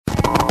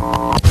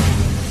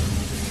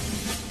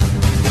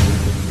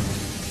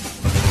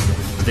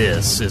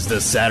This is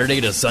the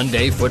Saturday to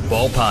Sunday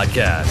Football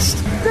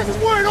Podcast. This is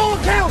where it all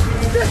counts.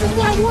 This is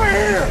why we're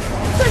here.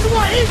 This is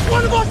why each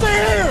one of us are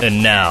here.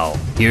 And now,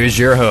 here's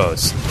your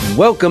host.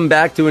 Welcome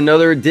back to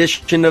another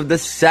edition of the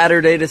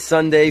Saturday to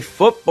Sunday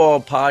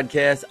Football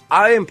Podcast.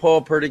 I am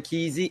Paul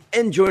Perticchese,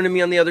 and joining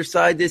me on the other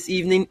side this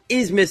evening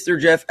is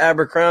Mr. Jeff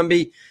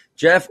Abercrombie.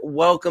 Jeff,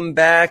 welcome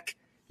back.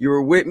 You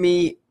were with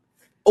me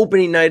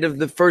opening night of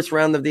the first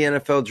round of the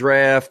NFL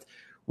Draft.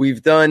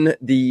 We've done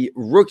the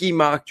rookie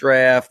mock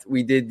draft.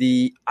 We did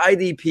the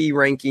IDP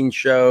ranking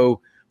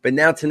show. But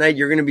now tonight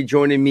you're going to be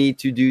joining me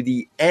to do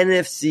the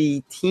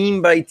NFC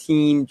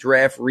team-by-team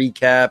draft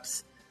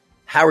recaps.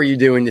 How are you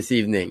doing this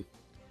evening?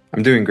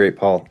 I'm doing great,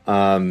 Paul.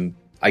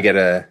 I get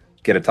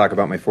to talk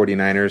about my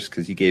 49ers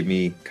because you gave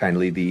me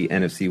kindly the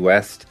NFC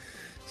West.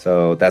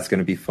 So that's going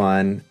to be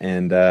fun.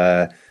 And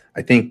I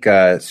think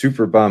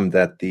super bummed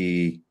that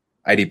the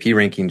IDP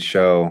ranking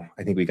show,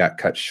 I think we got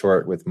cut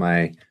short with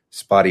my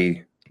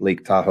spotty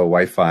Lake Tahoe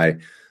Wi-Fi.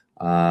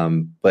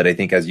 But I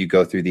think as you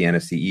go through the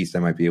NFC East, I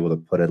might be able to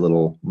put a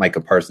little Micah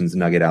Parsons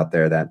nugget out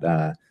there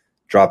that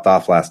dropped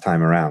off last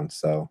time around.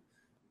 So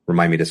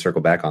remind me to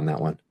circle back on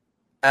that one.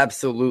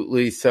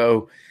 Absolutely.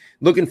 So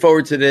looking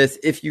forward to this.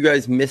 If you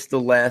guys missed the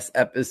last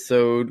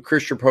episode,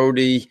 Chris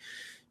Tripodi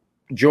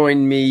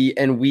joined me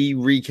and we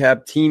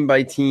recap team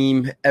by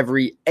team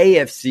every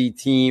AFC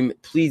team.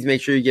 Please make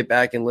sure you get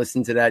back and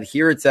listen to that.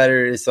 Here at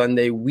Saturday to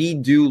Sunday, we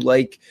do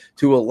like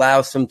to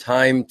allow some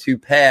time to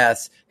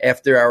pass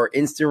after our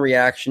instant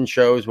reaction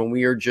shows when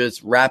we are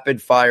just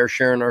rapid fire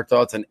sharing our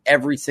thoughts on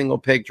every single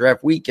pick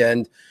draft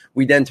weekend.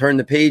 We then turn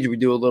the page. We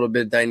do a little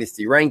bit of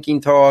dynasty ranking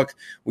talk.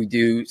 We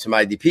do some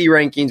IDP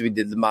rankings. We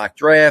did the mock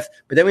draft,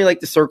 but then we like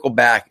to circle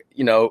back.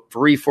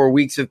 3-4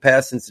 weeks have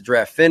passed since the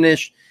draft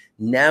finished.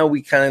 Now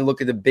we kind of look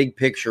at the big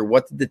picture.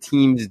 What did the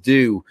teams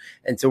do?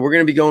 And so we're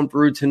going to be going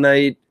through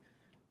tonight.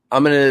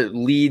 I'm going to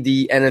lead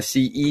the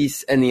NFC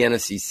East and the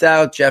NFC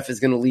South. Jeff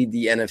is going to lead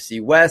the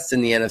NFC West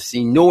and the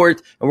NFC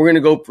North. And we're going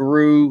to go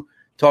through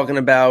talking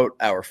about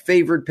our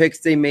favorite picks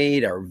they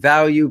made, our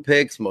value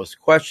picks,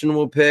 most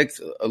questionable picks,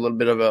 a little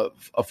bit of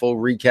a full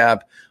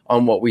recap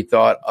on what we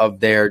thought of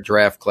their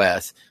draft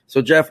class.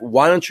 So, Jeff,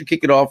 why don't you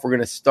kick it off? We're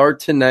going to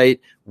start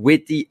tonight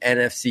with the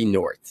NFC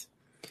North.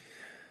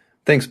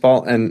 Thanks,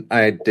 Paul. And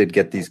I did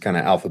get these kind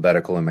of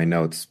alphabetical in my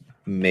notes.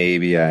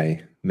 Maybe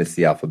I missed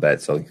the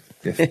alphabet, so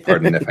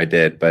pardon if I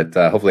did, but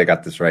hopefully I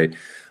got this right.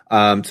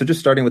 So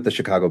just starting with the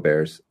Chicago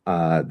Bears,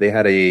 they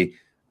had a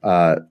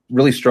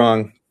really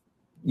strong,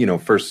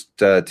 first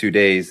 2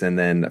 days, and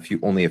then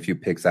only a few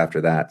picks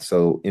after that.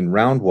 So in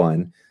round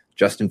one,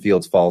 Justin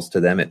Fields falls to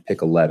them at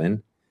pick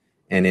 11,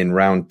 and in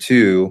round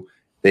two,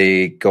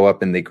 they go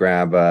up and they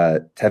grab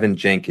Tevin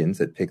Jenkins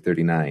at pick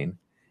 39,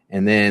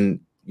 and then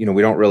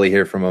we don't really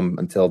hear from them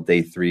until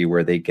day 3,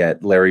 where they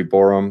get Larry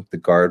Borom, the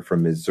guard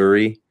from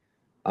Missouri,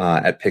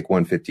 at pick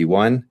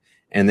 151.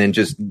 And then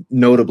just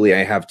notably,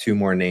 I have 2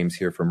 more names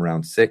here from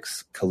round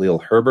 6, Khalil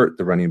Herbert,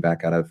 the running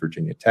back out of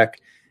Virginia Tech,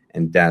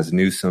 and Daz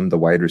Newsome, the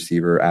wide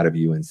receiver out of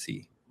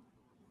UNC.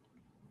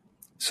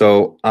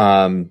 So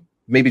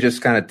maybe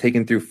just kind of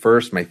taking through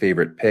first, my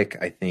favorite pick,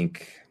 I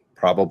think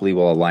probably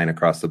will align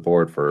across the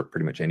board for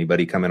pretty much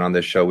anybody coming on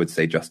this show would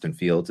say Justin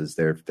Fields is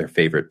their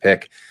favorite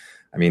pick.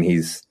 I mean,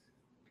 he's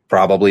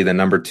probably the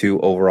number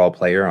 2 overall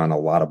player on a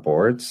lot of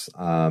boards,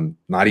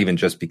 not even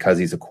just because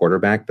he's a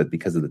quarterback, but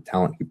because of the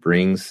talent he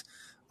brings.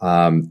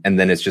 And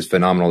then it's just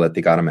phenomenal that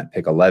they got him at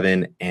pick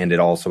 11, and it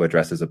also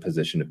addresses a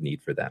position of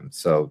need for them.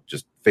 So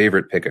just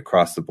favorite pick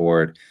across the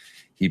board.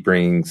 He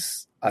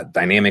brings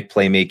dynamic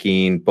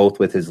playmaking, both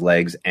with his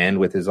legs and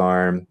with his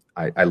arm.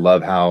 I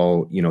love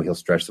how, he'll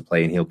stretch the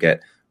play and he'll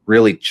get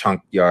really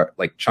chunk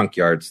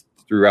yards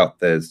throughout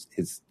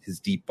his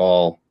deep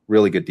ball,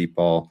 really good deep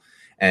ball.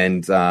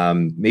 And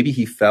maybe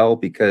he fell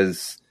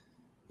because,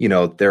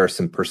 there are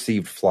some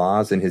perceived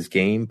flaws in his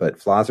game, but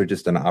flaws are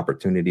just an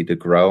opportunity to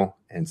grow.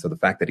 And so the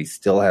fact that he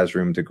still has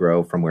room to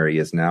grow from where he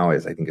is now I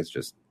think it's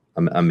just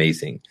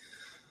amazing.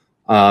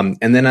 And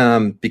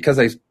then because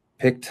I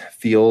picked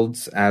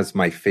Fields as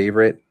my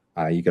favorite,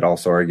 you could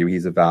also argue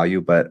he's a value,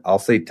 but I'll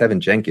say Tevin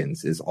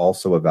Jenkins is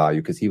also a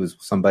value because he was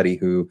somebody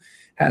who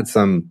had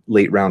some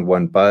late round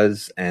 1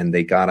 buzz, and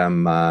they got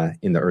him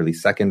in the early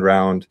second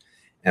round.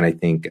 And I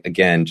think,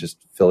 again, just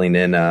filling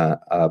in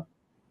a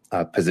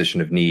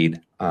position of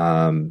need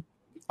on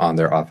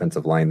their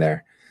offensive line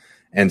there.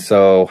 And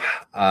so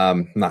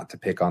not to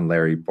pick on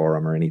Larry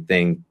Borom or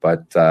anything,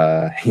 but,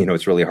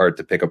 it's really hard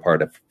to pick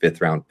apart a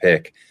 5th-round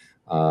pick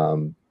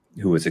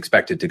who was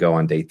expected to go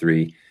on day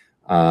 3.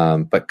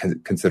 But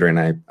considering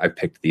I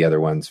picked the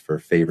other ones for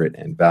favorite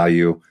and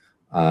value,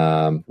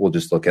 we'll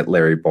just look at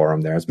Larry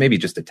Borom there as maybe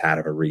just a tad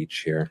of a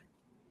reach here.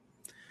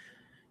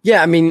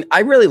 Yeah, I mean,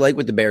 I really like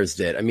what the Bears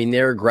did. I mean,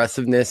 their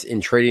aggressiveness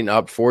in trading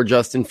up for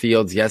Justin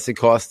Fields. Yes, it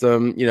cost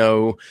them,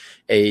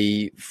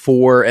 a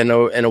 4 and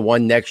a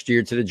 1 next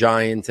year to the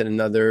Giants, and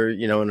another,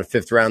 in a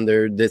 5th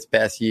rounder this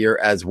past year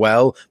as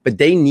well. But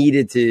they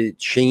needed to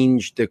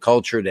change the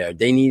culture there.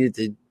 They needed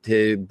to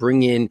to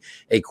bring in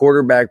a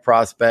quarterback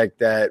prospect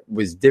that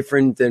was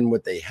different than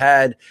what they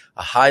had,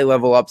 a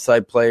high-level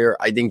upside player.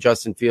 I think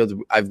Justin Fields,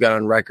 I've got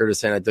on record as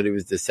saying I thought he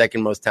was the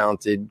second most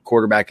talented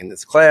quarterback in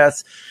this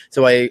class.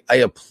 So I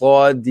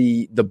applaud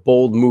the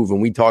bold move,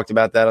 and we talked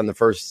about that on the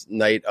first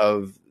night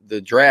of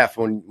the draft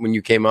when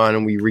you came on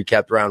and we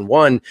recapped round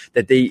one,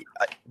 that they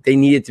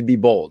needed to be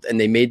bold, and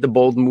they made the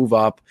bold move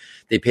up.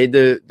 They paid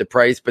the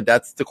price, but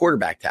that's the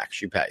quarterback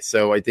tax you pay.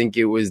 So I think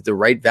it was the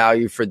right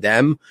value for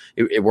them.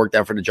 It worked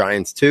out for the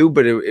Giants too,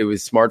 but it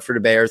was smart for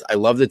the Bears. I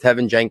love the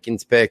Tevin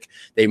Jenkins pick.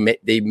 They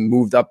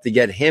moved up to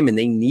get him, and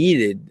they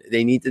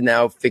need to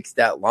now fix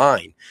that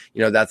line.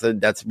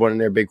 That's one of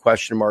their big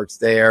question marks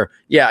there.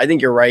 Yeah, I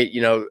think you're right.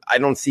 I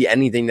don't see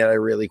anything that I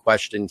really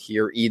questioned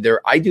here either.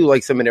 I do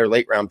like some of their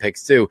late round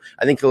picks too.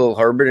 I think Khalil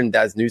Herbert and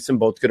Daz Newsome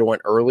both could have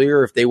went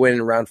earlier. If they went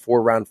in round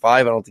 4, round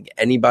 5, I don't think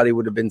anybody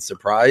would have been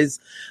surprised.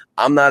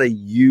 I'm not a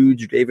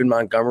huge David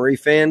Montgomery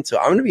fan, so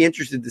I'm going to be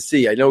interested to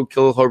see. I know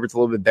Khalil Herbert's a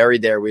little bit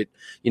buried there with,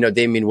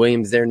 Damian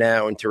Williams there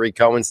now and Tariq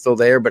Cohen's still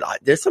there, but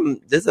there's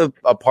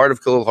a part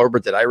of Khalil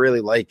Herbert that I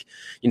really like.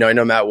 I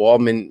know Matt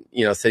Waldman,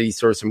 said he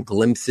saw some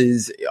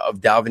glimpses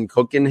of Dalvin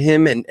Cook in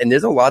him, and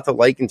there's a lot to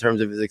like in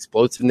terms of his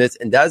explosiveness.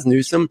 And Daz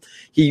Newsome,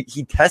 he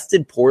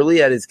tested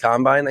poorly at his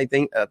combine, I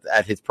think,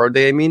 at his pro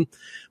day,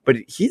 but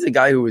he's a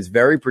guy who was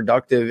very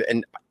productive.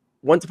 And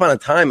once upon a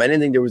time, I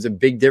didn't think there was a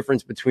big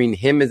difference between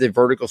him as a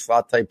vertical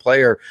slot type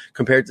player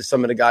compared to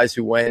some of the guys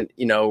who went,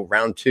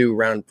 round 2,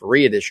 round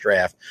 3 of this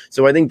draft.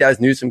 So I think Daz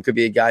Newsome could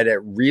be a guy that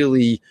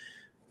really,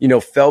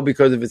 fell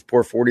because of his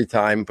poor 40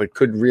 time, but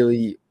could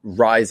really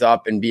rise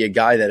up and be a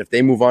guy that if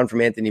they move on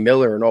from Anthony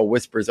Miller, and all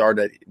whispers are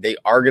that they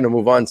are going to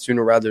move on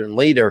sooner rather than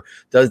later,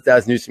 does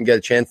Daz Newsome get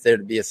a chance there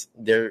to be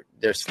their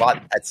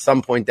slot at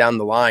some point down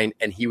the line?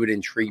 And he would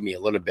intrigue me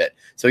a little bit.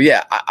 So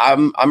yeah,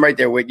 I'm right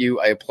there with you.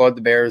 I applaud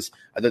the Bears.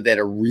 I thought they had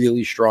a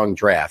really strong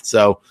draft.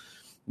 So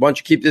why don't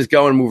you keep this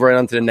going and move right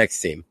on to the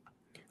next team?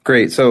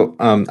 Great. So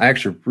I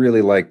actually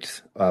really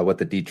liked what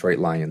the Detroit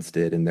Lions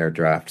did in their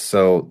draft.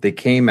 So they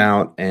came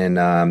out and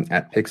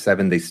at pick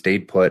 7, they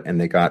stayed put and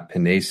they got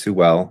Penei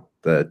Sewell,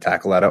 the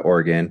tackle out of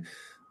Oregon.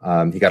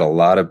 He got a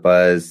lot of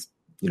buzz,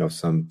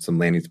 some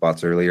landing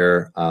spots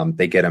earlier.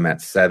 They get him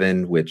at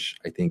 7, which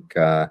I think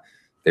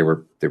they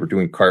were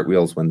doing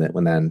cartwheels when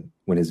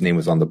his name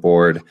was on the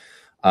board.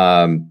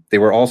 They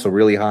were also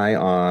really high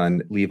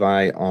on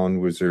Levi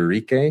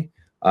Onwuzurike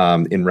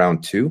in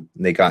round 2.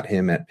 And they got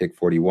him at pick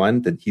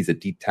 41. That he's a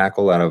deep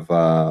tackle out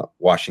of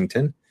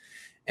Washington.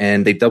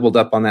 And they doubled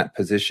up on that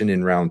position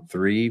in round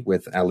 3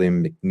 with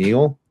Alim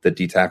McNeill, the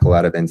D tackle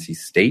out of NC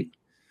State.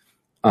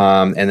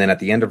 And then at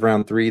the end of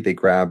round 3, they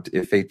grabbed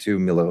Ifeatu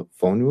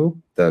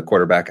Melifonwu, the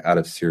quarterback out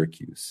of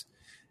Syracuse.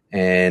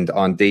 And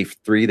on day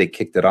 3, they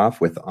kicked it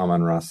off with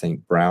Amon-Ra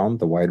St. Brown,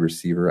 the wide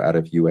receiver out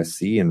of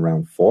USC in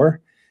round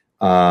 4.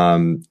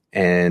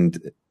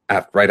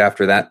 Right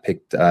after that,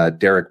 picked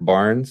Derek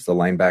Barnes, the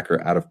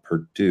linebacker out of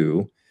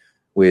Purdue,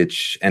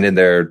 which ended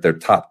their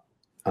top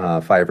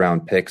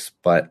 5-round picks.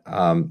 But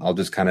I'll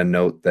just kind of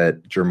note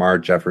that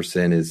Jermar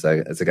Jefferson is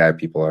a guy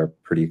people are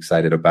pretty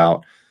excited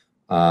about.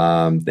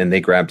 Then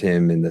they grabbed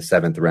him in the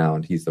 7th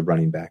round. He's the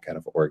running back out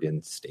of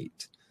Oregon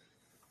State.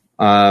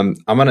 I'm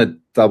going to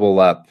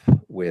double up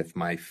with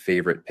my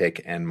favorite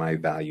pick and my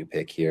value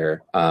pick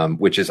here,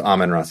 which is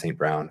Amon-Ra St.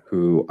 Brown,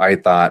 who I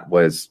thought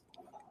was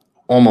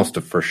almost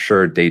a for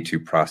sure day 2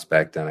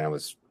 prospect. And I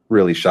was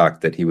really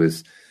shocked that he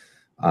was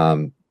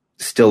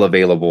still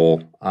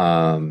available.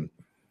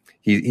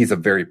 He's a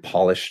very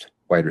polished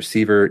wide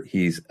receiver.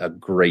 He's a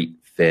great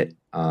fit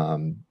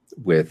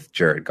with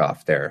Jared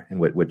Goff there and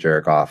what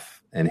Jared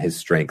Goff and his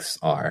strengths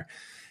are.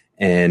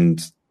 And,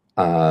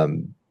 I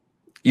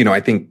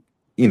think,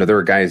 there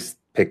were guys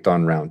picked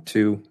on round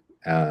 2,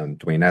 Dwayne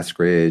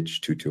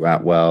Eskridge, Tutu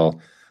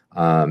Atwell.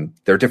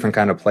 They're different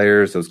kind of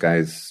players. Those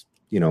guys,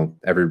 the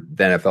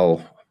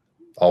NFL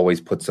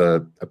always puts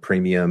a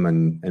premium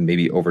and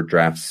maybe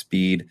overdraft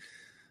speed.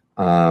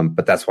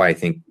 But that's why I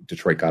think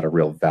Detroit got a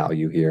real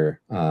value here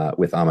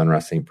with Amon-Ra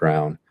St.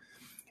 Brown.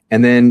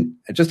 And then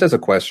just as a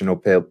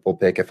questionable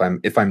pick, if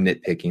I'm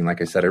nitpicking,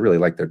 like I said, I really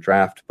like their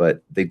draft,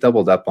 but they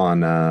doubled up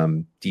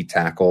on D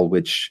tackle,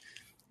 which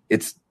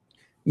it's,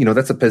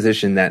 that's a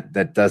position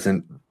that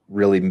doesn't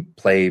really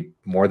play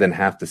more than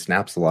half the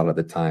snaps a lot of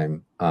the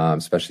time,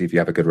 especially if you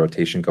have a good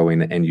rotation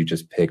going and you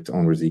just picked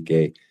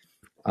Onwuzurike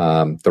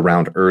the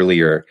round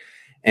earlier.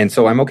 And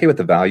so I'm okay with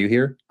the value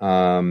here.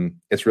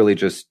 It's really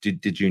just,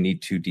 did you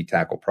need 2 D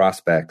tackle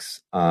prospects,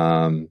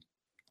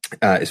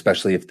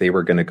 especially if they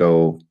were going to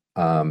go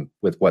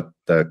with what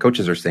the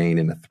coaches are saying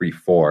in the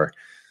 3-4.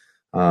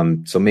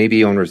 So maybe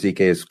Onwuzurike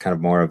is kind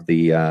of more of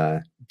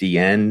the D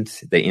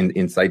end,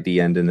 inside D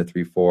end in the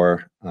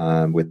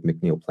 3-4, with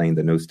McNeill playing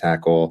the nose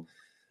tackle.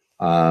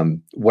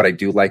 What I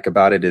do like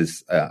about it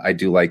is I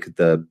do like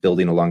the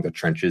building along the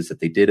trenches that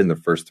they did in the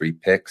first 3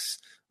 picks.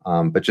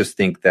 But just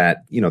think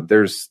that,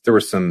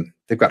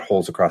 they've got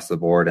holes across the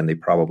board and they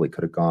probably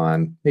could have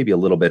gone maybe a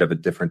little bit of a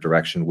different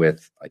direction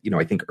with,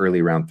 I think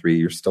early round 3,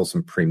 you're still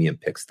some premium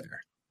picks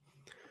there.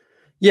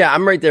 Yeah,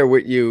 I'm right there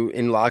with you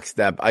in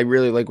lockstep. I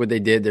really like what they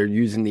did. They're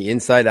using the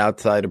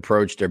inside-outside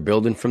approach. They're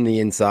building from the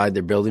inside.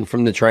 They're building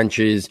from the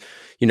trenches.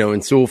 You know,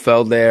 in Sewell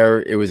fell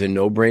there, it was a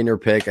no-brainer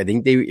pick. I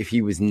think if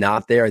he was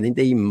not there, I think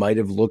they might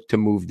have looked to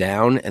move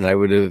down, and I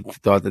would have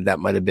thought that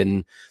might have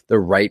been the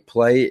right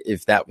play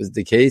if that was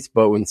the case.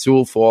 But when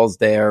Sewell falls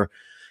there,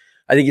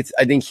 I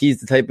think he's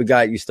the type of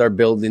guy you start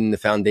building the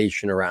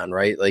foundation around,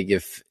 right? Like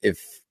if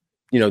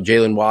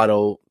Jalen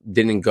Waddle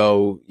didn't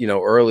go,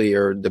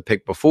 earlier the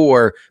pick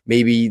before,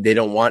 maybe they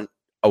don't want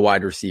a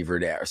wide receiver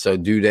there. So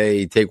do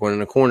they take one of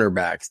the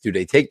cornerbacks? Do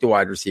they take the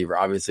wide receiver?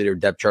 Obviously their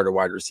depth chart of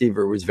wide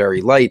receiver was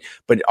very light,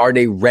 but are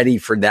they ready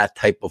for that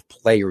type of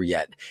player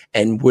yet?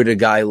 And would a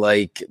guy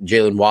like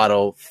Jalen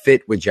Waddle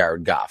fit with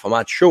Jared Goff? I'm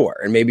not sure.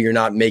 And maybe you're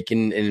not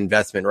making an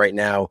investment right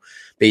now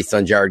based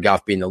on Jared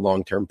Goff being the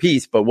long-term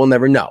piece, but we'll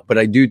never know. But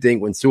I do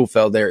think when Sewell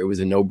fell there, it was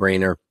a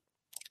no-brainer.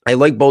 I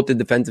like both the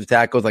defensive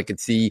tackles. I could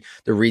see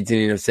the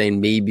reasoning of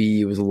saying maybe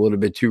it was a little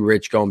bit too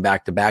rich going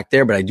back to back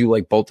there, but I do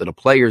like both of the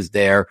players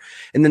there.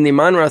 And then the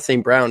Amon-Ra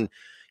St. Brown,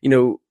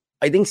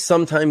 I think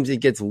sometimes it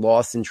gets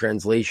lost in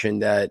translation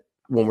that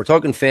when we're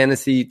talking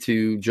fantasy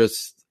to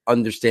just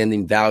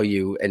understanding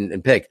value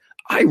and pick,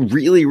 I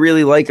really,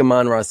 really like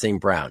Amon-Ra St.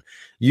 Brown.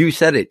 You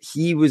said it.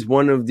 He was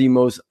one of the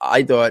most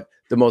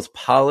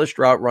polished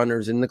route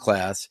runners in the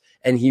class.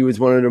 And he was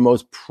one of the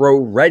most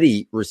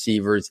pro-ready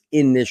receivers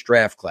in this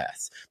draft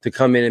class to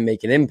come in and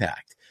make an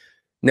impact.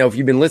 Now, if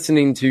you've been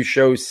listening to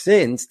shows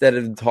since that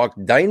have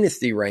talked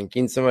dynasty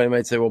rankings, somebody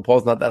might say, well,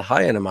 Paul's not that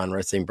high on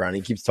Amon-Ra St. Brown. He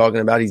keeps talking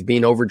about he's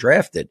being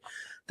overdrafted.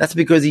 That's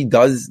because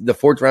the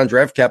fourth round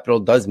draft capital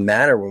does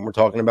matter when we're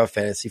talking about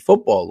fantasy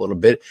football a little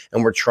bit,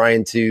 and we're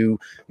trying to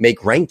make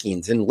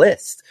rankings and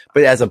lists.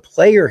 But as a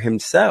player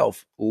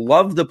himself,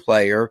 love the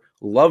player,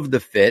 love the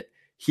fit.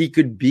 He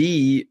could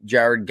be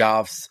Jared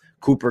Goff's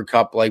Cooper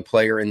Kupp-like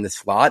player in the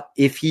slot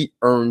if he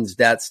earns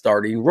that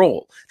starting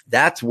role.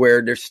 That's where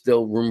there's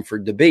still room for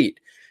debate.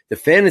 The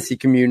fantasy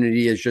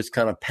community has just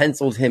kind of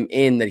penciled him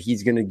in that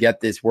he's going to get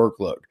this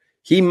workload.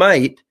 He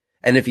might,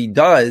 and if he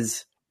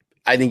does,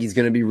 I think he's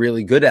going to be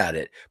really good at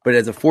it. But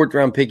as a fourth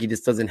round pick, he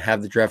just doesn't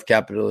have the draft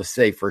capital to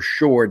say for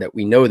sure that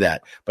we know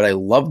that. But I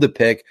love the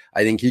pick.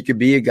 I think he could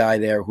be a guy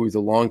there who's a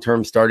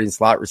long-term starting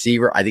slot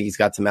receiver. I think he's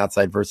got some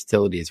outside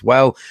versatility as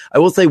well. I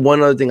will say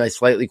one other thing I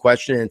slightly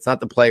question, and it's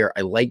not the player.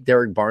 I like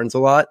Derek Barnes a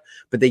lot,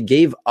 but they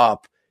gave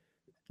up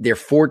their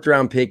fourth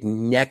round pick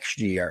next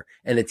year,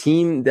 and a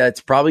team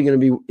that's probably going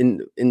to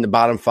be in the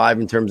bottom 5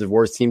 in terms of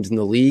worst teams in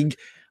the league.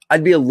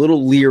 I'd be a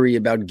little leery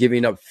about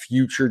giving up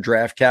future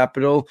draft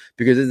capital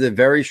because there's a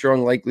very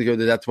strong likelihood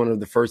that that's one of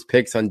the first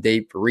picks on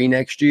day 3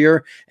 next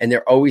year. And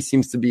there always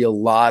seems to be a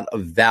lot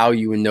of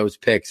value in those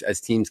picks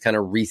as teams kind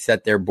of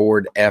reset their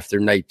board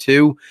after night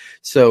 2.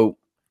 So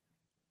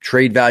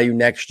trade value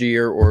next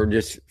year or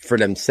just for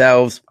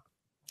themselves.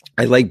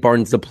 I like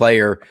Barnes the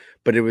player,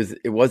 but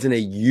it wasn't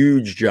a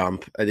huge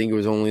jump. I think it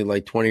was only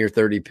like 20 or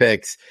 30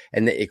 picks,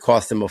 and it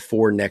cost them a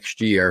 4 next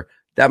year.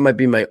 That might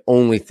be my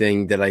only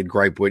thing that I'd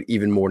gripe with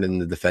even more than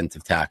the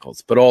defensive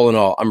tackles. But all in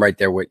all, I'm right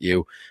there with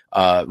you.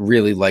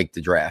 Really like the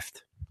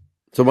draft.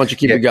 So why don't you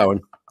keep it going?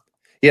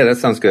 Yeah, that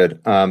sounds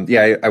good.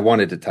 I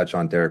wanted to touch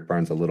on Derek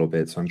Barnes a little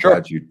bit, so I'm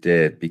glad you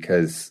did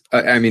because,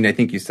 I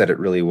think you said it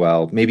really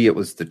well. Maybe it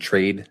was the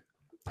trade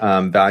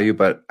value,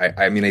 but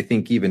I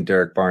think even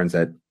Derek Barnes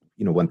at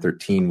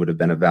 113 would have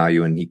been a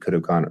value, and he could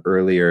have gone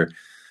earlier,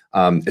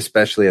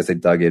 especially as I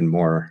dug in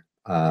more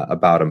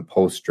about him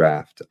post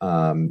draft,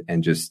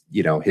 and just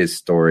his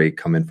story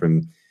coming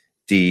from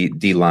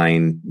D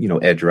line,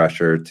 edge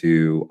rusher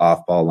to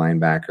off ball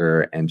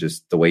linebacker, and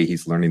just the way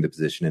he's learning the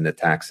position and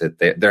attacks it.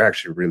 They're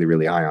actually really,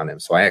 really high on him.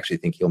 So I actually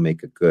think he'll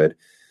make a good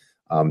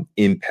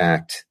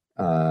impact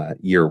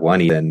year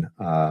 1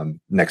 even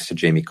next to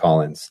Jamie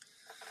Collins.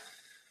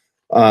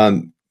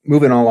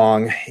 Moving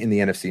along in the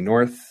NFC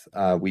North,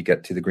 we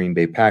get to the Green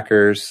Bay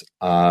Packers.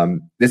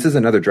 This is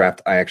another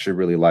draft I actually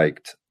really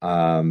liked.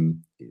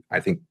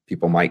 I think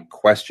people might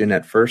question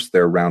at first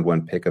their round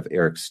 1 pick of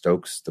Eric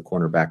Stokes, the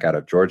cornerback out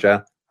of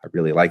Georgia. I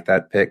really like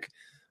that pick.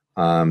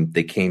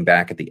 They came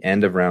back at the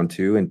end of round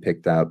 2 and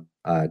picked out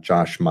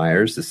Josh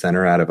Myers, the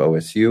center out of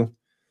OSU.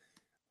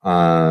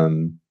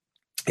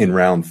 In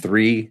round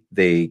 3,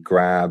 they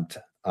grabbed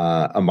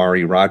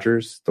Amari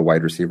Rodgers, the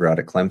wide receiver out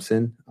of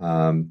Clemson,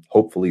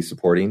 hopefully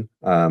supporting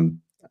a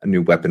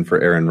new weapon for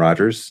Aaron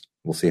Rodgers.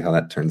 We'll see how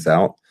that turns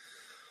out.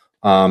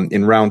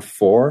 In round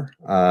 4,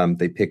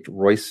 they picked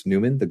Royce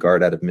Newman, the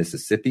guard out of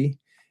Mississippi.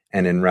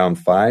 And in round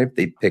 5,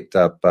 they picked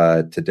up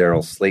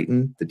Darrell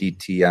Slayton, the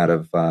DT out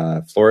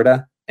of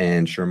Florida,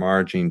 and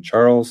Shamar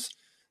Jean-Charles,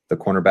 the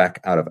cornerback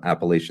out of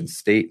Appalachian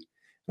State.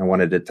 And I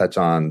wanted to touch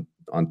on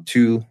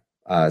 2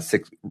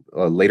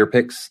 later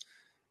picks.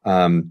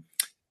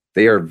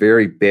 They are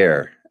very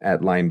bare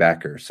at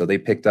linebacker. So they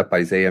picked up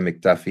Isaiah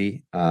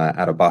McDuffie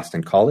out of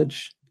Boston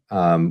College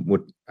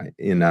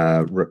in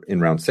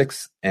round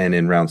 6. And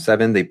in round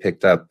 7, they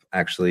picked up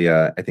actually,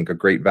 I think, a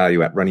great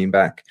value at running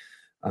back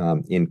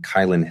in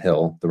Kylan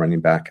Hill, the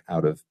running back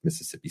out of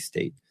Mississippi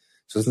State.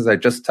 So since I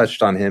just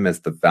touched on him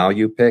as the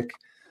value pick,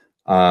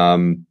 I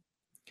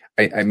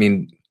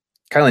mean,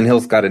 Kylan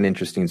Hill's got an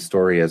interesting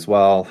story as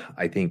well.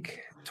 I think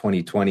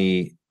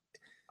 2020,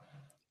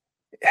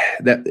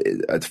 that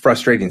it's a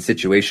frustrating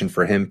situation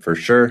for him for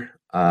sure.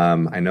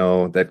 I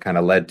know that kind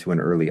of led to an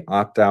early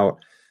opt-out,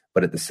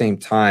 but at the same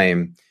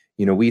time,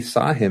 we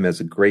saw him as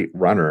a great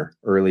runner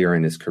earlier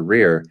in his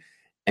career.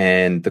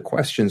 And the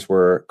questions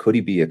were, could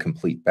he be a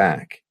complete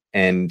back?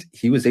 And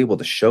he was able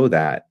to show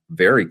that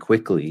very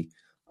quickly,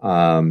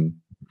 out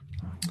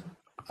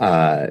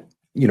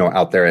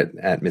there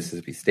at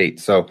Mississippi State.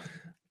 So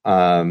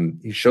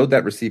he showed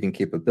that receiving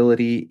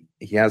capability.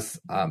 He has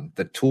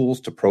the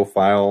tools to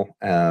profile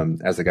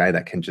as a guy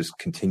that can just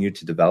continue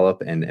to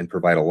develop and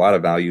provide a lot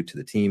of value to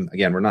the team.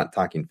 Again, we're not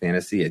talking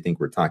fantasy. I think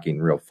we're talking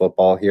real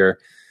football here.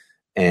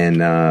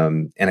 And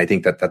I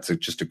think that's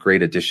just a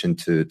great addition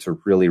to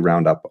really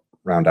round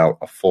out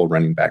a full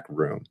running back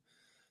room.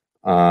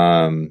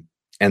 And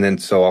then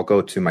so I'll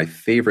go to my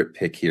favorite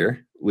pick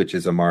here, which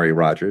is Amari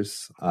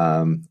Rodgers.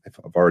 I've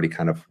already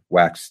kind of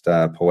waxed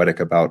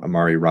poetic about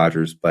Amari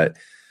Rodgers, but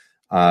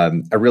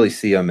I really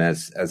see him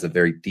as a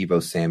very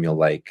Deebo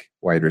Samuel-like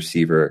wide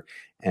receiver.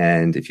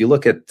 And if you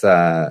look at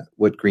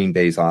what Green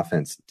Bay's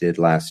offense did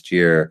last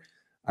year,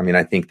 I mean,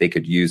 I think they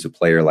could use a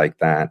player like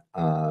that.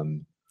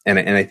 And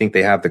I think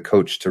they have the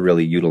coach to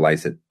really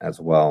utilize it as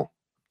well.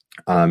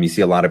 You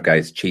see a lot of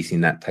guys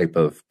chasing that type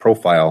of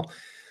profile,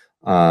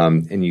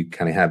 and you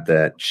kind of have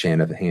that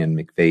Shanahan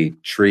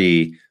McVay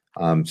tree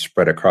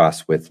spread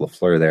across with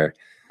LaFleur there.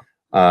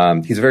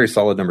 He's a very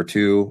solid number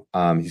 2.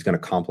 He's going to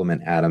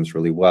complement Adams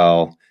really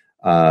well,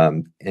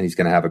 and he's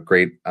going to have a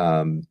great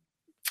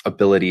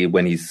ability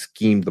when he's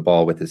schemed the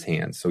ball with his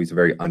hands. So he's a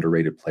very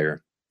underrated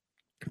player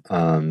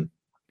that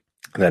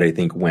I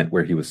think went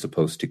where he was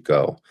supposed to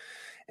go.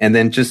 And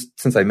then just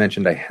since I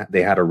mentioned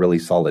they had a really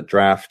solid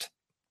draft,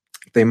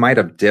 they might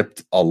have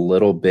dipped a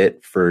little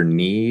bit for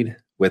need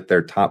with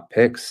their top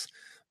picks,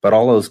 but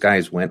all those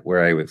guys went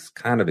where I was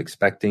kind of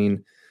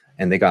expecting,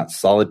 and they got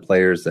solid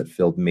players that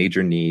filled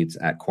major needs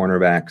at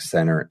cornerback,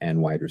 center,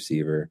 and wide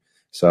receiver.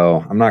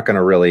 So I'm not going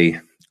to really,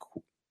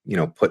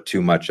 put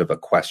too much of a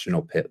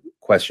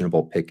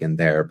questionable pick in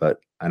there,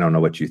 but I don't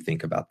know what you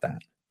think about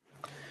that.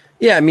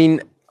 Yeah, I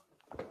mean,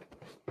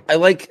 I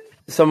like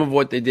some of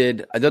what they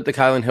did. I thought the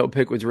Kylan Hill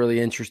pick was really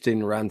interesting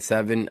in round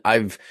 7.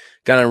 I've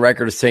gone on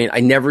record as saying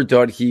I never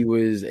thought he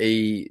was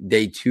a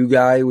day 2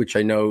 guy, which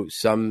I know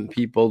some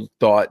people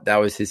thought that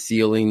was his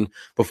ceiling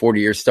before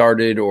the year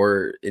started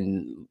or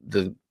in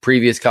the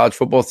previous college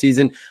football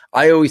season.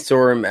 I always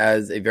saw him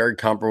as a very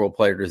comparable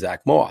player to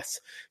Zach Moss.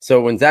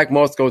 So when Zach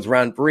Moss goes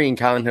round 3 and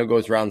Kylan Hill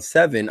goes round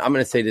 7, I'm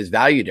going to say there's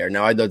value there.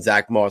 Now, I thought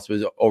Zach Moss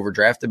was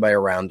overdrafted by a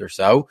round or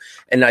so,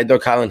 and I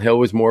thought Kylan Hill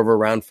was more of a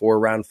round 4,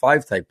 round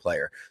 5 type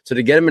player. So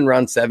to get him in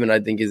round 7, I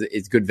think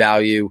is good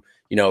value.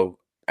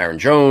 Aaron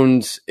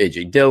Jones,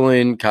 A.J.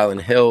 Dillon,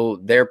 Kylan Hill,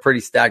 they're pretty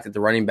stacked at the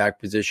running back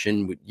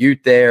position with youth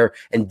there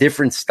and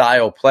different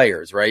style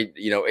players, right?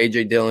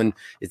 A.J. Dillon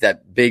is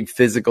that big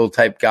physical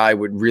type guy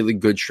with really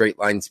good straight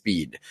line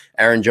speed.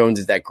 Aaron Jones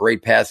is that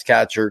great pass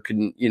catcher,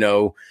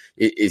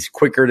 is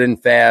quicker than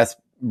fast,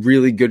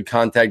 really good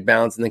contact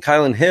balance. And then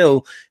Kylan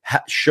Hill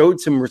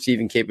showed some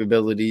receiving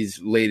capabilities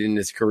late in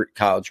his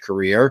college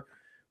career,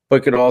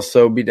 but could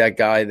also be that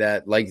guy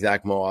that, like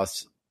Zach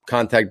Moss,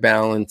 contact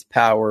balance,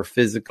 power,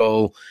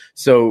 physical.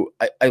 So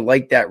I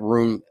like that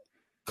room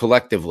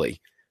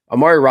collectively.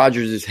 Amari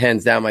Rodgers is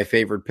hands down my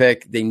favorite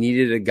pick. They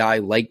needed a guy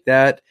like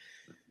that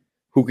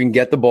who can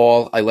get the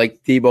ball. I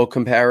like Deebo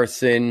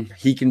comparison.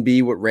 He can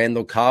be what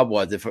Randall Cobb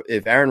was.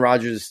 If Aaron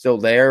Rodgers is still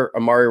there,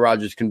 Amari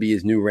Rodgers can be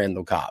his new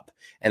Randall Cobb.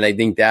 And I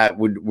think that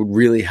would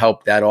really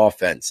help that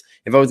offense.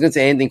 If I was going to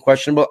say anything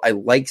questionable, I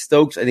like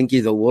Stokes. I think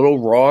he's a little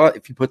raw.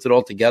 If he puts it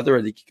all together,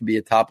 I think he could be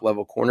a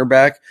top-level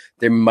cornerback.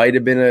 There might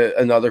have been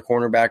another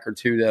cornerback or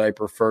two that I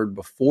preferred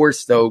before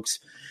Stokes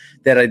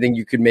that I think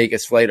you could make a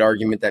slight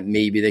argument that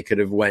maybe they could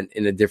have went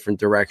in a different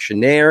direction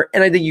there.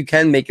 And I think you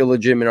can make a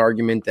legitimate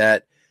argument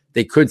that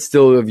they could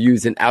still have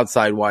used an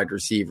outside wide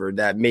receiver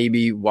that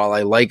maybe, while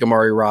I like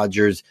Amari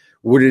Rodgers,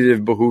 would it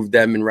have behooved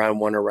them in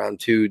round 1 or round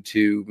 2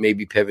 to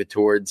maybe pivot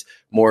towards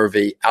more of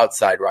a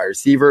outside wide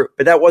receiver?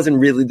 But that wasn't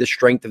really the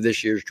strength of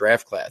this year's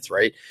draft class,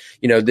 right?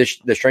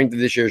 The strength of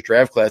this year's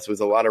draft class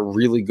was a lot of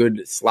really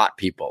good slot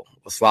people,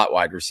 slot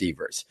wide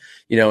receivers,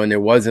 and there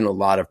wasn't a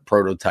lot of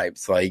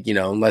prototypes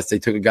unless they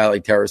took a guy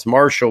like Terrace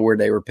Marshall where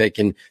they were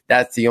picking,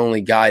 that's the only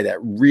guy that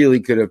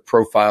really could have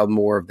profiled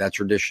more of that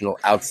traditional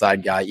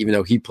outside guy, even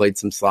though he played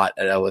some slot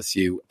at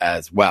LSU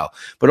as well.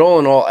 But all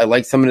in all, I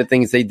like some of the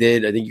things they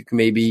did. I think you can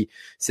maybe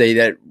say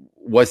that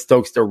was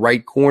Stokes the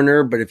right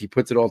corner, but if he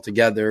puts it all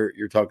together,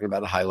 you're talking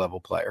about a high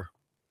level player.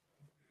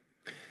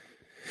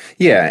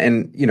 Yeah.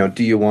 And,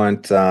 do you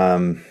want,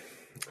 I'll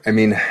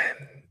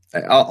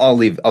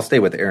stay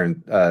with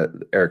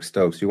Eric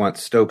Stokes. You want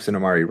Stokes and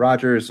Amari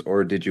Rodgers,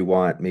 or did you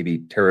want maybe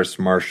Terrace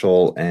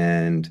Marshall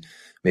and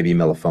maybe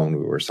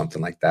Melifonwu or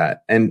something like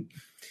that? And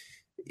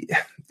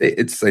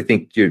I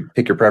think you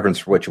pick your preference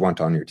for what you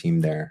want on your team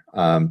there.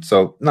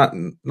 So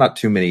not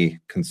too many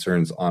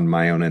concerns on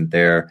my own end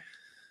there.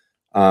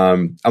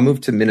 I'll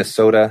move to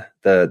Minnesota.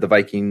 The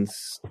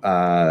Vikings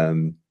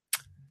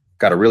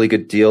got a really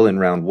good deal in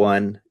round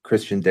 1.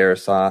 Christian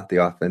Darrisaw, the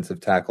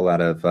offensive tackle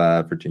out of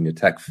Virginia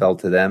Tech, fell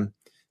to them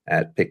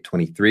at pick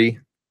 23.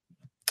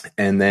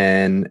 And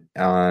then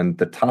on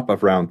the top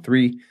of round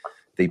 3,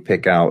 they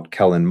pick out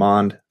Kellen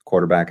Mond,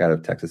 quarterback out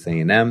of Texas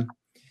A&M,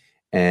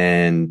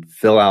 and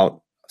fill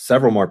out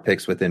several more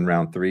picks within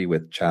round 3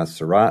 with Chaz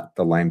Surratt,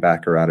 the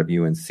linebacker out of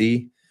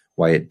UNC,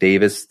 Wyatt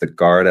Davis, the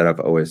guard out of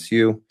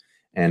OSU,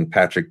 and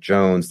Patrick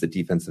Jones, the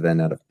defensive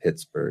end out of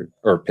Pitt.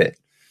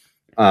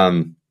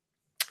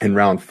 In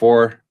round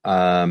 4,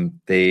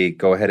 they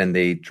go ahead and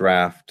they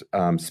draft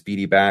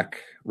speedy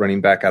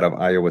running back out of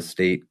Iowa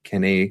State,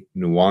 Kene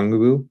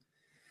Nwangwu,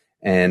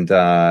 and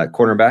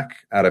cornerback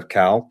out of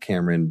Cal,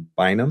 Cameron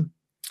Bynum,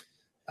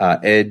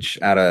 edge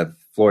out of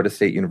Florida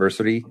State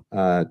University,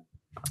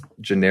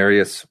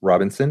 Janarius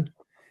Robinson.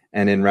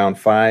 And in round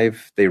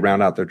 5, they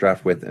round out their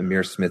draft with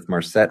Amir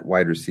Smith-Marset,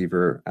 wide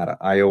receiver out of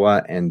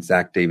Iowa, and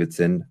Zach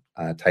Davidson,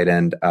 tight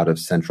end out of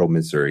Central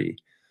Missouri.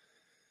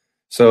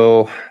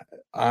 So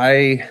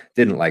I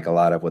didn't like a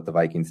lot of what the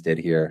Vikings did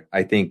here.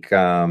 I think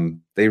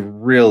they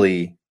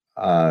really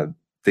kind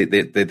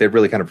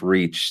of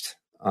reached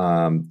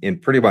in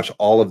pretty much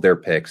all of their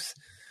picks.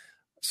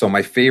 So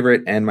my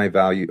favorite and my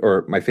value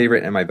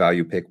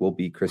pick will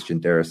be Christian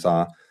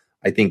Darrisaw.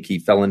 I think he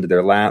fell into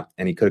their lap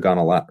and he could have gone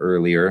a lot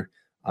earlier.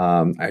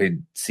 I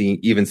had seen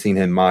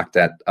him mocked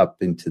up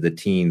into the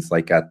teens,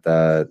 like at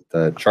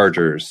the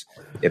Chargers,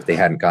 if they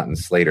hadn't gotten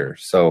Slater.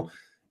 So,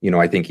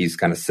 I think he's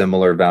kind of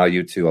similar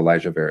value to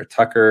Elijah Vera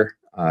Tucker,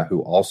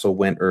 who also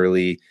went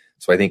early.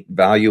 So I think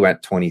value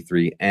at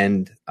 23,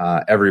 and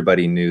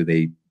everybody knew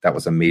that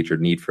was a major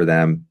need for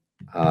them.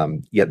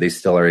 Yet they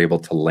still are able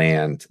to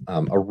land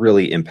a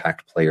really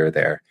impact player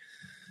there.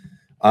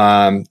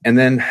 And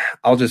then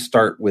I'll just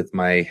start with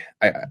I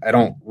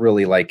don't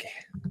really like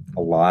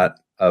a lot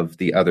of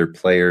the other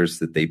players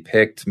that they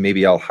picked.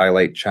 Maybe I'll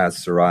highlight Chaz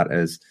Surratt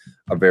as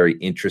a very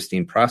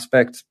interesting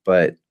prospect,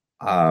 but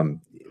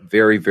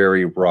very,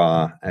 very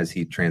raw as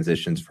he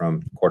transitions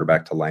from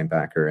quarterback to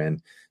linebacker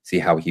and see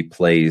how he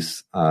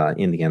plays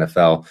in the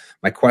NFL.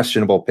 My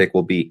questionable pick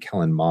will be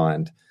Kellen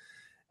Mond.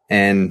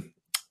 And,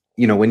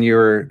 when you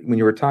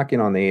were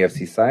talking on the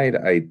AFC side,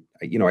 I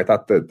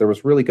thought that there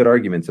was really good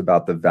arguments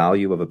about the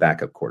value of a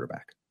backup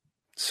quarterback.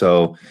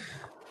 So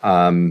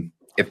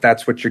if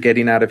that's what you're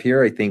getting out of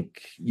here, I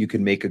think you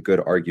can make a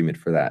good argument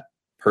for that.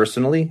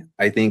 Personally,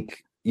 I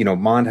think,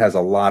 Mond has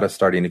a lot of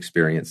starting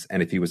experience,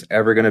 and if he was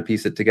ever going to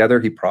piece it together,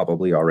 he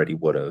probably already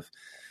would have.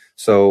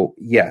 So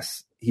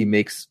yes, he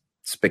makes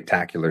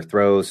spectacular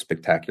throws,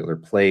 spectacular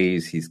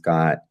plays. He's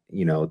got,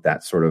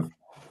 that sort of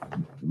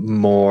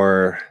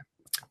more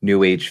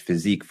new age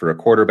physique for a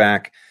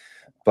quarterback,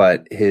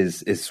 but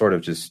his is sort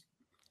of just,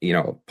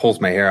 pulls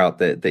my hair out,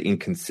 the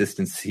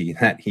inconsistency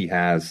that he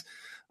has.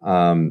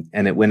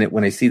 And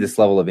when I see this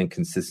level of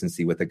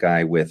inconsistency with a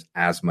guy with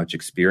as much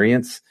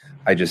experience,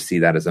 I just see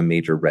that as a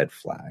major red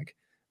flag.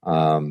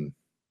 And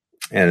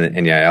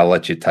yeah, I'll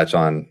let you touch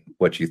on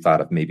what you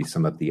thought of maybe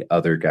some of the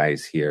other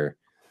guys here.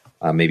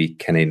 Maybe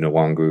Kene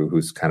Nwangwu,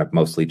 who's kind of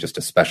mostly just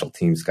a special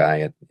teams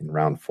guy in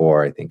round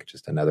 4, I think,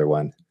 just another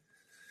one.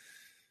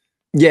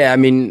 Yeah, I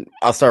mean,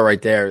 I'll start right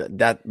there.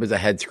 That was a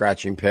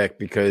head-scratching pick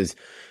because,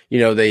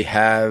 they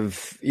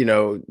have,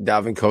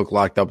 Dalvin Cook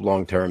locked up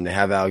long-term. They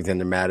have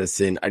Alexander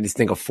Madison. I just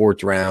think a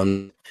 4th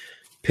round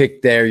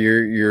pick there,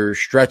 you're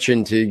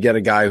stretching to get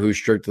a guy who's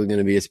strictly going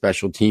to be a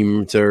special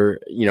teams,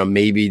 or,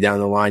 maybe down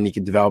the line he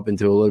could develop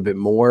into a little bit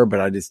more, but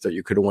I just thought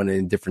you could have went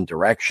in a different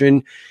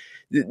direction.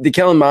 The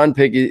Kellen Mond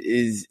pick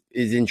is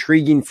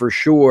intriguing for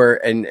sure.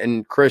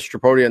 And Chris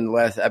Tripodi on the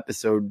last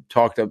episode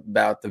talked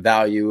about the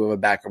value of a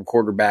backup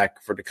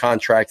quarterback for the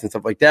contracts and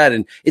stuff like that.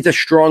 And it's a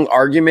strong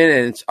argument,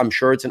 and I'm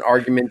sure it's an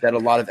argument that a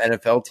lot of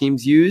NFL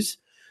teams use.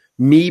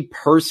 Me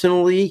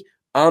personally,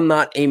 I'm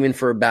not aiming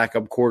for a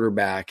backup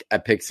quarterback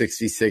at pick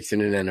 66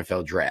 in an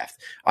NFL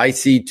draft. I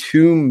see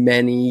too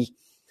many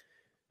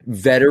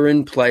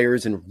veteran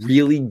players and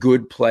really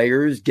good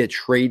players get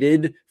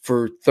traded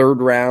for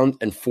 3rd round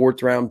and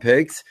 4th round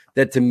picks,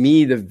 that to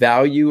me, the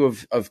value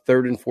of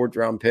 3rd and 4th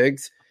round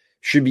picks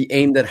should be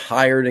aimed at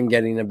higher than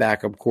getting a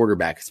backup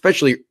quarterback,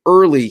 especially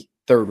early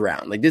 3rd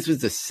round. Like, this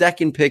was the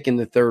 2nd pick in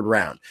the 3rd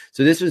round.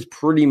 So this was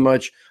pretty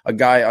much a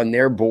guy on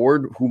their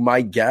board who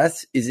my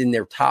guess is in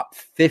their top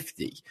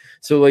 50.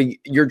 So like,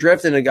 you're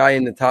drafting a guy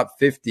in the top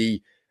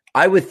 50.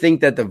 I would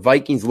think that the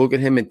Vikings look at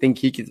him and think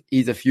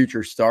he's a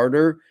future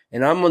starter.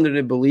 And I'm under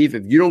the belief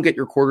if you don't get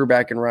your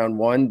quarterback in round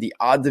 1, the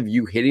odds of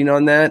you hitting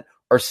on that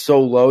are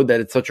so low that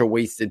it's such a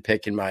wasted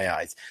pick in my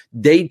eyes.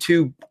 Day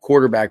 2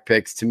 quarterback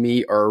picks to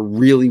me are a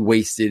really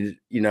wasted,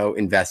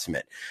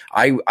 investment.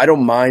 I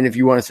don't mind if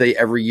you want to say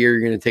every year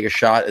you're going to take a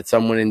shot at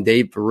someone in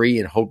day 3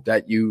 and hope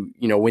that you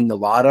win the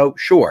lotto.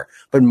 Sure.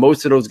 But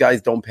most of those guys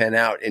don't pan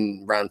out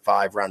in round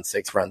 5, round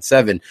 6, round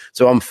 7.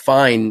 So I'm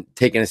fine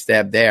taking a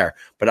stab there.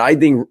 But I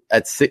think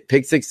at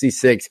pick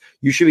 66,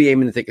 you should be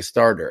aiming to take a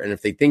starter. And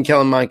if they think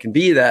Kellen Mond can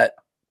be that,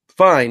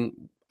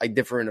 fine. I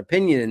differ in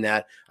opinion in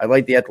that. I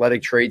like the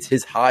athletic traits.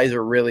 His highs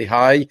are really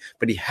high,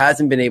 but he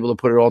hasn't been able to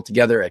put it all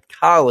together at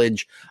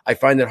college. I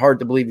find it hard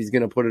to believe he's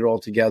going to put it all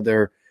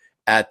together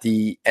at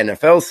the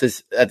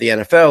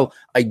NFL.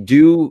 I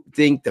do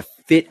think the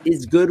fit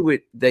is good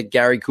with the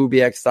Gary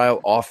Kubiak style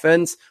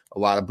offense. A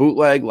lot of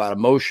bootleg, a lot of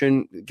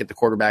motion, get the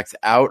quarterbacks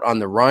out on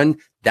the run.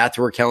 That's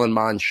where Kellen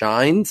Mond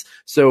shines.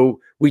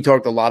 So we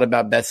talked a lot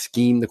about best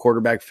scheme, the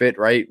quarterback fit,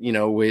 right?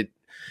 With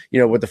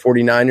what the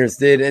 49ers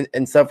did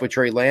and stuff with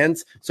Trey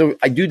Lance. So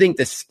I do think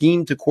the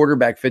scheme to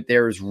quarterback fit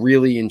there is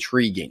really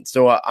intriguing.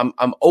 So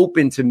I'm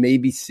open to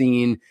maybe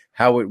seeing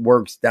how it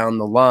works down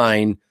the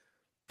line.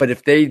 But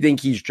if they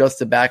think he's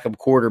just a backup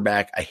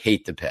quarterback, I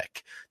hate the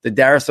pick. The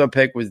Darrisaw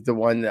pick was the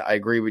one that I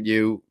agree with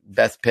you.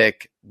 Best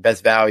pick,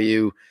 best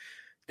value.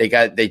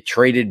 They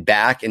traded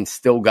back and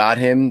still got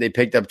him. They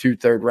picked up 2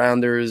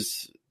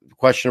 third-rounders.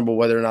 Questionable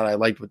whether or not I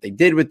liked what they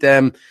did with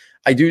them.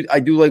 I do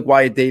like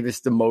Wyatt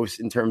Davis the most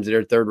in terms of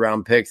their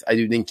third-round picks. I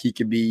do think he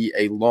could be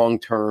a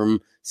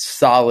long-term,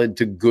 solid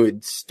to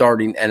good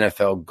starting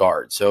NFL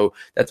guard. So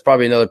that's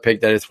probably another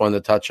pick that I just wanted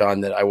to touch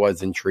on that I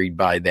was intrigued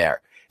by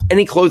there.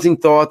 Any closing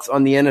thoughts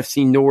on the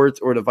NFC North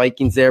or the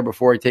Vikings there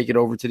before I take it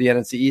over to the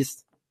NFC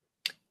East?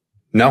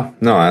 No,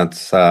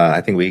 that's,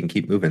 I think we can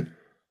keep moving.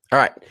 All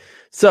right.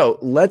 So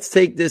let's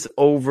take this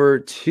over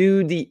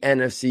to the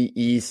NFC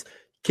East.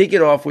 Kick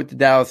it off with the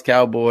Dallas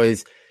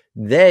Cowboys.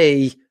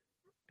 They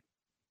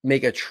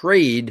make a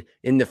trade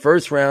in the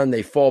first round.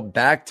 They fall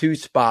back 2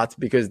 spots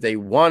because they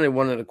wanted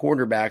one of the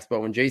quarterbacks.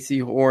 But when J.C.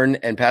 Horn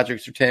and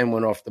Patrick Surtain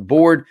went off the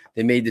board,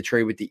 they made the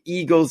trade with the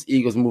Eagles.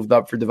 Eagles moved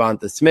up for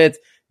Devonta Smith.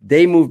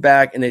 They move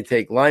back and they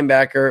take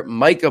linebacker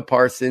Micah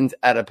Parsons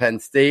out of Penn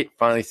State.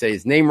 Finally say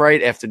his name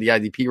right after the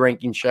IDP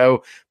ranking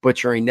show,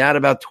 butchering that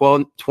about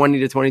 20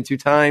 to 22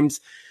 times.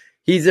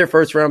 He's their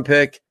first round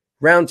pick.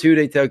 Round 2,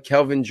 they took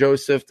Kelvin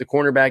Joseph, the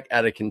cornerback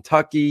out of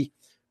Kentucky.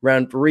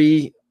 Round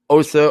 3,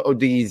 Osa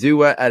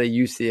Odigizua out of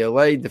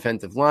UCLA,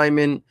 defensive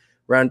lineman.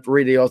 Round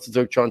 3, they also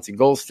took Chauncey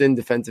Golston,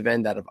 defensive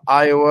end out of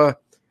Iowa.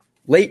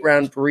 Late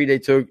round 3, they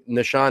took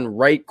Nashawn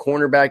Wright,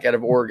 cornerback out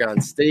of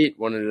Oregon State,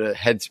 one of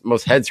the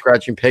most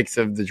head-scratching picks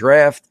of the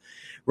draft.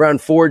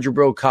 Round 4,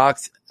 Jabril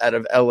Cox out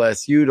of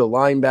LSU, the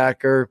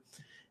linebacker.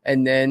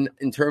 And then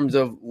in terms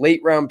of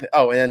late round –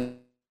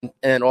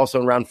 and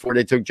also in round 4,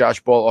 they took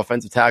Josh Ball,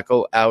 offensive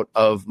tackle, out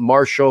of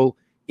Marshall.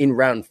 In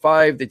round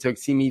 5, they took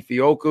Simi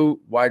Fioku,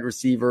 wide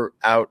receiver,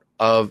 out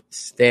of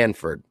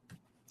Stanford.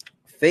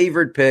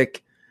 Favorite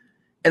pick,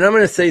 and I'm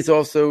going to say it's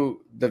also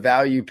the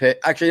value pick.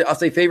 Actually, I'll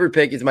say favorite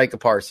pick is Micah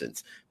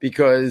Parsons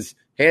because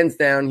hands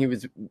down, he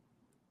was,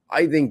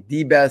 I think,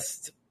 the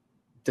best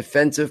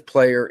defensive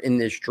player in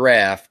this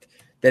draft.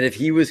 That if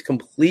he was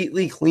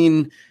completely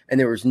clean and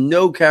there was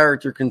no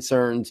character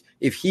concerns,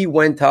 if he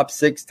went top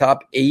 6,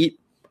 top 8,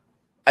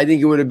 I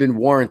think it would have been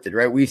warranted,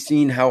 right? We've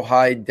seen how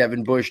high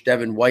Devin Bush,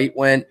 Devin White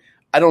went.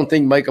 I don't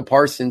think Micah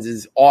Parsons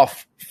is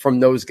off from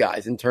those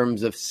guys in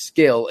terms of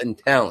skill and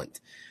talent.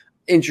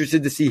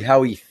 Interested to see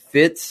how he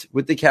fits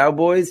with the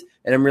Cowboys,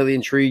 and I'm really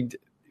intrigued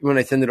when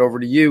I send it over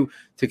to you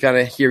to kind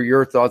of hear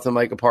your thoughts on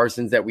Micah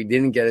Parsons that we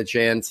didn't get a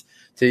chance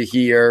to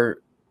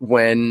hear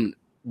when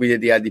we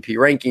did the IDP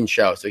ranking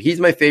show. So he's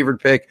my favorite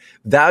pick.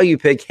 Value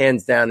pick,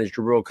 hands down, is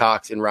Jabril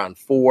Cox in round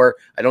 4.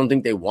 I don't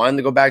think they wanted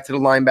to go back to the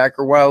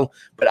linebacker well,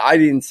 but I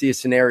didn't see a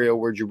scenario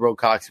where Jabril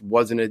Cox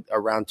wasn't a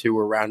round 2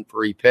 or round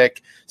 3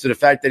 pick. So the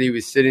fact that he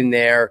was sitting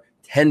there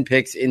 10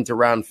 picks into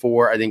round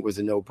 4, I think was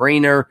a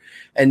no-brainer.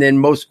 And then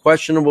most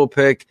questionable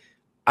pick,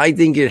 I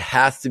think it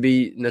has to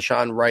be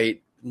Nashawn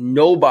Wright.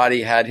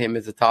 Nobody had him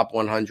as a top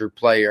 100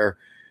 player.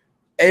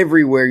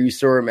 Everywhere you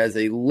saw him as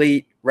a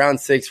late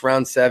round 6,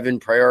 round 7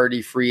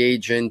 priority free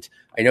agent.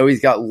 I know he's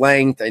got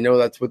length. I know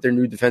that's what their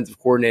new defensive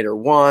coordinator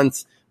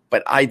wants.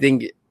 But I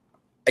think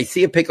I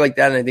see a pick like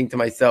that and I think to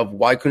myself,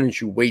 why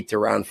couldn't you wait to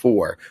round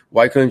 4?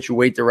 Why couldn't you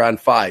wait to round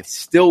 5?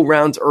 Still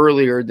rounds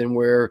earlier than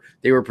where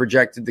they were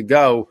projected to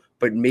go,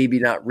 but maybe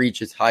not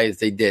reach as high as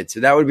they did. So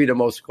that would be the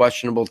most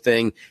questionable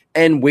thing.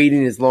 And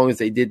waiting as long as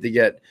they did to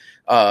get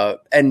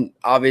and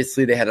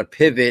obviously they had a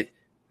pivot.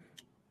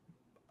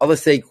 I'll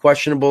just say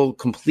questionable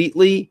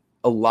completely,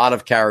 a lot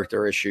of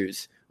character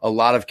issues, a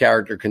lot of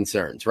character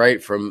concerns,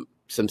 right? From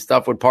some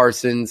stuff with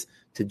Parsons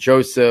to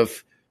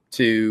Joseph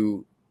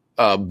to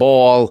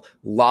Ball,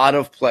 a lot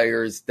of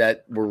players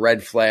that were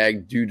red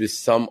flagged due to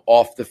some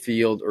off the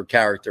field or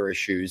character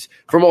issues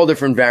from all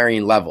different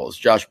varying levels.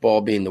 Josh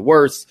Ball being the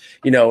worst,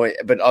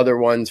 but other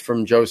ones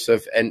from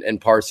Joseph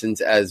and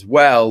Parsons as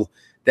well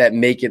that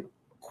make it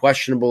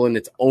questionable in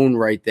its own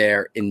right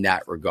there in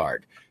that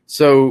regard.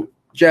 So,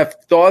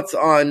 Jeff, thoughts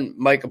on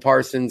Micah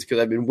Parsons? Because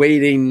I've been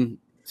waiting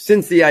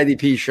since the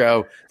IDP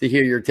show to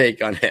hear your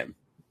take on him.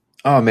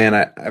 Oh man,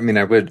 I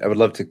would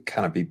love to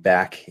kind of be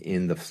back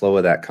in the flow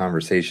of that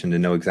conversation to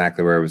know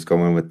exactly where I was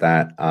going with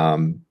that.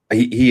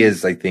 He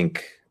is, I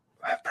think,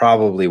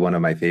 probably one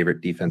of my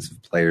favorite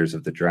defensive players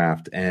of the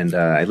draft. And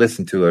I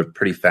listened to a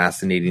pretty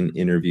fascinating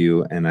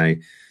interview, and I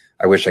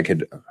wish I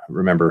could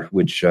remember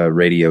which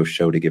radio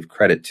show to give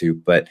credit to,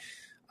 but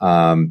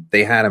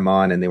They had him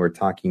on and they were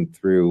talking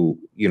through,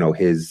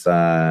 his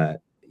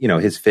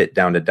fit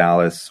down to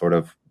Dallas, sort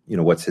of,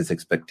 what's his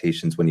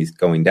expectations when he's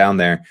going down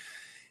there.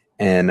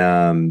 And,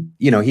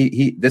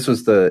 this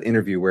was the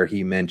interview where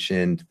he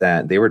mentioned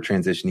that they were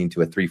transitioning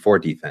to a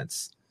 3-4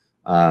 defense.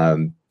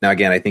 Now,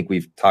 again, I think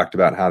we've talked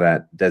about how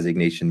that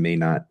designation may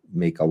not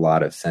make a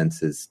lot of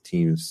sense as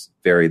teams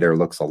vary their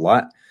looks a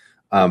lot.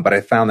 But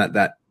I found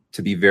that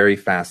to be very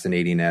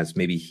fascinating, as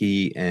maybe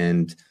he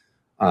and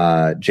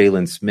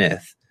Jalen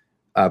Smith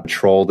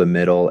patrol the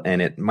middle,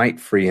 and it might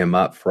free him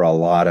up for a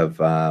lot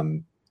of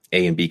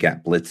A and B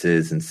gap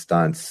blitzes and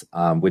stunts,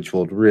 which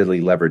will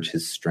really leverage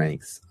his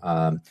strengths.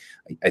 I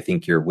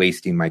think you're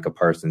wasting Micah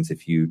Parsons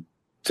if you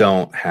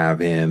don't have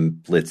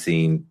him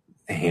blitzing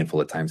a handful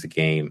of times a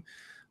game.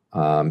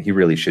 He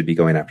really should be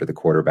going after the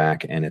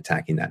quarterback and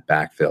attacking that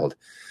backfield.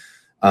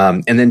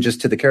 And then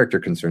just to the character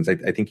concerns, I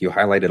think you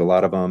highlighted a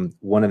lot of them.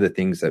 One of the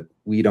things that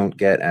we don't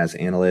get as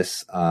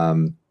analysts,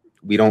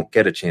 we don't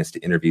get a chance to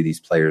interview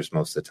these players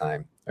most of the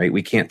time, right?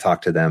 We can't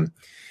talk to them.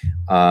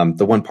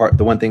 The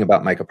one thing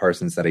about Micah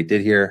Parsons that I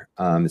did hear,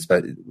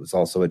 it was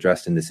also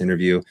addressed in this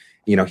interview.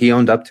 He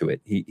owned up to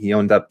it. He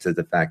owned up to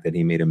the fact that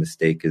he made a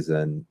mistake as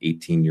an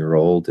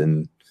 18-year-old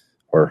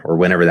or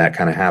whenever that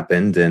kind of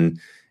happened. And,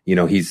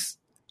 he's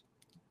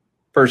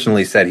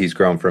personally said he's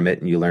grown from it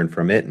and you learn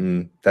from it.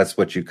 And that's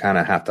what you kind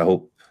of have to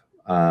hope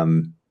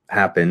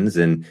happens.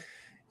 And,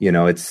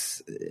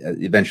 it's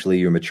eventually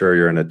you mature,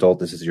 you're an adult.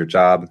 This is your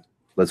job.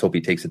 Let's hope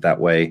he takes it that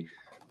way.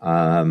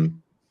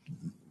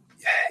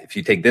 If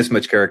you take this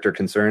much character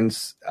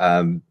concerns,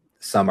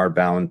 some are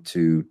bound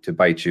to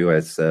bite you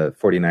as a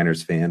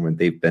 49ers fan when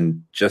they've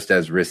been just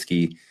as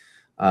risky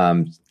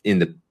in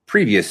the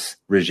previous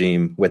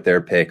regime with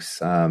their picks.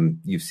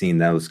 You've seen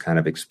those kind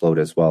of explode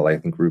as well. I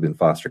think Reuben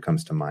Foster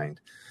comes to mind.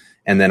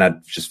 And then I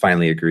just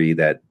finally agree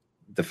that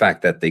the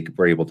fact that they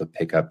were able to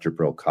pick up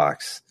Jabril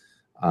Cox,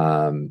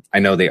 I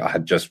know they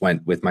had just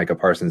went with Micah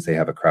Parsons. They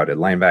have a crowded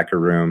linebacker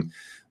room,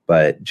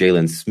 but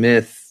Jalen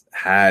Smith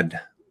had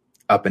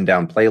up and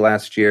down play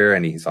last year,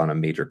 and he's on a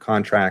major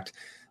contract.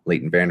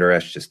 Leighton Vander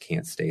Esch just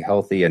can't stay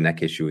healthy. A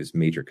neck issue is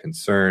major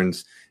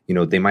concerns.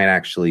 They might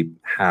actually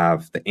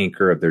have the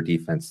anchor of their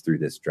defense through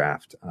this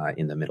draft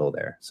in the middle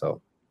there.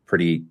 So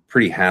pretty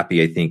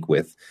happy, I think,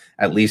 with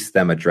at least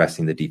them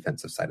addressing the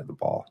defensive side of the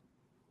ball.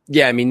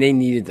 Yeah, I mean, they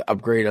needed to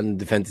upgrade on the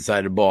defensive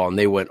side of the ball, and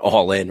they went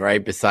all in,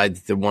 right?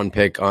 Besides the one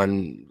pick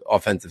on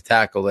offensive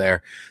tackle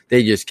there,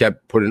 they just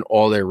kept putting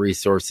all their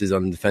resources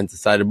on the defensive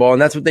side of the ball,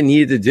 and that's what they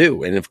needed to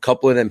do. And if a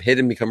couple of them hit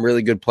and become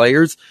really good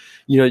players,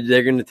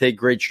 they're going to take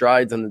great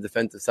strides on the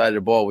defensive side of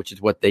the ball, which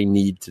is what they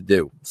need to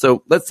do.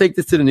 So let's take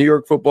this to the New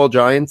York Football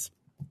Giants.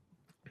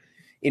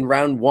 In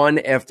round one,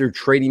 after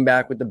trading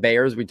back with the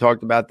Bears, we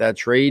talked about that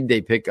trade.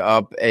 They pick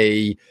up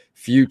a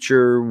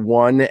future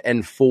 1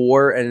 and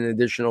 4 and an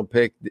additional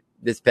pick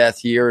this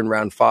past year in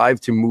round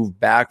 5 to move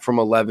back from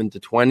 11 to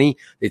 20.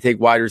 They take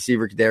wide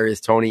receiver Kadarius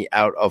Toney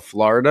out of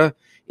Florida.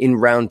 In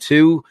round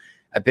 2,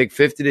 at pick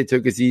 50, they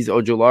took Azeez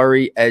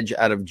Ojulari, edge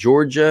out of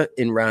Georgia.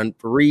 In round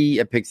 3,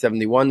 at pick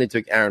 71, they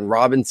took Aaron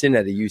Robinson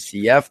at a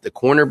UCF, the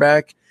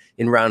cornerback.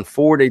 In round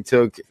 4, they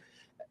took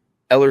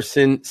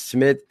Ellerson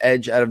Smith,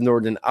 edge out of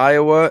Northern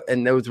Iowa,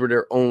 and those were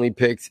their only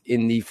picks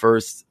in the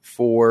first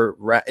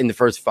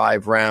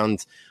 5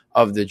 rounds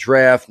of the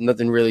draft.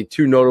 Nothing really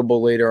too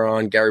notable later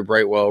on. Gary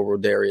Brightwell,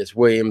 Rodarius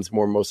Williams,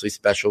 mostly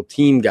special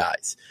team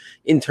guys.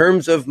 In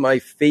terms of my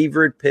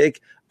favorite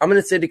pick, I'm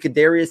going to say the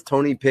Kadarius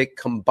Toney pick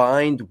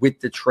combined with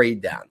the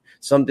trade down,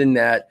 something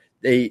that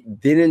they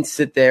didn't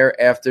sit there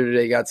after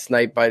they got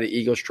sniped by the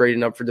Eagles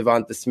trading up for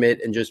Devonta Smith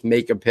and just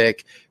make a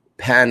pick.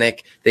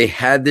 Panic. They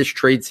had this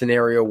trade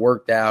scenario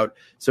worked out.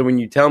 So when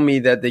you tell me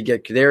that they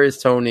get Kadarius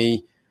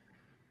Toney,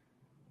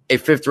 a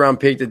 5th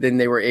round pick that then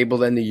they were able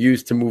then to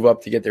use to move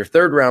up to get their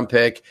 3rd round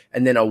pick,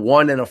 and then a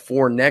 1 and a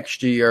 4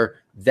 next year,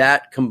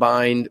 that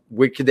combined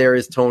with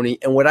Kadarius Toney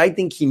and what I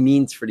think he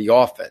means for the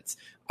offense,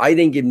 I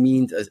think it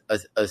means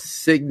a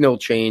signal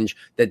change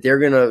that they're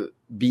going to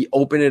be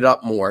open it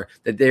up more,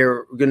 that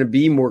they're going to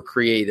be more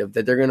creative,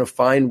 that they're going to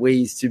find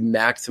ways to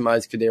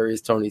maximize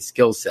Kadarius Toney's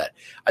skill set.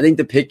 I think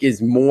the pick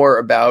is more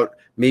about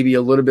maybe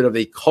a little bit of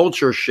a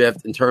culture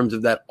shift in terms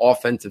of that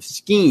offensive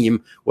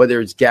scheme,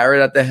 whether it's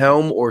Garrett at the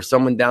helm or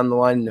someone down the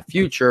line in the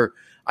future.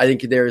 I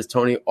think Kadarius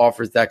Toney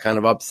offers that kind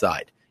of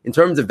upside. In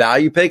terms of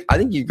value pick, I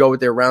think you go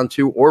with their round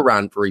 2 or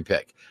round 3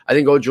 pick. I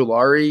think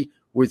Ojulari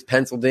was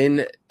penciled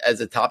in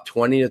as a top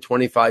 20 to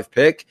 25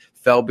 pick,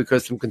 fell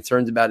because some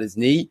concerns about his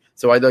knee.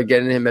 So I thought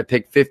getting him at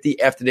pick 50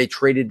 after they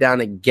traded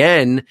down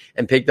again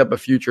and picked up a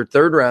future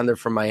 3rd rounder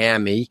from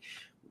Miami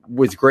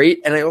was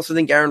great. And I also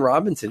think Aaron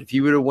Robinson, if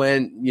he would have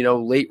went,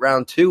 late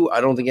round 2,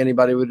 I don't think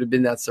anybody would have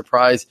been that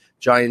surprised.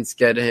 Giants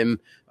get him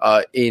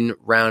in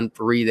round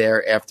 3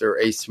 there after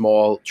a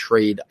small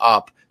trade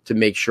up to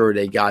make sure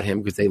they got him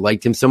because they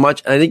liked him so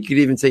much. And I think you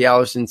could even say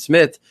Ellerson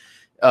Smith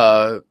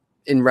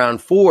in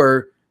round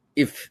 4,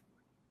 if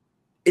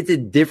it's a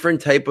different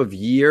type of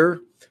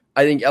year.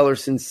 I think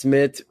Ellerson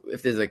Smith,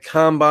 if there's a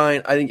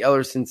combine, I think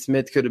Ellerson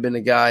Smith could have been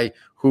a guy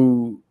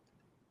who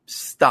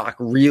stock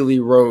really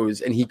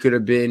rose and he could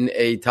have been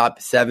a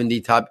top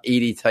 70, top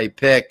 80 type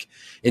pick.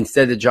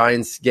 Instead, the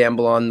Giants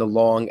gamble on the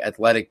long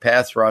athletic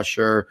pass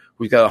rusher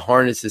who's got to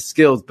harness his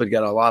skills, but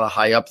got a lot of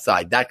high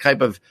upside. That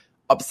type of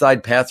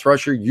upside pass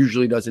rusher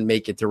usually doesn't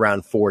make it to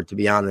round 4, to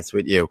be honest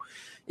with you.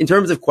 In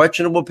terms of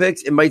questionable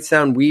picks, it might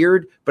sound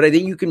weird, but I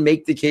think you can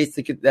make the case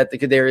that the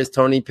Kadarius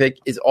Toney pick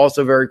is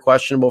also very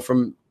questionable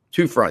from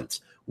two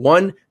fronts.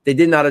 One, they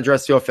did not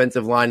address the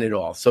offensive line at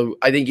all. So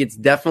I think it's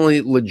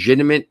definitely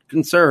legitimate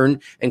concern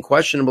and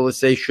questionable to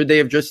say, should they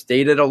have just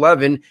stayed at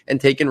 11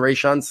 and taken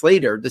Rashawn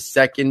Slater, the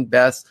second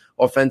best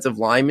offensive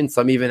lineman?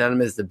 Some even had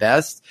him as the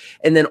best.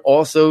 And then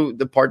also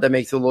the part that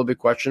makes it a little bit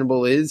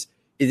questionable is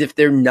if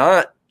they're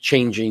not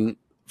changing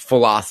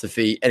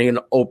philosophy and going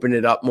to open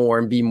it up more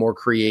and be more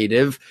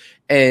creative,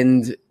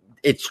 and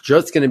it's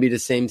just going to be the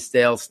same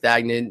stale,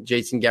 stagnant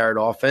Jason Garrett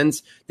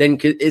offense, then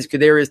is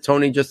Kadarius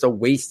Toney just a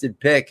wasted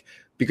pick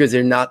because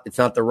it's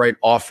not the right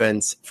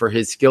offense for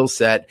his skill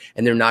set,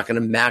 and they're not going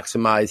to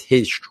maximize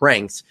his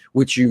strengths,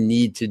 which you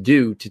need to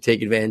do to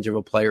take advantage of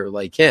a player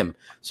like him.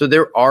 So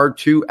there are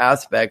two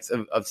aspects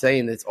of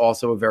saying it's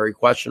also a very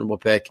questionable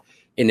pick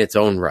in its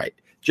own right.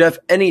 Jeff,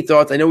 any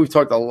thoughts? I know we've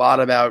talked a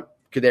lot about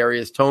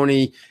Kadarius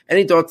Toney.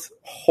 Any thoughts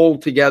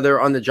hold together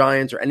on the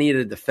Giants or any of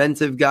the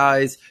defensive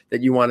guys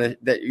that you want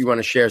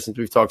to share, since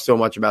we've talked so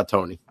much about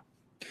Toney?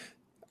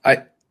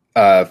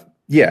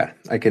 Yeah,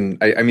 I can.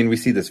 I mean, we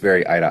see this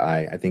very eye to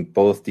eye. I think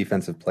both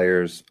defensive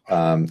players,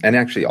 and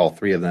actually all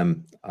three of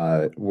them,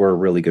 were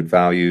really good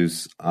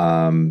values.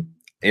 Aaron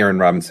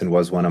Robinson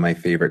was one of my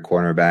favorite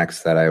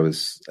cornerbacks that I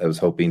was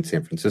hoping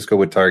San Francisco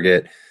would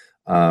target.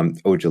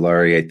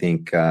 Ojulari, I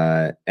think,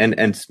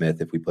 and Smith,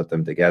 if we put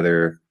them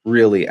together,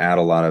 really add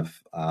a lot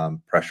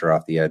of pressure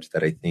off the edge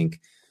that I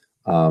think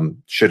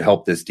should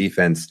help this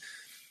defense.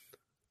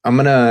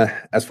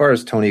 As far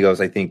as Toney goes,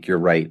 I think you're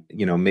right.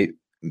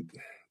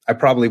 I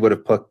probably would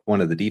have put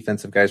one of the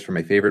defensive guys for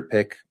my favorite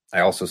pick.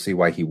 I also see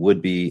why he would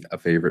be a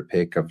favorite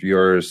pick of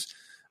yours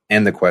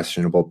and the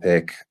questionable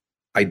pick.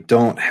 I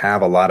don't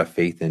have a lot of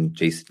faith in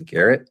Jason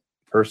Garrett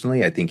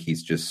personally. I think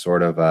he's just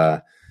sort of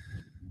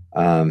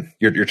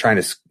you're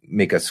trying to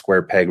make a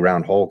square peg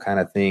round hole kind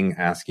of thing,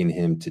 asking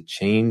him to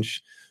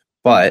change.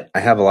 But I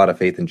have a lot of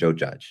faith in Joe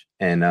Judge.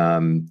 And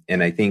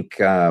I think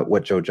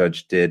what Joe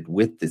Judge did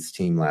with this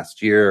team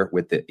last year,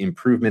 with the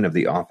improvement of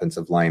the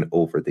offensive line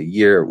over the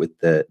year, with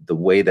the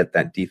way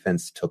that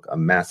defense took a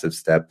massive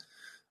step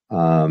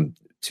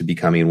to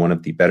becoming one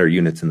of the better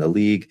units in the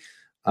league,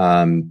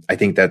 I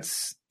think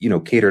that's,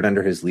 catered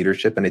under his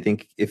leadership. And I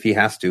think if he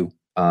has to,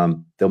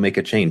 they'll make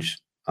a change.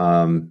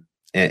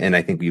 And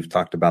I think we've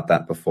talked about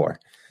that before.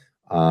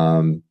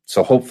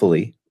 So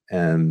hopefully,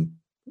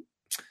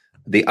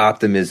 the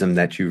optimism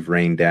that you've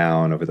rained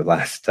down over the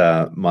last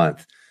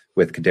month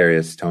with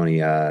Kadarius Toney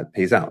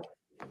pays out.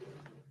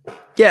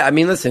 Yeah, I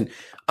mean, listen,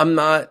 I'm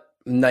not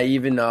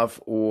naive enough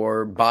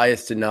or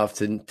biased enough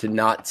to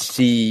not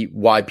see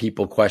why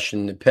people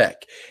question the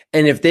pick.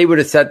 And if they would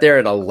have sat there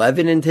at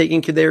 11 and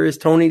taken Kadarius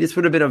Toney, this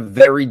would have been a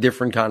very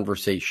different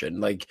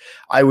conversation. Like,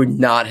 I would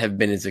not have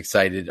been as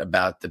excited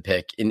about the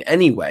pick in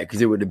any way,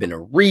 because it would have been a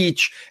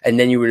reach. And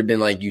then you would have been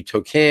like, you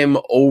took him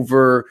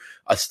over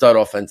a stud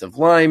offensive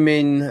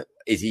lineman.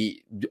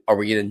 Are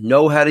we going to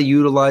know how to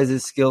utilize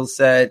his skill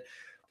set?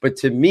 But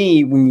to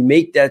me, when you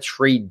make that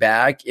trade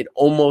back, it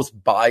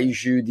almost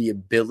buys you the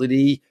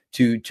ability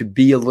to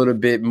be a little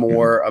bit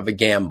more of a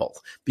gamble,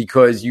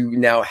 because you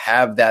now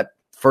have that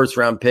first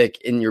round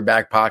pick in your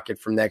back pocket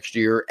from next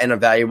year and a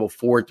valuable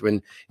fourth,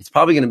 when it's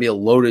probably going to be a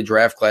loaded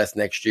draft class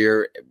next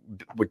year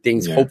with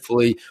things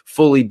hopefully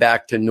fully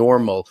back to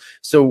normal.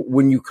 So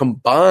when you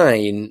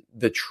combine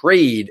the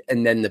trade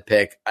and then the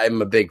pick, I'm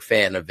a big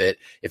fan of it.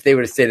 If they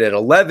would have stayed at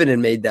 11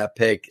 and made that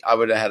pick, I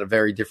would have had a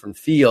very different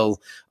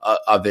feel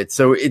of it.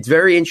 So it's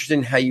very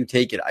interesting how you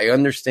take it. I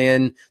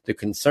understand the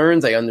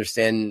concerns. I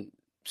understand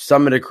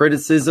some of the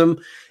criticism.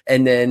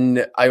 And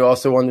then I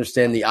also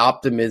understand the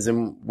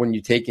optimism when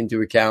you take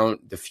into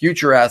account the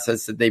future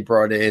assets that they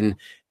brought in.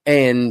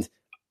 And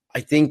I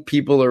think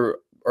people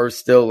are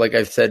still, like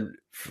I've said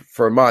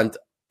for a month,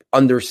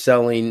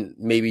 underselling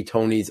maybe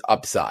Toney's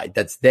upside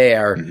that's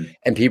there. Mm-hmm.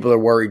 And people are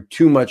worried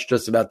too much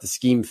just about the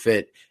scheme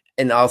fit.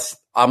 And I'm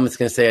just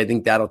going to say, I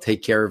think that'll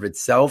take care of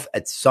itself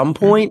at some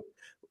point. Mm-hmm.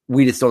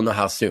 We just don't know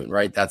how soon,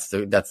 right? That's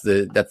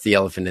the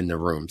elephant in the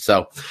room.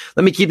 So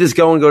let me keep this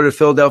going. Go to the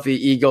Philadelphia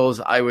Eagles.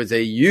 I was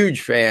a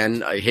huge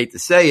fan. I hate to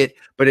say it,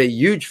 but a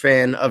huge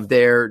fan of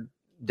their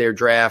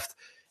draft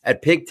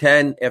at pick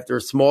 10 after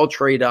a small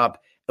trade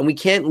up. And we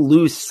can't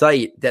lose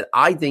sight that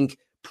I think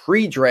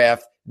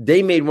pre-draft,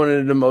 they made one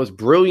of the most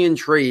brilliant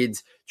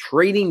trades,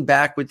 trading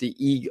back with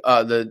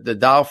the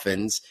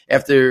Dolphins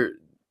after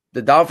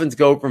the Dolphins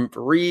go from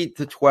 3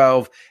 to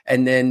 12,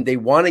 and then they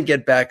want to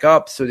get back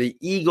up. So the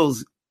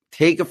Eagles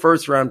take a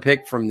first round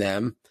pick from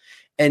them.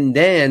 And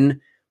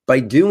then by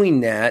doing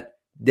that,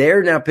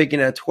 they're now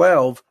picking at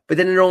 12, but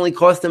then it only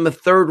cost them a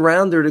third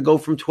rounder to go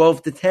from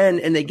 12 to 10.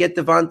 And they get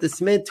Devonta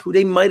Smith, who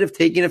they might have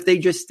taken if they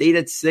just stayed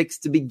at 6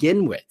 to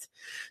begin with.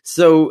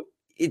 So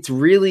it's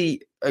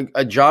really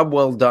a job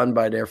well done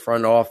by their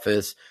front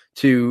office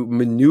to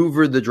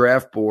maneuver the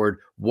draft board,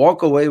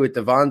 walk away with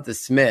Devonta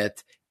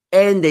Smith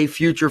and a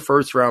future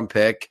first-round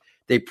pick.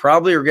 They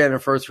probably are getting a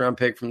first-round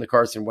pick from the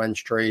Carson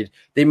Wentz trade.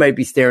 They might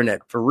be staring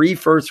at 3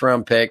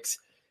 first-round picks.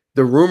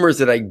 The rumors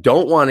that I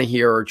don't want to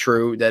hear are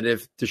true, that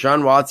if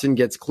Deshaun Watson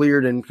gets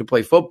cleared and can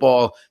play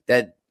football,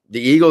 that the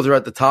Eagles are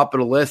at the top of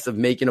the list of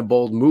making a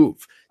bold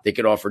move. They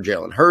could offer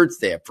Jalen Hurts.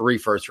 They have 3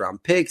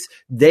 first-round picks.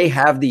 They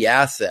have the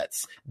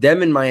assets.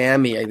 Them in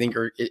Miami, I think,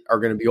 are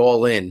going to be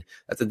all in.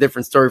 That's a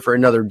different story for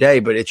another day,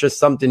 but it's just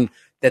something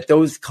that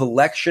those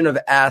collection of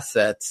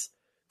assets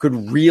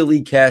could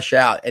really cash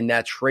out. And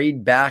that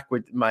trade back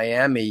with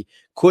Miami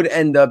could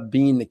end up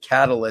being the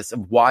catalyst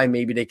of why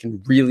maybe they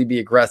can really be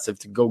aggressive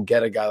to go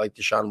get a guy like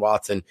Deshaun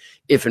Watson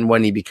if and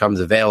when he becomes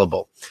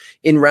available.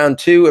 In round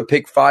 2, at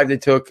pick 5, they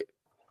took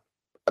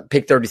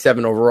pick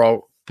 37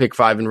 overall, pick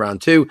 5 in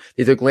round 2.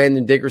 They took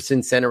Landon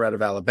Dickerson, center out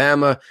of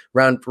Alabama.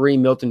 Round 3,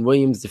 Milton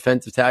Williams,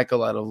 defensive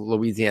tackle out of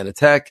Louisiana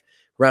Tech.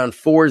 Round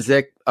 4,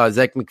 Zach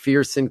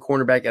McPherson,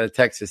 cornerback out of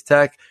Texas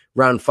Tech.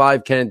 Round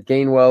 5, Kenneth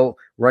Gainwell,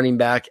 running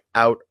back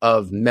out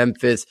of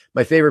Memphis.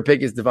 My favorite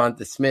pick is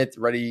Devonta Smith,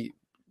 already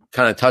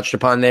kind of touched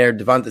upon there.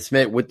 Devonta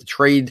Smith with the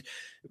trade,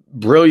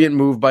 brilliant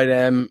move by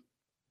them.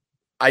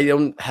 I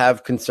don't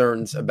have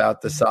concerns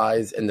about the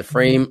size and the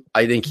frame.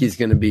 I think he's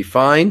going to be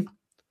fine.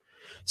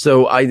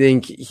 So I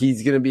think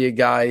he's going to be a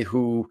guy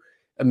who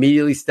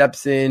immediately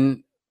steps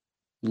in,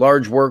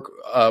 large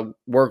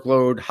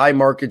workload, high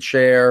market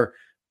share,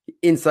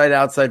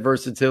 inside-outside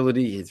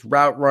versatility, his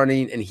route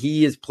running, and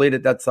he has played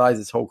at that size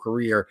his whole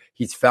career.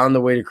 He's found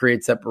the way to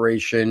create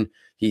separation.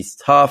 He's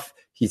tough.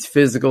 He's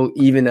physical,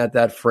 even at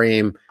that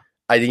frame.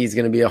 I think he's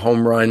going to be a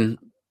home run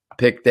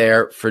pick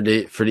there for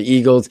the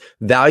Eagles.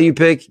 Value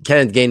pick,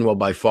 Kenneth Gainwell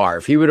by far.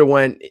 If he would have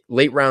went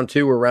late round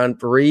 2 or round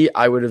 3,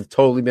 I would have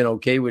totally been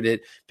okay with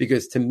it,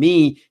 because to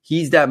me,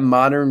 he's that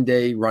modern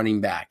day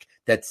running back,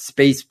 that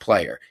space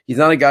player. He's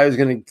not a guy who's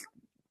going to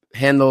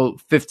handle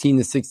 15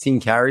 to 16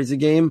 carries a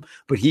game,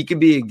 but he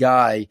could be a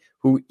guy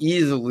who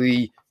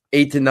easily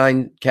 8 to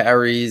 9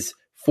 carries,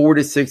 4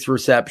 to 6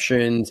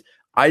 receptions.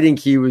 I think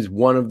he was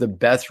one of the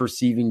best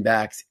receiving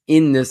backs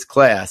in this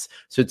class.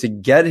 So to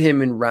get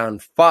him in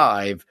round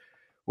 5,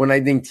 when I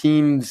think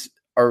teams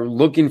are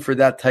looking for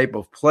that type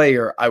of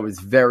player, I was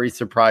very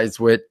surprised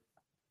with.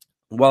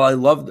 While I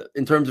loved,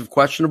 in terms of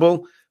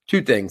questionable,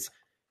 2 things.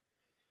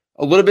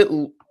 A little bit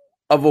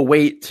of a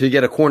wait to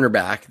get a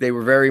cornerback. They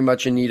were very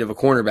much in need of a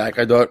cornerback.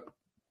 I thought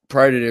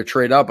prior to their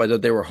trade up, I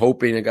thought they were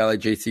hoping a guy like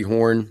J.C.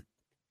 Horn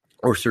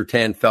or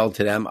Surtain fell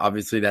to them.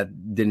 Obviously,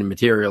 that didn't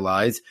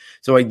materialize.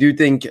 So I do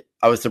think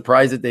I was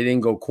surprised that they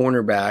didn't go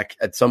cornerback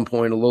at some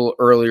point a little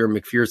earlier.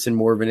 McPherson,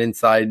 more of an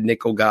inside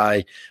nickel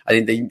guy. I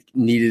think they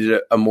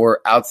needed a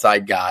more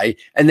outside guy.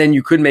 And then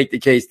you could make the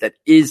case that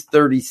is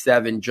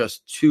 37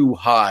 just too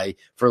high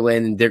for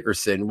Landon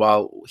Dickerson?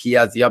 While he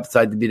has the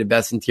upside to be the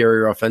best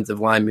interior offensive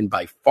lineman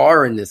by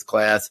far in this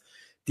class,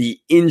 the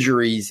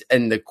injuries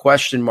and the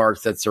question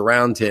marks that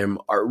surround him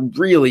are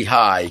really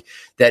high.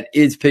 That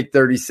is pick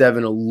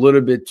 37 a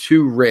little bit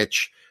too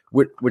rich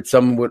with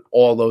someone with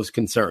all those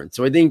concerns.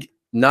 So I think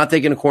not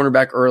taking a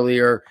cornerback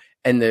earlier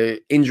and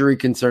the injury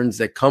concerns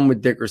that come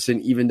with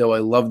Dickerson, even though I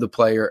love the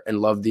player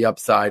and love the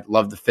upside,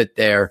 love the fit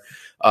there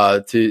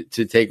to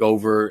take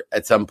over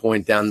at some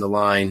point down the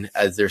line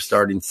as their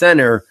starting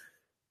center,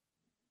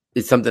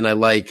 is something I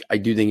like. I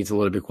do think it's a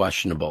little bit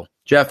questionable.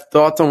 Jeff,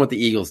 thoughts on what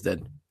the Eagles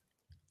did?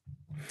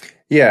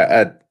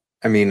 Yeah,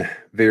 I mean,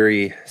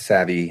 very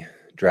savvy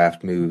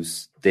draft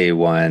moves day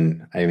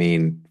one. I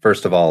mean,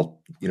 first of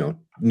all,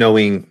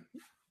 knowing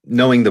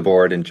the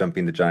board and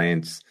jumping the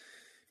Giants,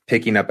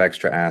 picking up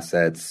extra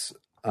assets,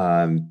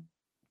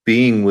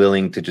 being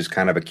willing to just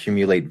kind of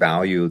accumulate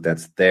value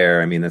that's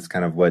there. I mean, that's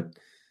kind of what,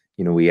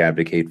 we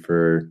advocate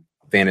for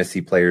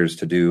fantasy players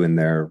to do in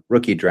their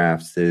rookie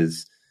drafts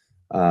is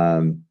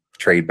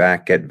trade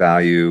back, get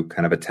value,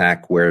 kind of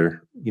attack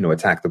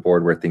the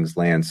board where things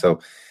land. So,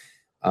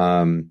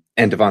 and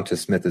Devonta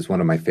Smith is one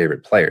of my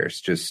favorite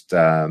players. Just,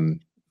 I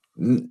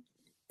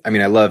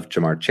love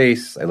Jamar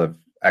Chase. I love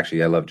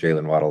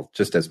Jalen Waddle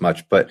just as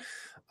much, but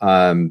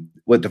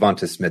what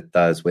Devonta Smith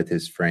does with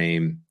his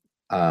frame,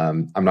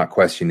 I'm not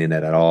questioning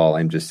it at all.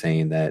 I'm just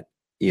saying that,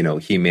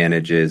 he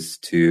manages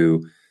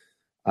to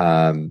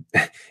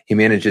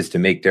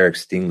make Derek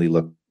Stingley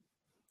look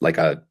like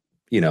a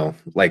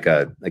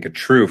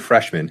true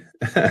freshman,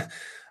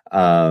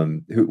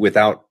 who,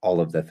 without all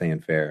of the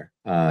fanfare.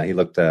 He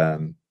looked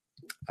a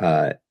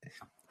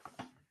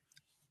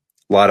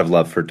lot of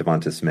love for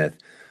Devonta Smith.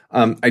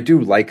 I do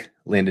like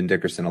Landon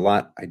Dickerson a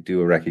lot. I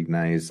do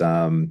recognize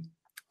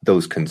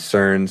those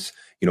concerns.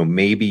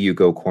 Maybe you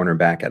go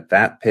cornerback at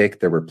that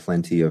pick. There were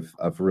plenty of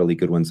really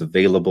good ones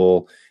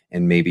available.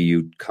 And maybe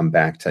you come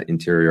back to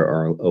interior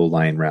or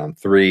O-line round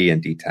 3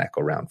 and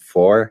D-tackle round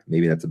 4.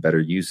 Maybe that's a better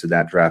use of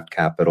that draft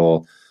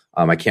capital.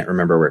 I can't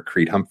remember where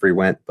Creed Humphrey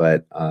went,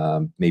 but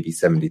maybe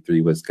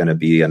 73 was going to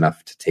be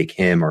enough to take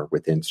him or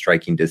within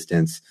striking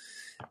distance.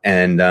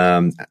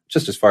 And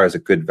just as far as a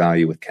good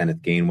value with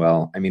Kenneth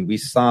Gainwell, I mean, we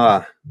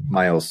saw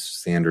Miles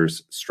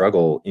Sanders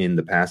struggle in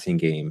the passing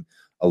game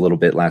a little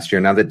bit last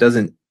year. Now, that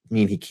doesn't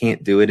mean he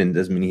can't do it and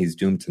doesn't mean he's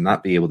doomed to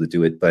not be able to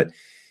do it. But,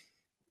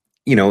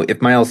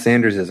 if Miles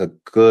Sanders is a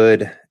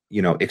good,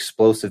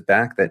 explosive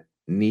back that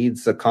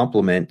needs a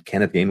complement,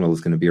 Kenneth Gainwell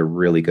is going to be a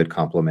really good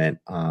complement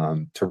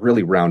to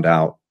really round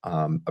out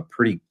a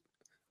pretty,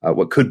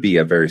 what could be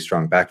a very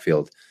strong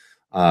backfield.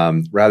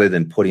 Rather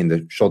than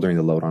shouldering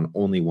the load on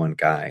only one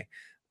guy.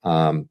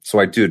 So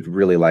I did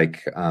really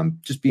like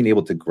just being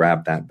able to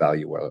grab that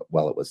value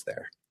while it was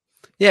there.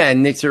 Yeah,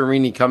 and Nick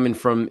Sirianni coming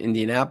from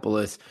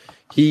Indianapolis,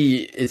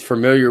 he is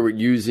familiar with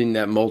using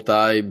that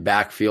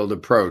multi-backfield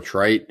approach,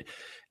 right?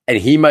 And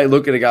he might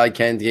look at a guy like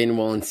Kenneth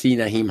Gainwell and see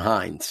Nyheim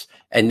Hines,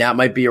 and that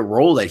might be a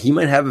role that he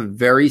might have a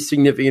very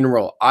significant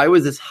role. I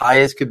was as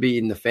high as could be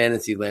in the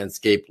fantasy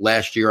landscape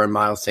last year on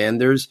Miles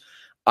Sanders.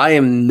 I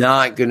am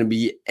not going to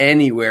be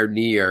anywhere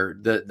near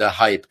the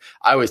hype.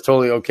 I was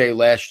totally okay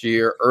last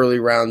year, early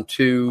round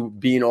 2,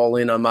 being all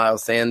in on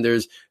Miles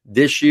Sanders.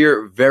 This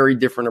year, very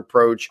different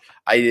approach.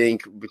 I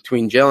think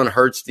between Jalen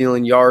Hurts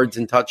stealing yards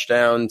and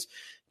touchdowns,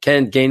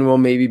 Kenneth Gainwell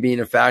maybe being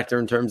a factor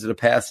in terms of the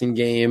passing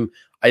game,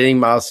 I think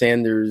Miles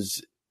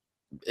Sanders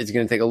is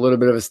going to take a little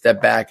bit of a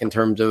step back in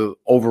terms of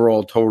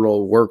overall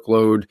total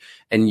workload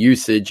and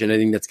usage, and I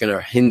think that's going to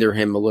hinder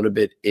him a little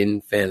bit in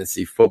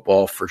fantasy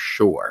football for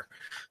sure.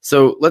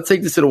 So let's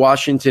take this to the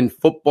Washington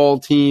football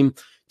team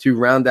to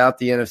round out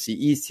the NFC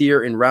East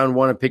here. In round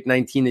 1 of pick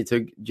 19, they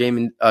took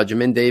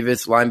Jamin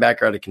Davis,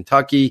 linebacker out of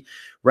Kentucky.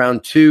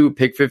 Round 2,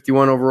 pick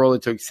 51 overall, they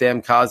took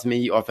Sam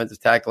Cosmi,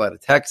 offensive tackle out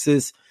of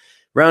Texas.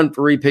 Round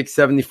 3, pick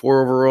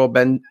 74 overall,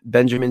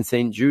 Benjamin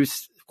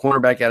St-Juste,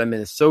 cornerback out of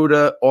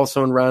Minnesota.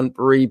 Also in round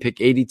 3,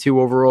 pick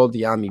 82 overall,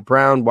 De'Ami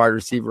Brown, wide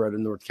receiver out of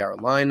North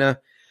Carolina.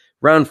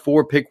 Round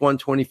 4, pick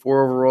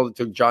 124 overall, they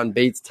took John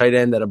Bates, tight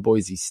end out of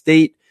Boise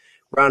State.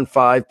 Round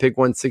 5, pick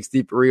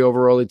 163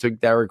 overall, they took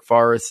Derek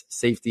Forrest,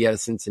 safety out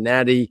of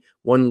Cincinnati.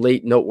 One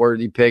late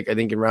noteworthy pick, I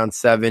think in round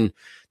 7,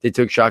 they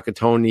took Shaka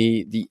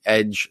Toney, the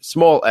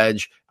small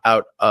edge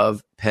out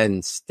of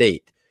Penn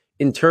State.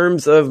 In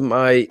terms of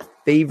my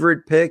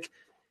favorite pick,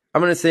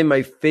 I'm going to say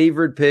my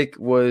favorite pick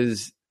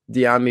was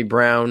De'Ami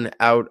Brown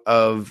out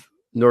of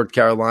North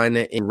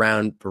Carolina in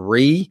round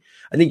 3.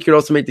 I think you could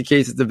also make the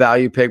case it's a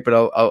value pick, but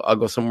I'll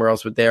go somewhere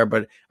else with there.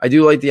 But I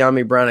do like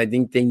De'Ami Brown. I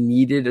think they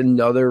needed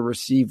another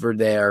receiver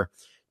there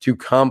to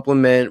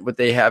complement what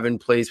they have in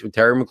place with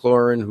Terry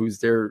McLaurin, who's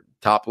their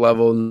top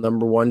level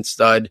number 1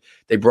 stud.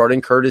 They brought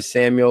in Curtis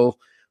Samuel,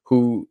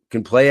 who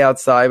can play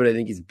outside, but I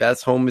think his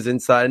best home is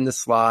inside in the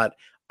slot.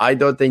 I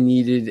thought they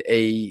needed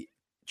a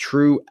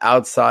true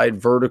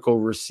outside vertical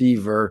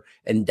receiver,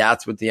 and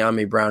that's what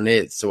De'Ami Brown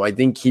is. So I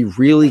think he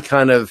really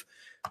kind of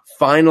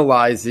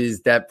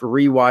finalizes that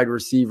 3 wide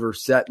receiver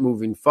set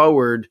moving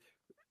forward.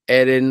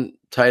 Add in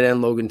tight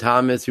end Logan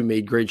Thomas, who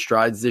made great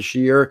strides this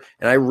year.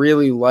 And I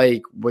really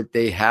like what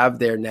they have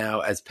there now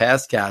as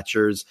pass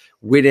catchers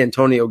with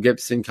Antonio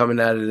Gibson coming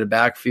out of the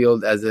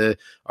backfield as a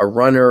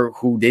runner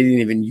who they didn't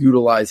even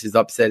utilize his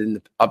upside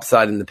in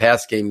the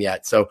pass game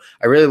yet. So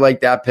I really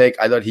like that pick.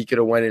 I thought he could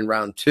have went in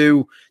round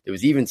 2. There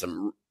was even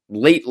some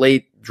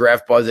late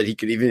draft buzz that he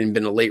could even have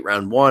been a late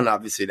round 1.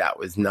 Obviously, that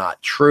was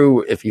not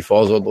true if he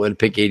falls all the way to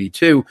pick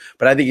 82.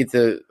 But I think it's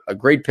a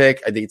great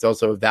pick. I think it's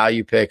also a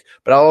value pick.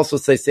 But I'll also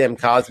say Sam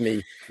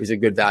Cosmi is a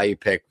good value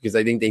pick because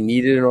I think they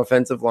needed an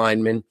offensive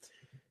lineman.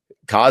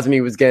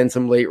 Cosmi was getting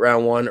some late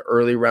round 1,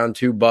 early round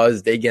 2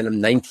 buzz. They get him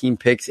 19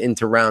 picks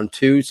into round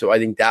 2. So I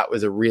think that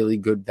was a really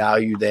good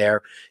value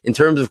there. In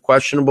terms of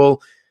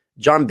questionable,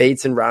 John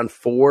Bates in round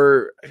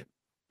 4,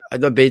 I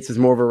thought Bates was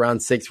more of a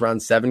round 6,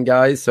 round 7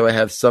 guy, so I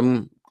have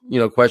some,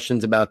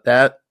 questions about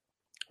that.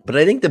 But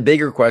I think the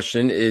bigger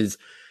question is,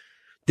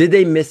 did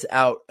they miss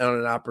out on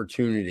an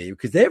opportunity?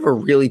 Because they have a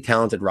really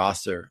talented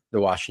roster, the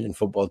Washington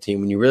football team,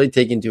 when you really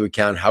take into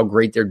account how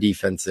great their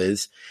defense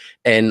is.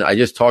 And I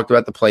just talked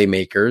about the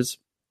playmakers,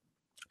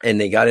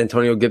 and they got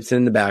Antonio Gibson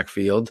in the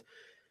backfield.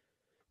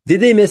 Did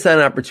they miss an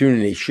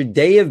opportunity? Should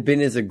they have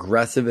been as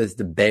aggressive as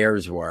the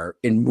Bears were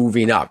in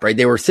moving up, right?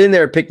 They were sitting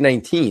there at pick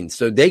 19,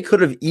 so they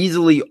could have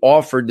easily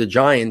offered the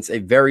Giants a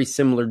very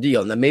similar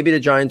deal. Now, maybe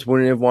the Giants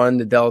wouldn't have won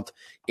the Delt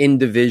in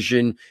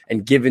division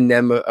and given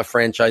them a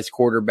franchise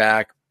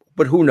quarterback,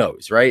 but who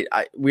knows, right?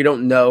 We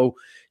don't know.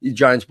 The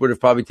Giants would have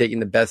probably taken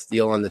the best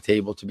deal on the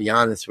table, to be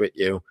honest with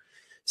you.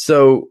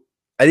 So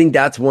I think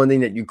that's one thing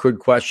that you could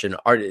question.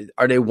 Are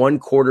they one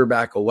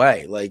quarterback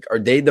away? Like, are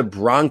they the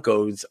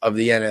Broncos of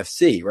the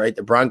NFC, right?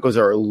 The Broncos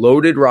are a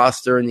loaded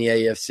roster in the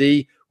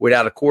AFC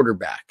without a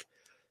quarterback.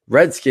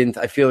 Redskins,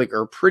 I feel like,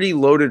 are a pretty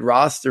loaded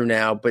roster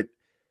now, but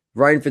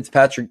Ryan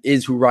Fitzpatrick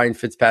is who Ryan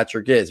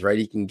Fitzpatrick is, right?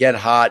 He can get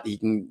hot. He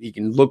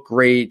can look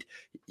great.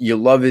 You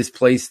love his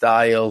play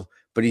style,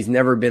 but he's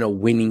never been a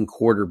winning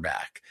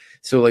quarterback.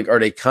 So, like, are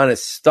they kind of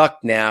stuck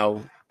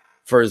now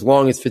for as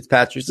long as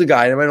Fitzpatrick's a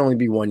guy? It might only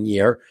be 1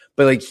 year,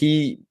 but like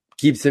he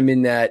keeps him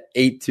in that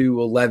 8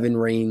 to 11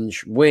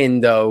 range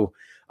window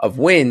of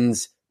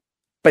wins,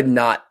 but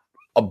not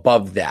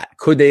above that?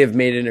 Could they have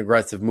made an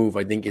aggressive move?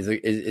 I think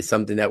is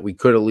something that we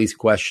could at least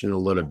question a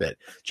little bit.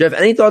 Jeff,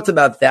 any thoughts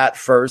about that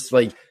first?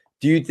 Like,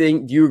 do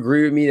you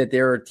agree with me that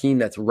they're a team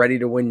that's ready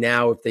to win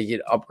now if they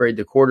get upgrade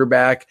the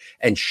quarterback?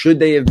 And should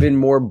they have been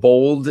more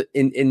bold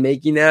in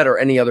making that, or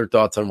any other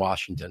thoughts on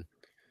Washington?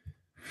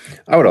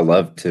 I would have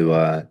loved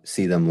to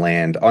see them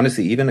land.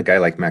 Honestly, even a guy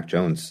like Mac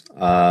Jones.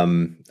 I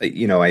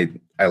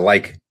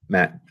like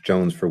Matt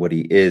Jones for what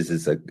he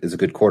is a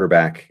good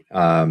quarterback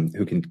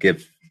who can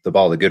give the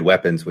ball the good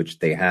weapons, which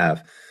they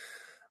have.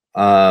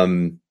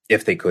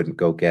 If they couldn't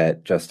go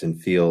get Justin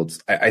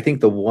Fields, I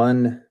think the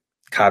one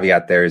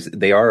caveat there is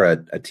they are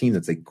a team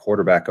that's a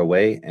quarterback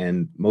away,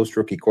 and most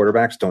rookie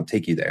quarterbacks don't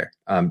take you there,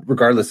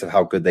 regardless of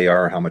how good they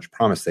are or how much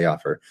promise they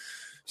offer.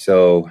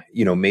 So,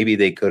 maybe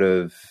they could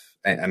have,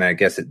 and I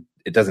guess it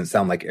doesn't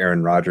sound like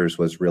Aaron Rodgers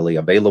was really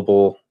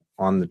available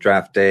on the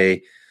draft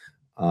day.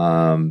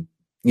 And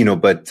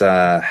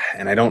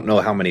I don't know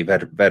how many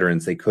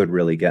veterans they could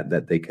really get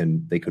that they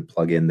could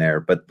plug in there,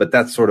 but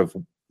that's sort of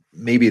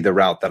maybe the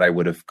route that I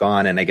would have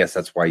gone. And I guess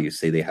that's why you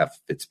say they have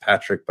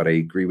Fitzpatrick, but I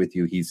agree with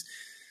you. He's,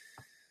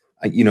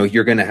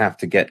 you're going to have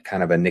to get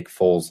kind of a Nick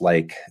Foles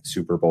like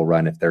Super Bowl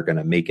run if they're going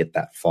to make it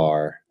that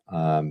far.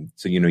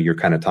 So, you're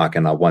kind of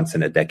talking a once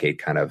in a decade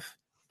kind of,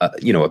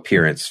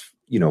 appearance,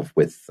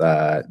 with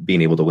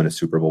being able to win a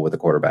Super Bowl with a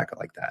quarterback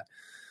like that.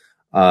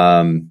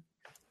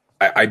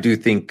 I do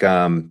think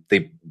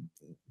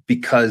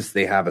because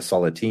they have a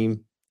solid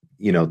team,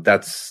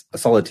 that's a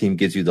solid team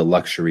gives you the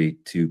luxury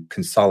to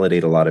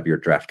consolidate a lot of your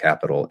draft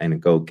capital and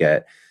go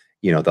get,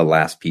 the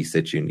last piece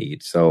that you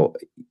need. So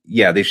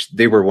yeah,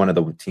 they were one of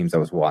the teams I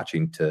was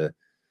watching to,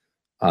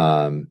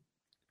 to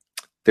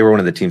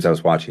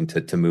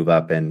move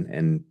up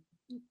and,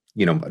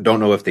 don't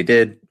know if they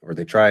did or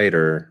they tried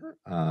or,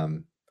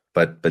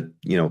 but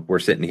we're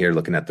sitting here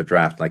looking at the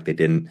draft like they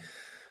didn't.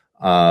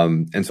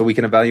 And so we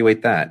can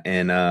evaluate that.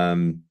 And,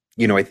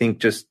 I think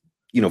just,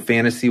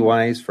 fantasy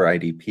wise for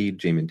IDP,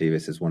 Jamin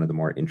Davis is one of the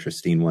more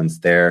interesting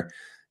ones there.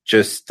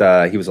 Just,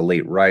 he was a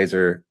late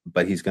riser,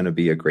 but he's going to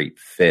be a great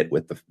fit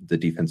with the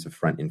defensive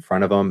front in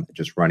front of him,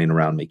 just running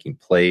around, making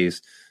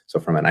plays. So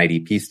from an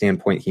IDP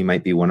standpoint, he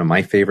might be one of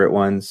my favorite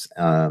ones.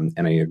 And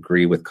I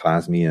agree with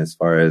Cosme as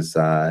far as,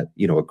 a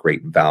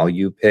great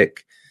value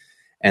pick.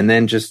 And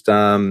then just,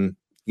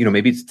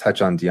 maybe to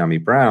touch on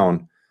Dyami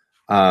Brown.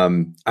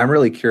 I'm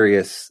really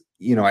curious,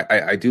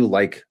 I do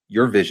like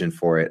your vision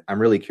for it. I'm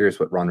really curious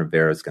what Ron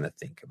Rivera is going to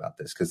think about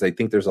this, because I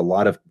think there's a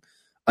lot of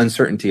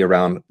uncertainty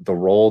around the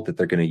role that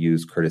they're going to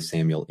use Curtis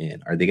Samuel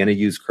in. Are they going to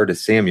use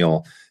Curtis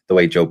Samuel the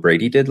way Joe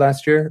Brady did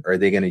last year? Or are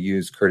they going to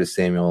use Curtis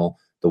Samuel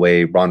the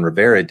way Ron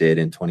Rivera did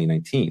in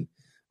 2019,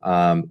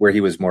 where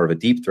he was more of a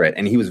deep threat?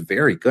 And he was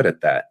very good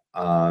at that.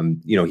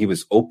 He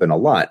was open a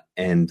lot.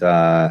 And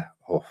I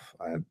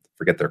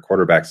forget their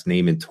quarterback's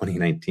name in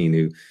 2019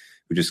 who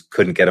just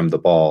couldn't get him the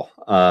ball.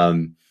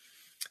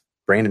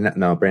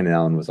 Brandon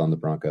Allen was on the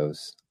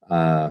Broncos.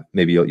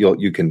 Maybe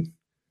you can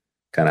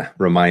kind of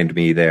remind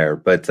me there,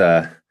 but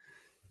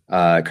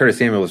Curtis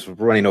Samuel was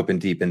running open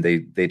deep and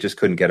they just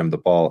couldn't get him the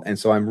ball. And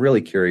so I'm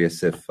really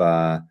curious if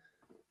Ron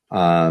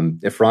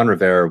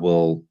Rivera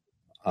will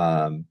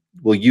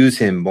use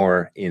him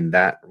more in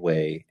that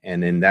way.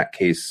 And in that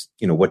case,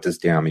 what does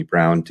Dyami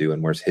Brown do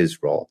and where's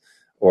his role?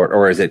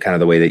 Or is it kind of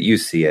the way that you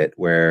see it,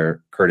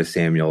 where Curtis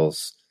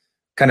Samuel's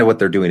kind of what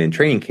they're doing in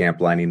training camp,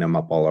 lining them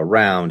up all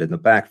around in the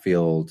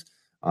backfield,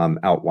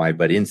 out wide,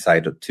 but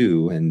inside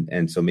too.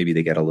 And so maybe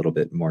they get a little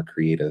bit more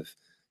creative.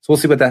 So we'll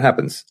see what that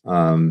happens.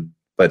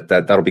 But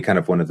that'll be kind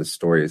of one of the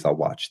stories I'll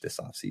watch this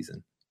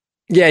offseason.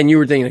 Yeah, and you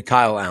were thinking of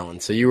Kyle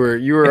Allen. So you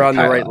were on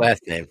the right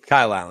last name,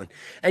 Kyle Allen.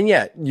 And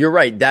yeah, you're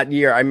right. That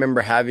year, I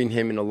remember having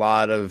him in a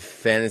lot of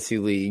fantasy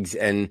leagues.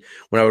 And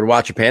when I would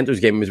watch a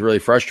Panthers game, it was really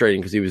frustrating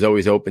because he was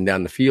always open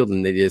down the field.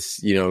 And they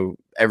just,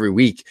 every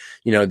week,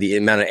 the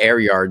amount of air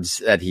yards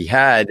that he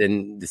had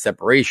and the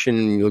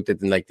separation, you looked at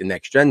the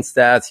next gen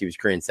stats, he was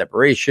creating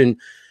separation.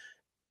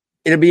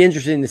 It'll be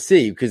interesting to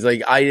see because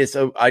I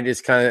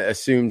just kind of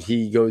assumed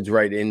he goes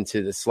right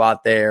into the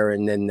slot there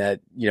and then that,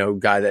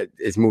 guy that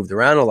is moved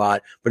around a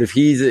lot. But if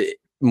he's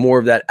more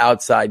of that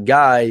outside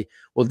guy,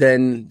 well,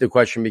 then the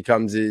question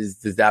becomes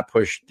does that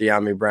push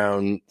Dyami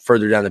Brown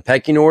further down the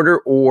pecking order,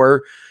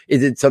 or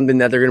is it something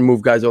that they're going to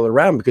move guys all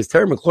around? Because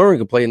Terry McLaurin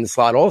can play in the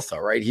slot also,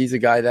 right? He's a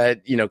guy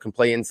that, can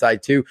play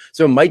inside too.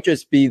 So it might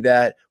just be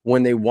that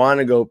when they want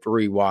to go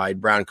 3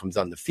 wide, Brown comes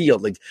on the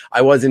field.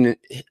 I wasn't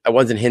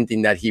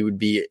hinting that he would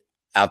be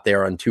out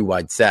there on 2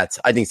 wide sets.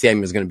 I think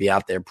Samuel's going to be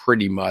out there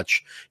pretty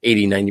much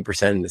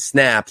 80-90% of the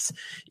snaps,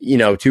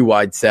 2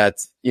 wide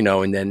sets,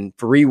 and then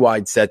 3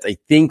 wide sets, I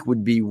think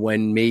would be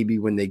when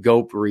they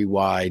go 3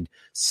 wide,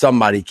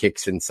 somebody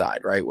kicks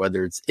inside, right?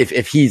 Whether it's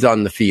if he's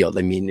on the field.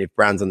 I mean, if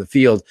Brown's on the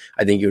field,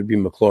 I think it would be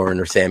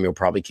McLaurin or Samuel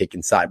probably kick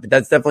inside. But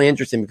that's definitely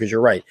interesting because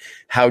you're right.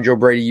 How Joe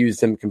Brady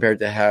used him compared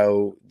to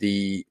how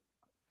the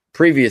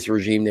previous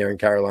regime there in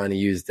Carolina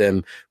used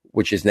them,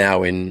 which is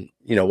now in,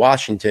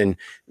 Washington,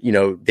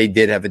 they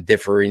did have a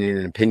differing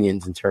in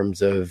opinions in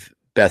terms of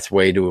best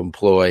way to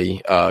employ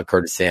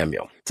Curtis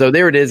Samuel. So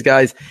there it is,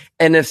 guys.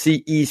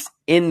 NFC East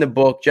in the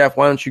book. Jeff,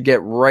 why don't you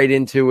get right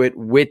into it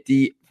with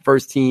the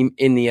first team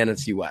in the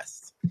NFC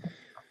West?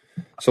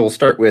 So we'll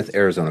start with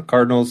Arizona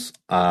Cardinals.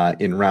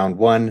 In round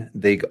one,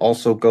 they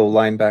also go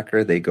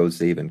linebacker. They go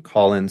Zaven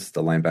Collins,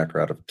 the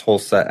linebacker out of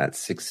Tulsa, at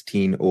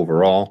 16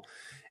 overall.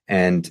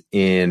 And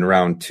in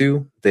round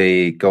two,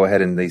 they go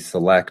ahead and they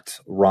select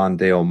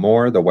Rondale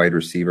Moore, the wide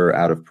receiver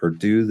out of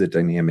Purdue, the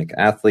dynamic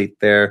athlete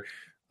there,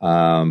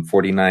 pick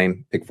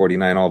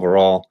 49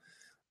 overall.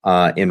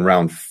 In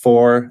round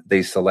four,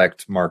 they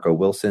select Marco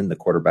Wilson, the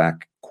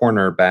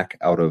cornerback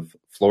out of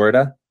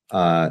Florida,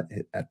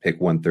 at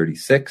pick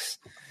 136.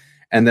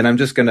 And then I'm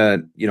just going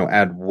to,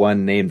 add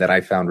one name that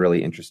I found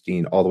really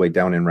interesting all the way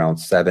down in round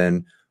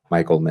 7,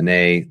 Michael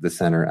Manet, the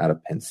center out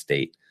of Penn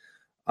State.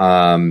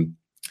 And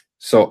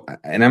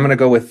I'm going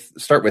to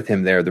start with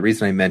him there. The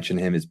reason I mention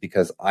him is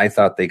because I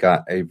thought they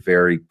got a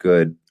very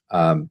good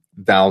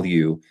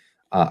value.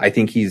 I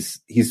think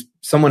he's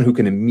someone who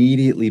can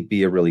immediately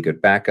be a really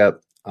good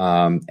backup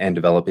and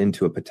develop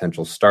into a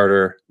potential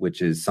starter,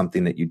 which is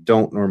something that you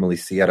don't normally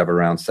see out of a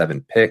round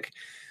 7 pick.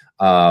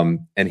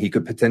 And he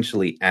could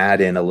potentially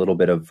add in a little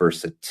bit of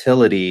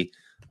versatility,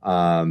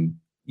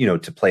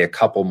 to play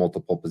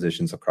multiple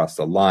positions across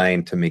the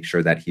line to make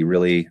sure that he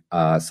really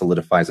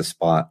solidifies a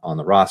spot on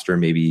the roster.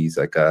 Maybe he's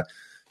like a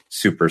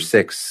super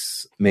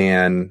 6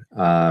 man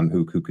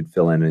who could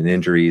fill in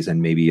injuries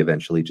and maybe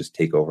eventually just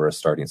take over a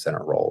starting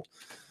center role.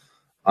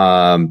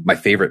 My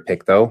favorite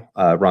pick, though,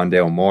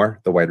 Rondale Moore,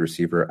 the wide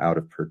receiver out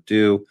of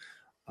Purdue.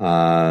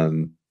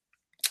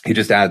 He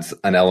just adds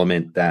an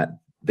element that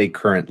they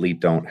currently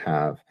don't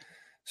have.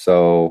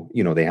 So,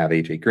 they have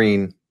AJ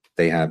Green,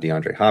 they have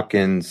DeAndre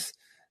Hopkins.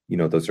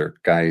 Those are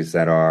guys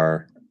that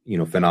are,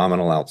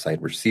 phenomenal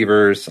outside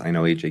receivers. I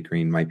know AJ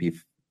Green might be,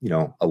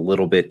 a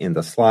little bit in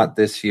the slot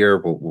this year.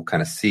 We'll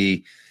kind of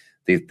see.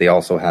 They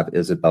also have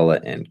Isabella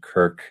and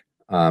Kirk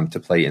to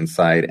play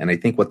inside. And I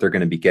think what they're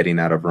going to be getting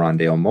out of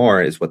Rondale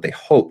Moore is what they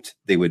hoped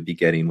they would be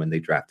getting when they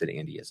drafted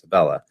Andy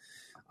Isabella.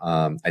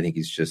 I think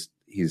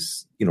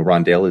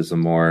Rondale is a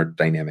more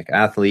dynamic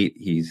athlete.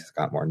 He's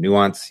got more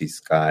nuance. He's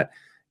got,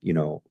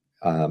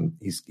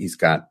 he's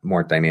got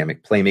more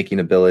dynamic playmaking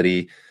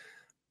ability.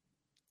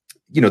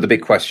 The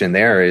big question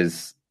there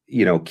is,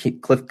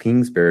 Cliff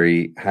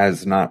Kingsbury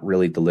has not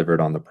really delivered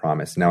on the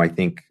promise. Now, I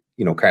think,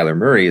 Kyler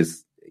Murray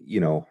is,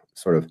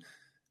 sort of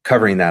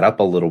covering that up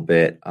a little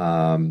bit,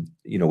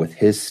 with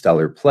his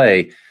stellar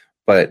play.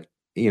 But,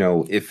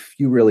 if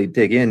you really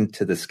dig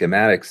into the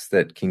schematics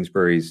that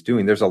Kingsbury's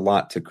doing, there's a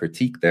lot to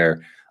critique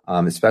there,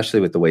 especially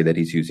with the way that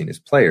he's using his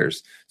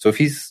players. So if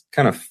he's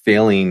kind of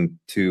failing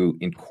to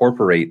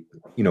incorporate,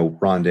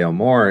 Rondale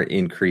Moore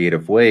in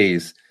creative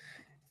ways,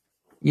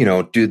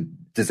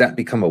 does that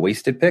become a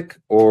wasted pick,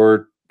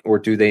 or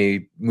do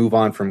they move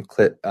on from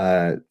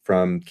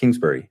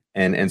Kingsbury?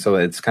 And so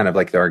it's kind of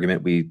like the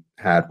argument we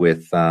had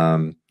with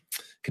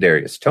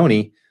Kadarius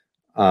Toney.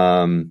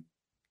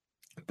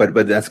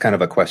 But that's kind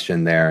of a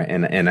question there.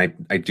 And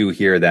I do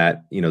hear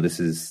that, this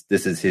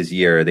is his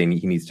year. He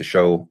needs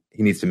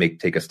to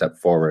take a step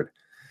forward.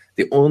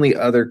 The only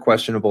other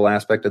questionable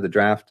aspect of the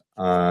draft,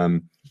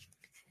 and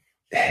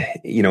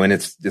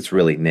it's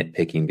really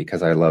nitpicking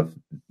because I love,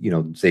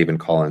 Zaven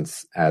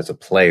Collins as a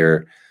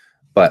player,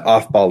 but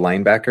off-ball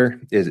linebacker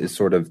is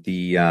sort of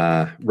the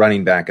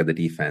running back of the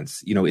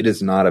defense. It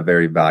is not a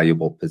very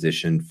valuable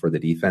position for the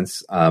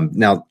defense.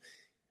 Now,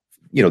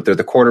 they're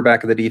the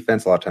quarterback of the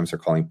defense. A lot of times they're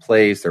calling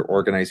plays. They're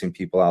organizing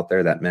people out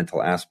there. That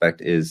mental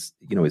aspect is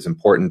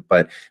important.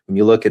 But when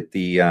you look at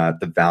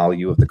the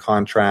value of the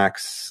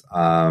contracts,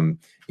 a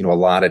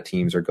lot of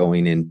teams are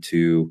going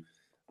into,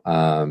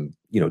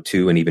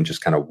 2 and even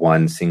just kind of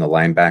 1 single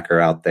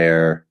linebacker out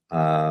there.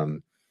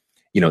 And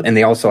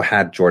they also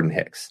had Jordan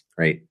Hicks,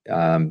 right?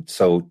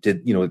 So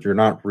you're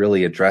not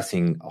really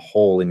addressing a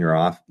hole in your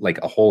a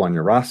hole on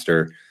your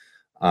roster.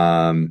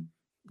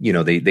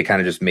 They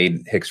kind of just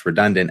made Hicks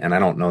redundant, and I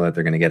don't know that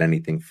they're going to get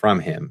anything from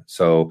him.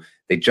 So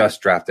they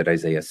just drafted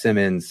Isaiah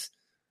Simmons.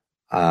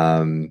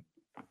 I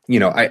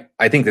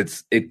think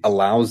it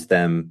allows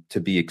them to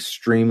be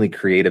extremely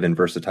creative and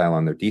versatile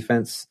on their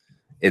defense.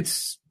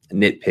 It's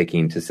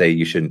nitpicking to say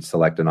you shouldn't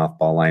select an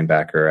off-ball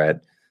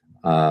linebacker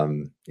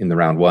in the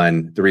round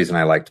 1. The reason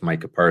I liked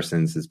Micah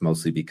Parsons is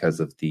mostly because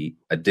of the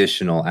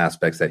additional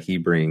aspects that he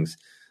brings,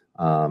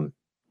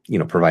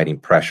 providing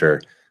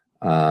pressure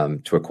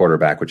to a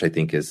quarterback, which I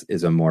think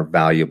is a more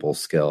valuable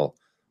skill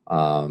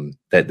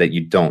that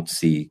you don't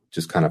see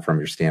just kind of from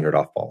your standard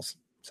off balls.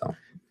 So,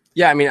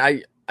 yeah, I mean,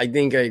 I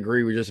think I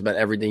agree with just about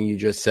everything you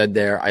just said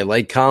there. I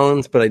like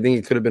Collins, but I think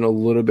it could have been a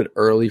little bit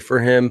early for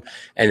him,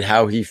 and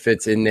how he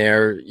fits in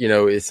there,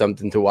 is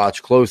something to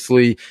watch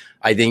closely.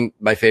 I think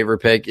my favorite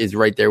pick is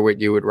right there with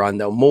you with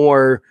Rondale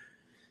Moore.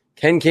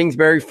 Can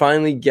Kingsbury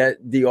finally get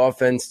the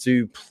offense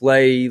to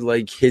play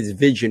like his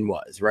vision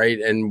was, right?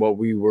 And what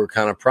we were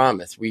kind of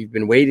promised. We've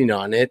been waiting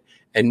on it.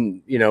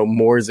 And,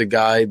 Moore's a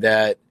guy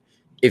that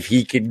if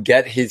he could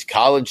get his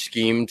college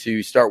scheme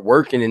to start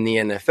working in the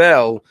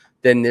NFL,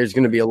 then there's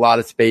going to be a lot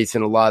of space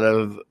and a lot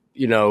of,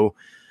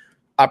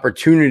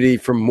 opportunity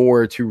for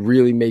Moore to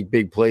really make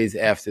big plays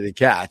after the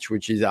catch,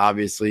 which is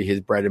obviously his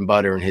bread and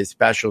butter and his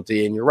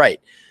specialty. And you're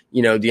right.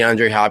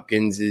 DeAndre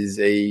Hopkins is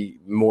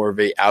more of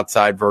a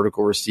outside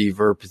vertical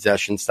receiver,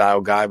 possession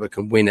style guy, but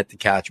can win at the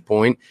catch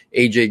point.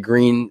 AJ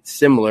Green,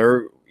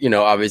 similar.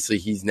 Obviously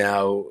he's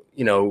now,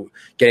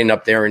 getting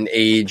up there in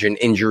age, and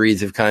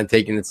injuries have kind of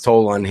taken its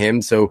toll on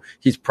him. So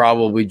he's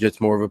probably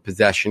just more of a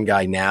possession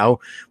guy now,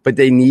 but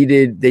they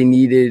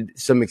needed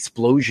some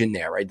explosion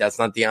there, right? That's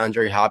not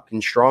DeAndre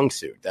Hopkins' strong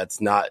suit.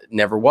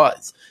 Never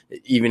was.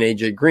 Even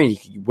AJ Green,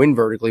 he could win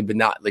vertically, but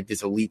not like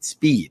this elite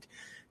speed.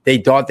 They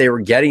thought they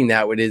were getting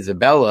that with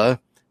Isabella,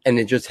 and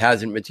it just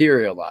hasn't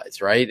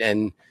materialized, right?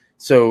 And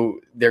so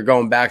they're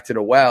going back to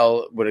the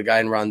well with a guy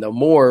in Rondale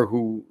Moore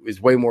who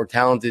is way more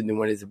talented than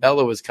when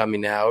Isabella was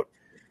coming out.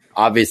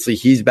 Obviously,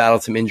 he's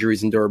battled some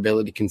injuries and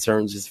durability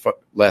concerns his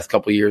last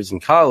couple of years in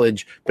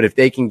college. But if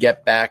they can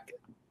get back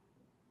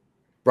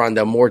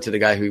Rondale Moore to the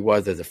guy who he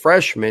was as a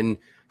freshman,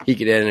 he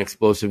could add an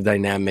explosive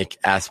dynamic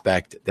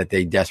aspect that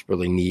they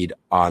desperately need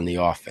on the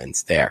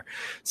offense there.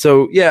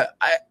 So, yeah,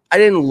 I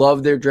didn't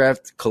love their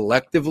draft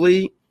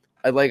collectively.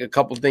 I like a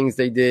couple things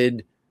they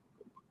did.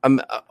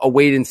 A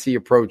wait-and-see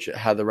approach at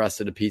how the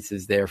rest of the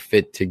pieces there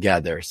fit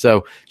together.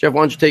 So, Jeff,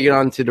 why don't you take it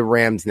on to the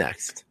Rams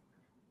next?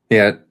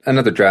 Yeah,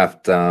 another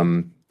draft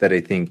that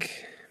I think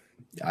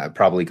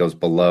probably goes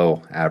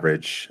below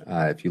average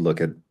if you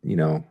look at,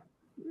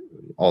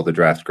 all the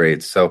draft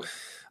grades. So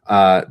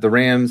the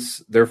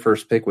Rams, their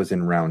first pick was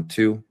in round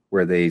 2,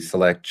 where they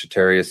select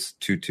Chatarius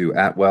Tutu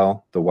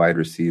Atwell, the wide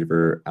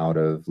receiver out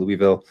of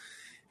Louisville.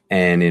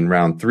 And in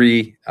round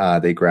 3,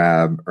 they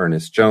grab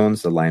Ernest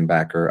Jones, the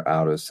linebacker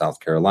out of South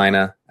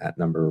Carolina at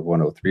number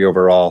 103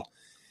 overall.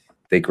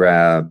 They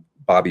grab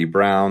Bobby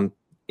Brown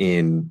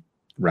in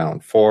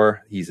round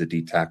 4. He's a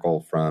D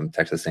tackle from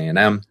Texas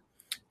A&M.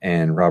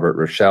 And Robert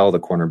Rochelle, the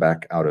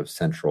cornerback out of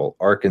Central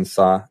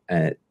Arkansas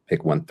at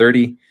pick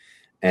 130.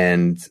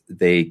 And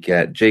they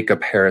get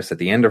Jacob Harris at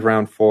the end of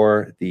round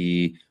 4,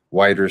 the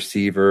wide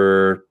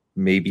receiver,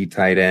 maybe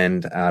tight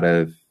end out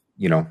of,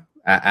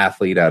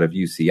 athlete out of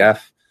UCF.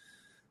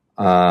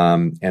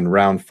 And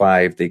round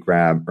 5, they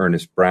grab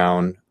Ernest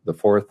Brown, the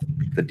 4th,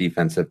 the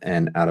defensive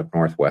end out of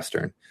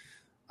Northwestern.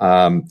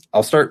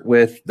 I'll start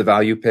with the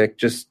value pick.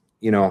 Just,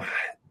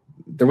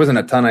 there wasn't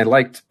a ton I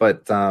liked,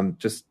 but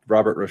just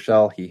Robert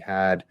Rochelle, he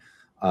had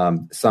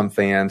some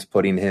fans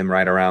putting him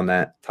right around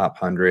that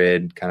top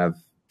 100 kind of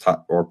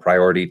top or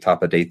priority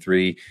top of day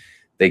 3.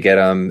 They get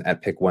him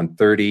at pick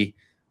 130.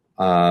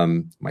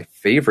 My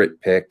favorite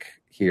pick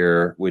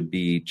here would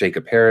be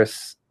Jacob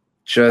Harris,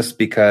 just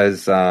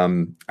because, I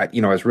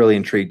was really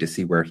intrigued to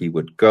see where he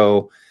would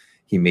go.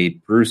 He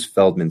made Bruce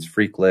Feldman's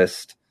freak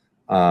list.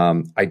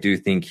 I do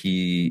think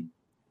he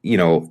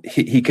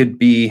could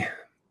be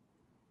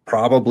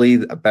probably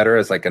better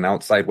as like an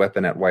outside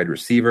weapon at wide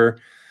receiver.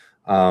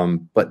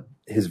 But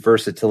his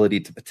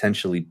versatility to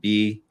potentially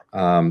be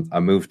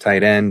a move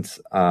tight end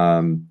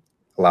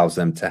allows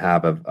them to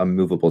have a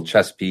movable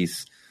chess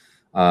piece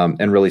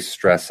and really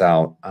stress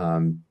out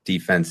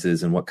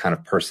defenses and what kind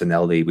of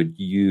personnel they would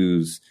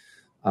use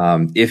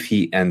if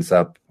he ends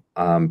up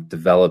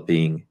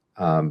developing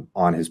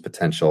on his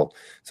potential.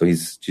 So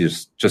he's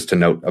just to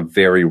note, a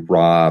very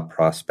raw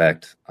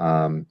prospect,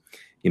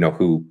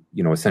 who,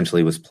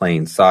 essentially was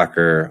playing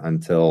soccer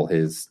until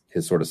his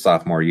sort of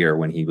sophomore year,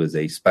 when he was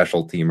a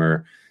special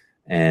teamer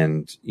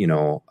and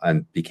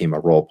became a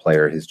role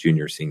player his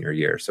junior, senior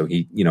year. So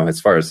he,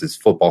 as far as his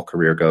football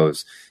career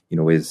goes,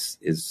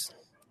 is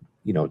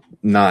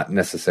not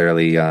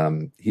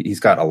necessarily, he's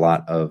got a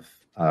lot of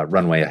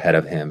runway ahead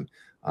of him.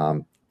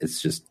 It's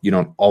just, you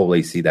don't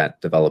always see that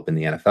develop in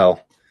the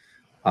NFL.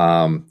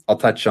 I'll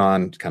touch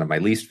on kind of my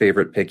least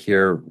favorite pick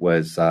here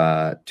was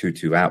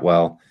Tutu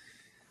Atwell.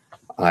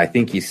 I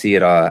think you see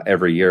it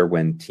every year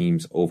when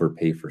teams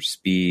overpay for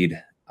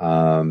speed.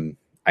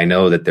 I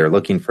know that they're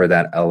looking for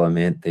that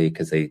element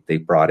because they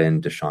brought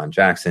in Deshaun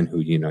Jackson, who,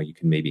 you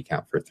can maybe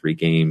count for 3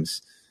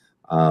 games.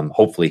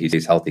 Hopefully he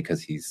stays healthy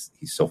because he's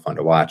so fun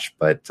to watch.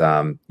 But,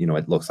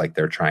 it looks like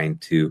they're trying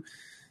to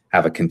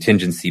have a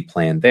contingency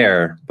plan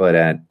there. But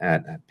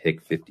at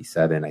pick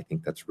 57, I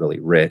think that's really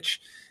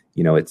rich.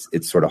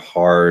 It's sort of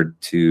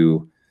hard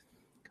to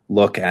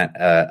look at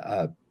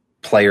a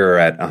player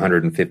at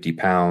 150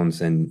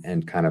 pounds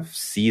and kind of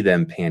see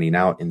them panning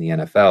out in the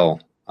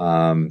NFL.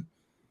 And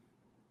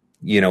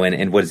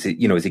what is it,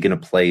 is he going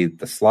to play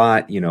the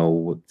slot?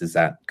 Does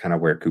that kind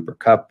of where Cooper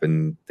Kupp,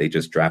 and they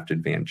just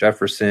drafted Van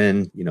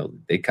Jefferson,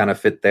 they kind of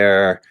fit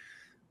there.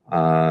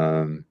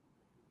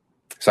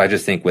 So I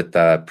just think with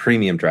the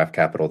premium draft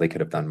capital, they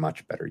could have done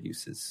much better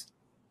uses.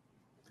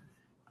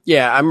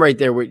 Yeah, I'm right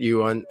there with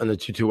you on the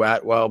Tutu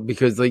Atwell,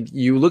 because like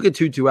you look at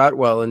Tutu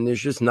Atwell and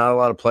there's just not a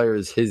lot of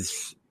players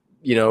his,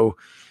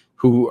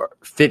 who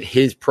fit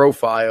his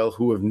profile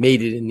who have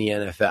made it in the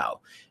NFL.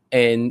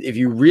 And if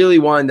you really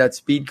wanted that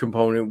speed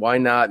component, why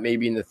not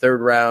maybe in the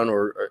third round,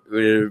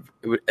 I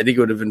think it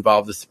would have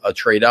involved a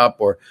trade up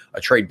or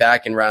a trade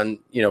back in round,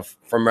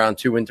 from round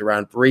 2 into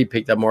round 3,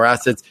 picked up more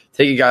assets,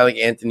 take a guy like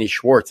Anthony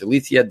Schwartz. At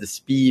least he had the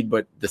speed,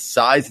 but the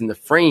size and the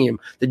frame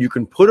that you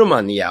can put him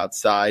on the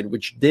outside,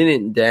 which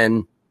didn't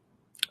then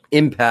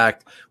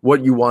impact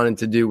what you wanted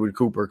to do with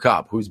Cooper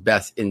Kupp, who's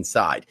best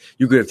inside.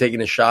 You could have taken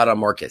a shot on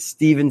Marquez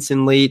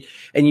Stevenson late.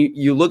 And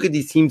you look at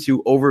these teams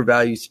who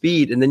overvalue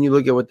speed, and then you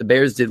look at what the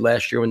Bears did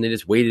last year when they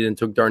just waited and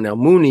took Darnell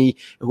Mooney,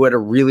 who had a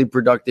really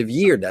productive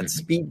year, that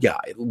speed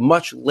guy,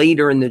 much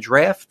later in the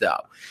draft,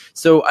 though.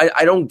 So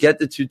I don't get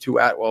the Tutu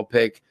Atwell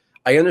pick.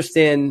 I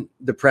understand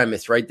the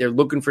premise, right? They're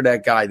looking for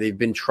that guy. They've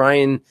been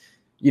trying,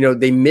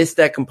 they missed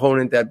that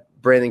component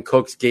that Brandon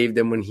Cooks gave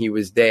them when he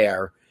was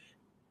there,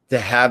 to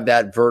have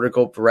that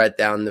vertical threat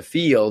down the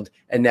field.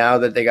 And now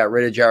that they got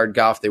rid of Jared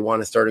Goff, they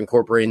want to start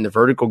incorporating the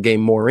vertical game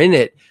more in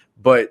it.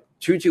 But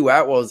Tutu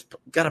Atwell's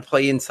got to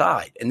play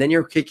inside. And then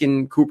you're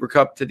kicking Cooper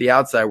Kupp to the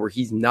outside where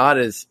he's not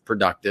as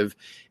productive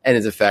and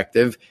as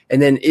effective.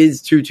 And then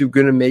is Tutu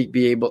going to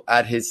be able,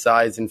 at his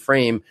size and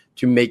frame,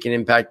 to make an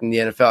impact in the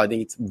NFL? I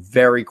think it's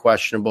very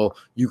questionable.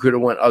 You could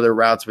have went other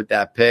routes with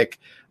that pick.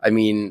 I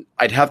mean,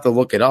 I'd have to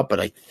look it up, but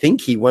I think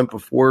he went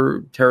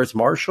before Terrace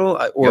Marshall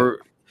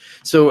or –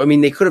 So, I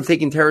mean, they could have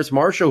taken Terrace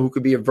Marshall, who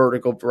could be a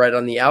vertical threat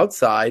on the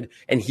outside,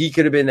 and he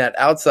could have been that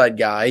outside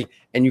guy,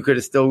 and you could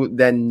have still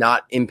then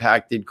not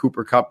impacted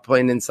Cooper Kupp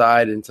playing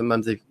inside, and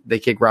sometimes they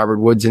kick Robert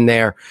Woods in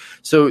there.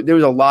 So there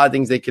was a lot of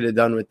things they could have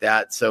done with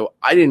that. So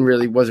I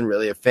wasn't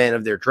really a fan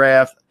of their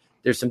draft.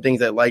 There's some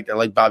things I liked. I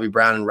like Bobby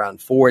Brown in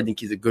round 4. I think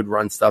he's a good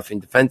run-stuffing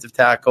defensive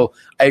tackle.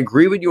 I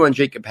agree with you on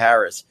Jacob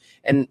Harris.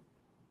 And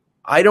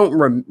I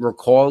don't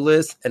recall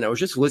this, and I was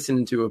just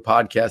listening to a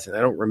podcast, and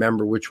I don't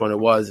remember which one it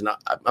was, and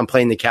I'm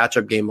playing the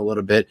catch-up game a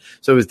little bit,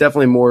 so it was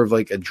definitely more of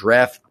like a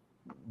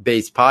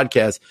draft-based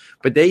podcast,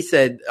 but they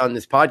said on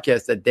this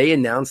podcast that they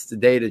announced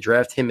today to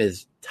draft him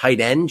as tight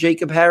end,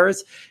 Jacob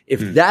Harris. If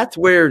that's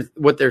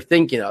what they're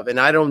thinking of, and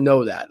I don't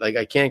know that. Like,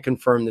 I can't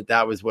confirm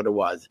that was what it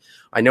was.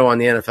 I know on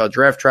the NFL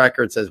Draft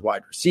Tracker it says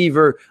wide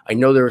receiver. I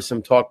know there was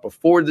some talk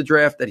before the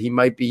draft that he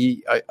might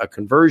be a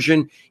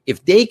conversion.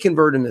 If they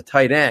convert him to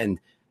tight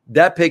end,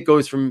 that pick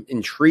goes from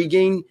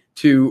intriguing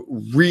to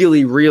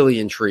really, really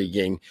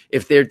intriguing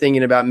if they're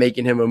thinking about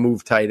making him a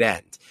move tight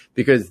end,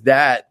 because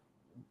that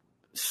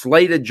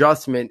slight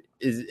adjustment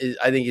is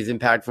I think is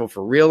impactful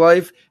for real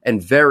life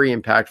and very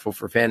impactful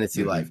for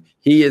fantasy life.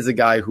 He is a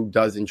guy who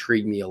does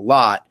intrigue me a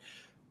lot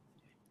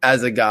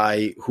as a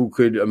guy who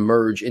could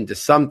emerge into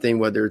something,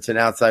 whether it's an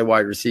outside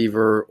wide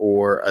receiver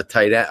or a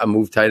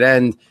move tight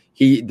end.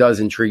 He does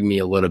intrigue me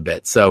a little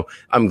bit. So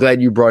I'm glad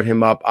you brought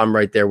him up. I'm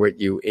right there with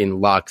you in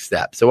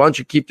lockstep. So why don't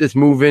you keep this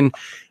moving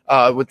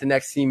with the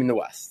next team in the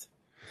West?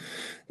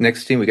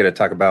 Next team, we got to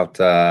talk about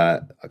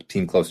a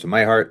team close to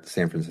my heart, the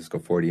San Francisco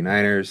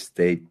 49ers.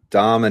 They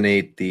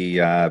dominate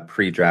the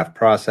pre-draft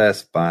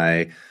process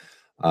by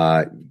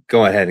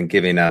going ahead and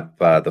giving up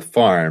the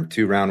farm,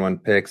 2 round 1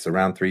 picks, a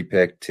round 3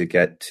 pick to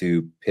get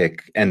to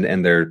pick,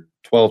 and they're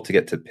 12 to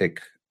get to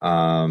pick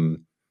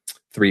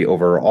 3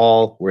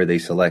 overall, where they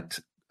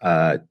select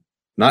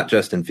not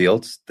Justin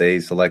Fields. They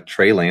select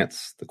Trey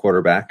Lance, the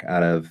quarterback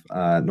out of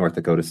North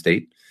Dakota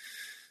State.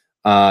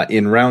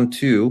 In round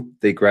 2,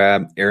 they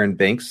grab Aaron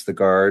Banks, the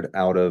guard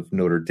out of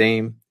Notre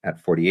Dame at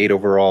 48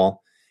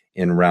 overall.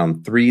 In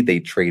round 3, they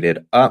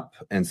traded up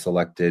and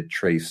selected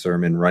Trey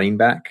Sermon, running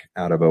back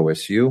out of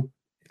OSU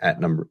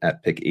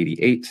at pick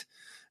 88.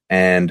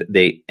 And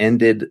they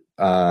ended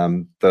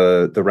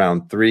the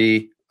round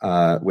 3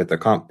 with a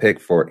comp pick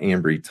for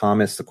Ambry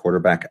Thomas, the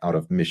quarterback out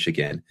of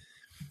Michigan.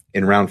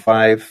 In round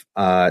 5,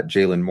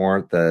 Jalen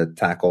Moore, the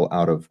tackle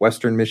out of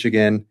Western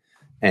Michigan,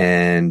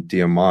 and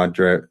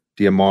Diamadre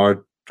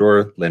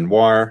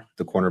Lenoir,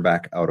 the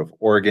cornerback out of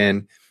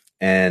Oregon,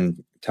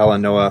 and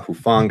Talanoa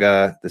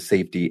Hufanga, the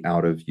safety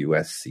out of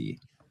USC.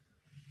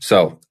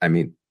 So, I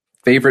mean,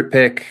 favorite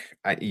pick,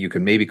 you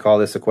could maybe call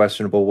this a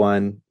questionable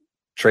one.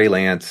 Trey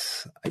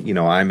Lance,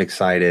 I'm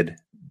excited.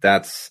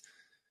 That's,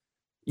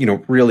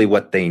 really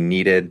what they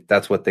needed.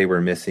 That's what they were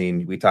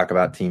missing. We talk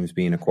about teams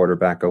being a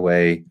quarterback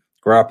away.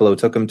 Garoppolo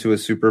took them to a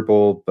Super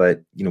Bowl,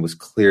 but, was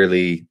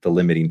clearly the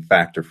limiting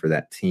factor for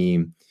that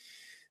team.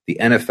 The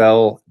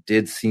NFL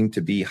did seem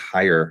to be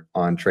higher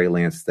on Trey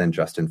Lance than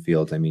Justin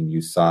Fields. I mean,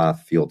 you saw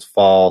Fields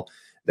fall.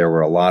 There were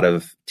a lot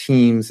of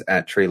teams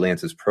at Trey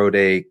Lance's pro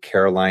day: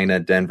 Carolina,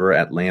 Denver,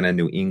 Atlanta,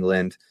 New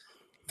England.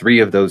 3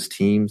 of those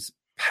teams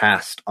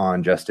passed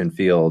on Justin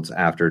Fields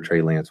after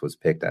Trey Lance was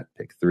picked at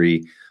pick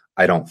 3.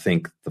 I don't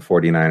think the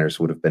 49ers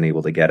would have been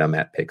able to get him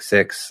at pick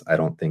 6. I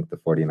don't think the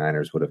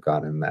 49ers would have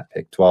gotten him at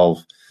pick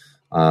 12.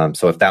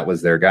 So if that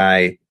was their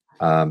guy,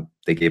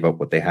 they gave up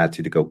what they had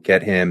to go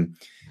get him.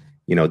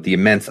 The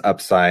immense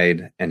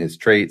upside and his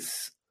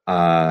traits.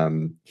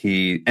 Just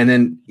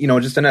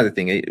another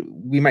thing,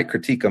 we might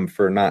critique him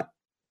for not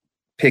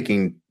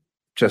picking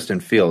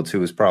Justin Fields, who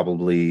was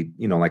probably,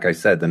 like I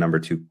said, the number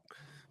 2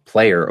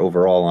 player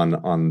overall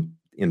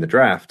in the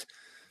draft.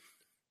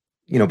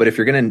 But if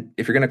you're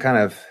gonna kind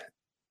of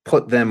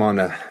put them on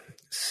a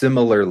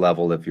similar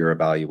level of your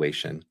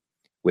evaluation,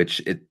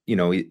 which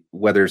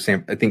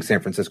I think San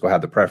Francisco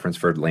had the preference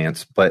for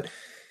Lance, but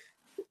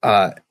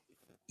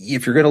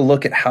if you're going to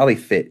look at how they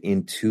fit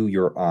into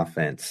your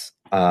offense,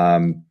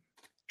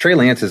 Trey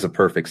Lance is a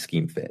perfect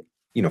scheme fit,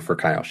 for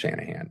Kyle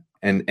Shanahan,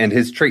 and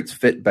his traits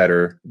fit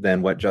better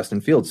than what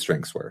Justin Fields'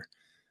 strengths were.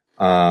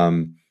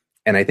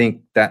 And I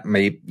think that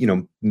may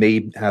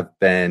have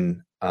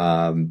been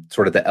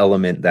sort of the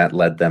element that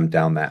led them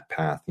down that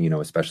path,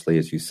 especially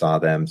as you saw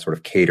them sort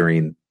of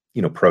catering,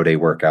 pro day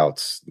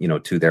workouts,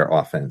 to their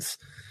offense.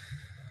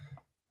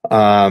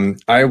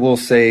 I will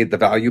say the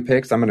value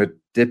picks, I'm going to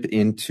dip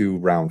into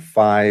round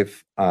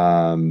 5.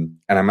 And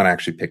I'm going to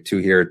actually pick 2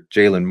 here.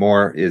 Jalen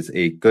Moore is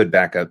a good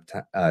backup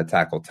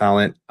tackle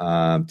talent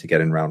to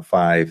get in round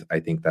 5. I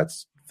think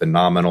that's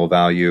phenomenal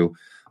value.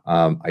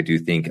 I do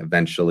think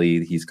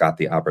eventually he's got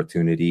the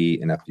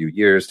opportunity in a few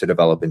years to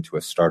develop into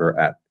a starter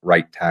at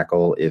right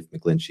tackle if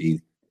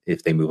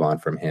they move on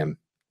from him.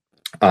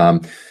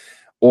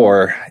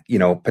 Or,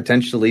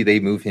 potentially they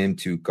move him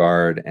to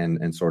guard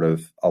and sort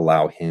of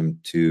allow him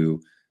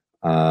to,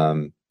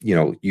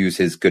 use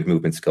his good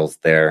movement skills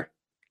there.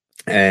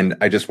 And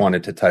I just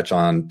wanted to touch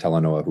on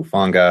Talanoa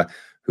Hufanga,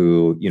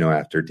 who,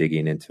 after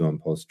digging into him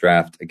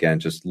post-draft, again,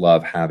 just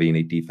love having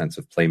a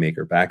defensive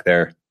playmaker back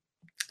there.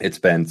 It's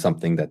been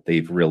something that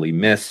they've really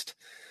missed.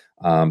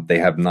 They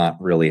have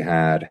not really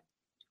had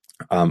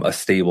a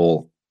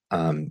stable,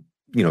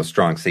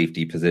 strong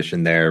safety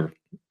position there.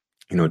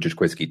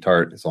 Jaquiski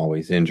Tart is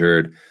always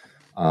injured.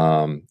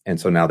 And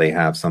so now they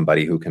have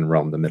somebody who can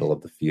roam the middle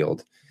of the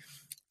field.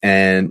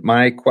 And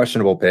my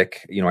questionable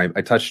pick,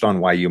 I touched on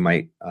why you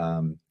might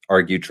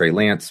argue Trey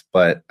Lance,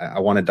 but I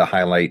wanted to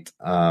highlight,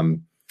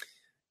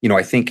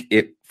 I think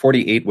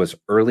 48 was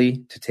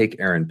early to take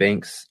Aaron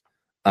Banks.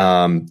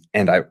 And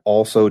I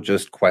also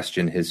just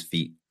question his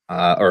fit,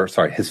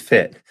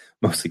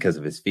 mostly because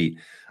of his feet.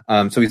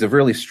 So he's a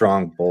really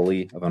strong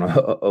bully of an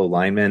O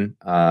lineman.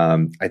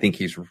 I think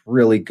he's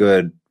really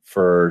good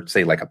for,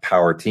 say, like a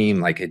power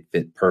team, like it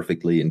fit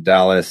perfectly in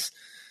Dallas.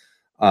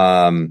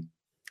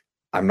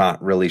 I'm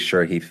not really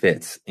sure he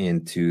fits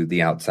into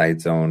the outside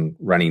zone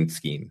running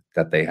scheme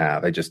that they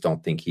have. I just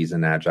don't think he's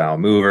an agile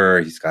mover.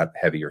 He's got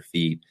heavier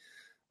feet.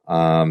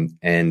 And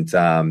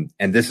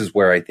this is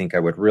where I think I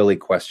would really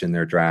question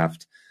their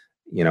draft.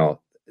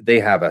 They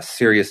have a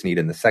serious need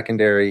in the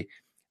secondary.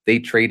 They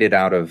traded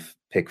out of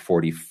pick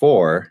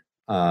 44.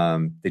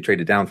 They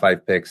traded down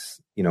 5 picks,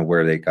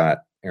 where they got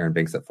Aaron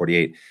Banks at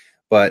 48,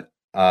 but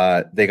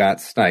they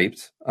got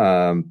sniped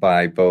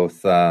by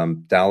both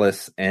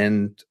Dallas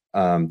and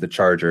the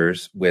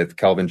Chargers with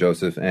Kelvin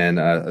Joseph and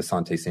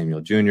Asante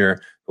Samuel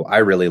Jr., who I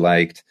really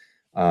liked,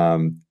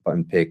 on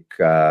pick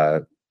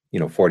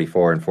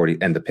 44 and 40,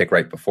 and the pick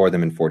right before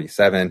them in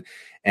 47.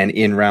 And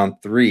in round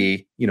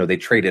 3, they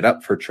traded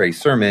up for Trey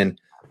Sermon,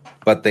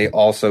 but they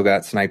also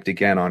got sniped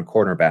again on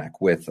cornerback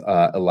with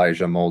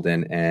Elijah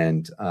Molden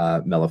and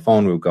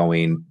Melifonwu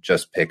going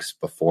just picks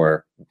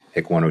before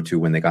pick 102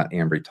 when they got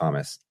Ambry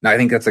Thomas. Now, I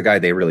think that's a guy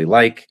they really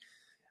like.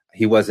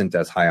 He wasn't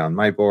as high on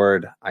my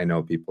board. I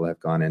know people have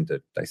gone in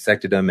to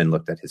dissected him and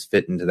looked at his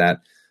fit into that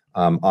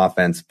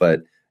offense,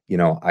 but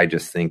I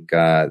just think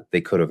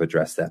they could have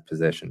addressed that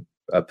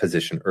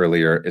position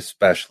earlier,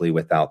 especially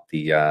without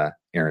the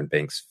Aaron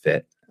Banks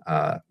fit.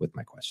 With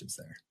my questions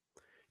there.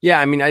 Yeah,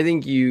 I mean, I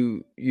think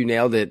you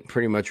nailed it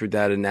pretty much with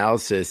that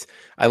analysis.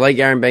 I like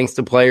Aaron Banks,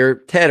 the player,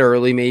 Ted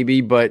early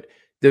maybe, but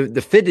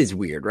the fit is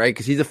weird, right?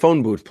 Because he's a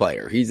phone booth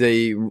player. He's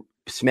a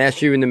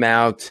smash you in the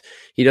mouth.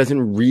 He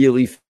doesn't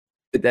really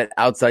fit that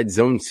outside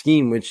zone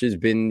scheme, which has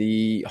been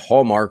the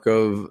hallmark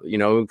of,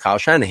 Kyle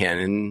Shanahan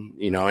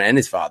and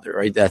his father,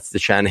 right? That's the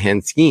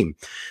Shanahan scheme.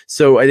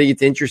 So I think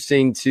it's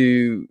interesting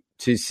to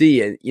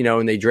see it,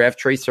 and they draft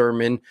Trey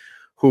Sermon,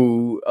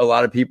 who a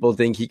lot of people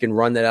think he can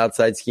run that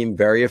outside scheme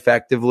very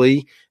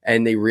effectively,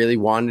 and they really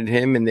wanted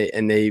him, and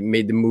they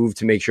made the move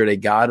to make sure they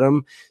got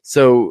him.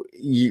 So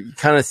you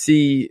kind of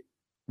see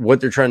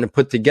what they're trying to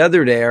put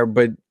together there,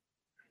 but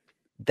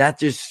that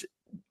just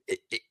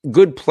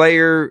good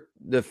player,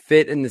 the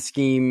fit and the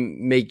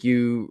scheme make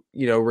you,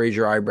 raise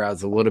your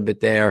eyebrows a little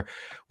bit there.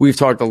 We've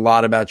talked a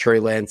lot about Trey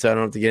Lance, so I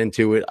don't have to get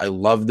into it. I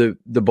love the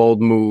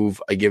bold move.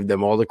 I give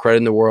them all the credit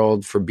in the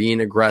world for being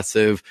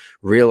aggressive,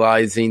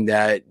 realizing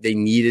that they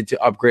needed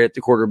to upgrade at the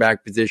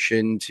quarterback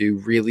position to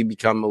really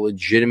become a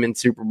legitimate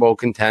Super Bowl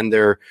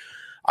contender.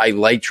 I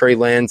like Trey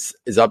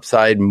Lance's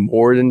upside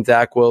more than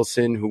Zach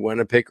Wilson, who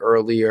went a pick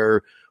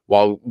earlier.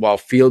 While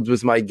Fields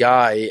was my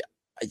guy,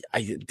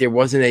 there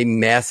wasn't a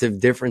massive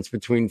difference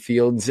between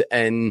Fields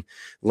and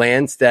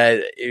Lance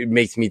that it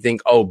makes me think,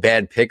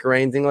 bad pick or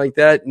anything like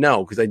that.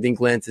 No, because I think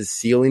Lance's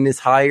ceiling is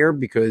higher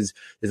because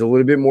there's a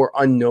little bit more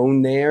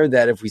unknown there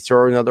that if we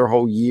saw another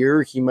whole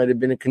year, he might have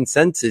been a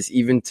consensus,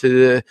 even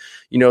to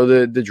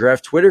the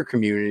draft Twitter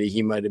community.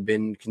 He might have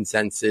been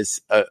consensus,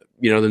 the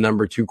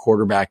number 2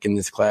 quarterback in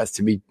this class,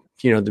 to be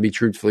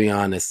truthfully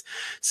honest.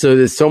 So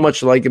there's so much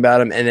to like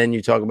about him. And then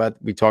we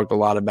talked a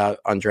lot about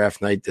on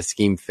draft night, the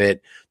scheme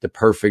fit, the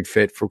perfect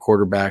fit for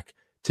quarterback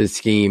to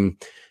scheme.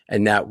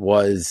 and that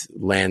was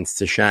Lance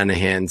to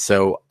Shanahan.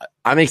 So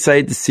I'm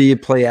excited to see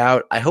it play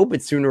out. I hope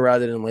it's sooner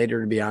rather than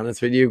later, to be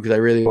honest with you, because I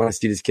really want to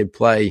see this kid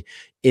play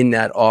in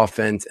that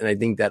offense. And I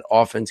think that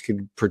offense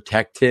could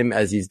protect him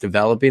as he's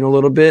developing a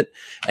little bit,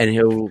 and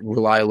he'll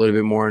rely a little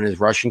bit more on his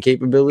rushing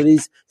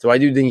capabilities. So I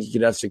do think he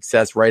could have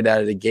success right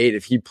out of the gate.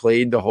 If he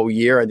played the whole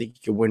year, I think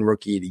he could win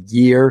Rookie of the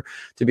Year,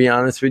 to be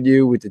honest with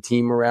you, with the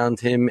team around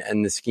him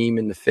and the scheme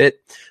and the fit.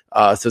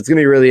 So it's going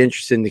to be really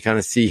interesting to kind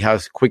of see how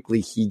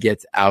quickly he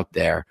gets out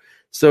there.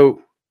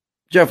 So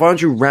Jeff, why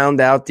don't you round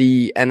out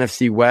the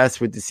NFC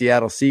West with the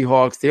Seattle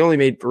Seahawks? They only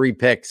made 3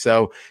 picks,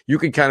 so you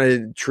could kind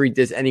of treat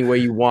this any way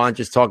you want.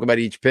 Just talk about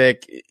each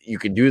pick. You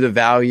could do the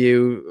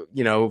value,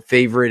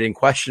 favorite and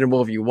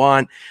questionable if you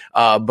want.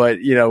 But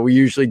we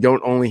usually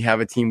don't only have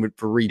a team with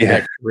 3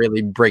 picks to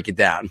really break it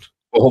down.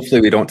 Well,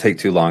 hopefully we don't take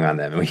too long on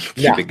them and we can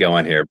keep it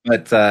going here.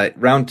 But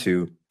round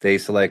 2, they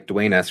select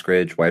Dwayne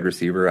Eskridge, wide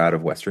receiver out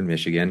of Western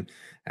Michigan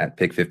at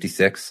pick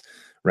 56.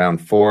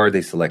 Round 4,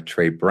 they select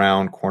Trey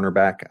Brown,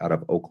 cornerback out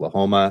of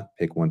Oklahoma,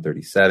 pick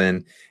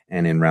 137.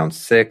 And in round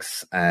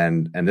 6,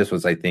 and this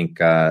was, I think,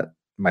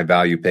 my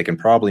value pick and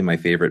probably my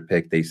favorite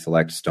pick, they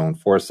select Stone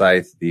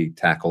Forsythe, the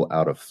tackle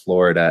out of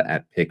Florida,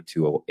 at pick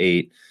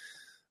 208.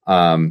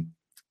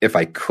 If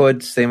I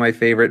could say my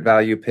favorite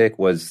value pick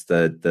was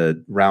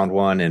the round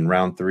 1 and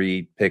round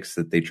 3 picks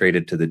that they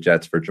traded to the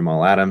Jets for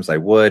Jamal Adams, I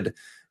would,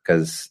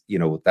 because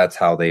that's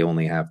how they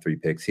only have 3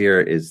 picks here,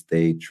 is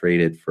they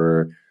traded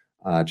for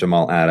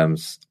Jamal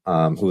Adams,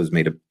 who has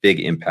made a big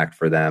impact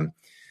for them.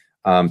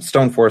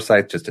 Stone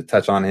Forsythe, just to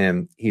touch on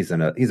him, he's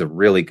a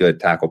really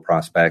good tackle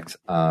prospect,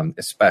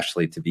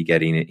 especially to be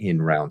getting it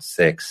in round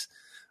 6,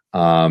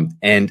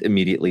 and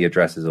immediately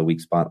addresses a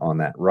weak spot on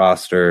that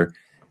roster.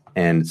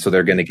 And so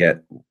they're going to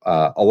get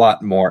a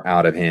lot more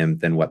out of him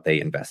than what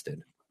they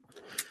invested.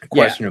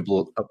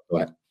 Questionable. Oh, go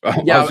ahead.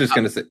 I was just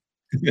going to say.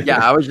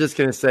 I was just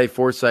going to say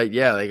Forsythe.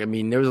 Yeah.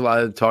 there was a lot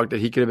of talk that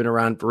he could have been a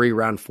round 3,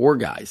 round 4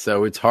 guy.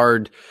 So it's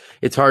hard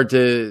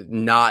to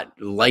not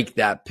like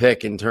that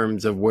pick in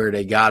terms of where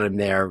they got him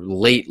there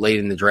late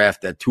in the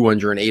draft at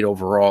 208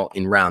 overall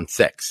in round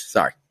 6.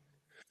 Sorry.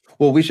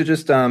 Well, we should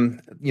just,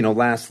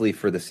 lastly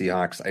for the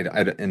Seahawks,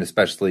 and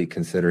especially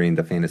considering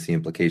the fantasy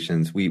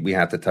implications, we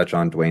have to touch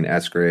on Dwayne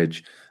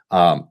Eskridge.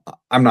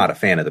 I'm not a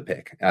fan of the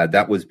pick.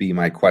 That was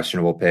my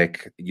questionable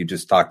pick. You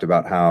just talked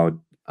about how,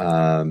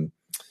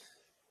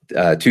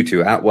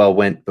 Tutu Atwell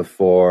went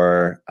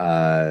before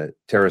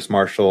Terrace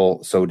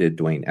Marshall. So did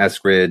Dwayne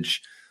Eskridge.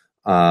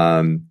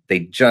 They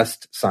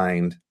just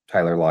signed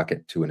Tyler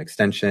Lockett to an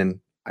extension.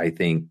 I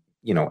think,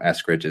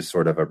 Eskridge is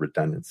sort of a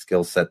redundant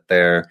skill set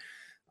there.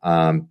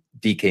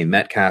 DK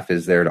Metcalf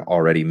is there to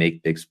already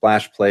make big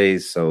splash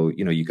plays. So,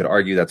 you could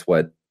argue that's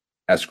what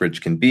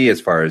Eskridge can be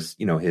as far as,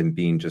 him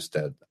being just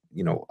a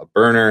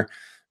burner.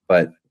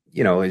 But,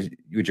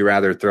 would you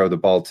rather throw the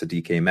ball to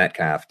DK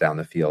Metcalf down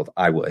the field?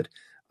 I would.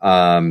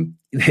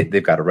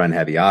 They've got a run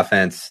heavy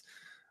offense.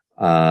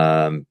 There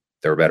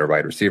are better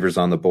wide receivers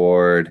on the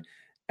board.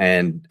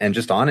 And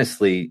just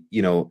honestly,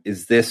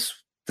 is this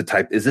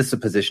a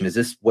position? Is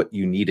this what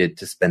you needed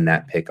to spend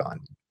that pick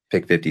on?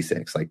 Pick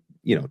 56?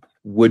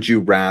 Would you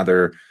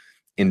rather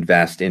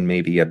invest in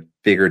maybe a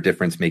bigger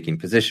difference making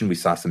position? We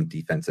saw some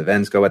defensive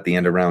ends go at the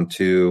end of round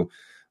 2.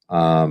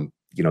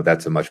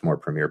 That's a much more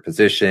premier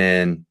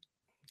position.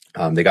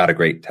 They got a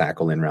great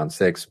tackle in round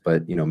 6,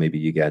 but maybe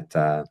you get,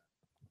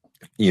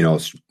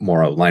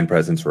 more line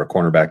presence or a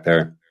cornerback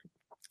there.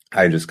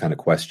 I just kind of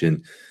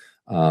question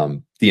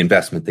the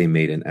investment they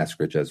made in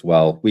Eskridge as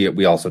well.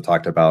 We also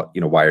talked about,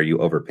 why are you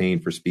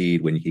overpaying for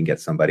speed when you can get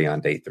somebody on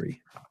day 3?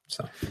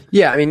 So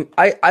yeah,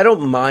 I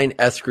don't mind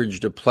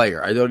Eskridge the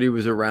player. I thought he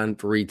was a round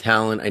 3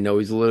 talent. I know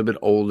he's a little bit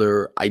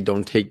older. I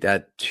don't take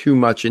that too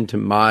much into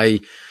my,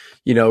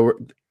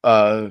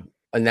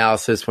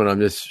 analysis when I'm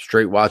just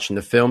straight watching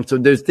the film. So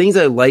there's things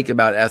I like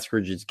about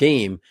Eskridge's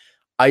game.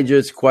 I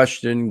just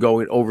question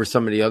going over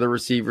some of the other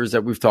receivers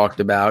that we've talked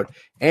about.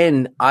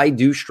 And I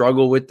do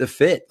struggle with the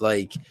fit,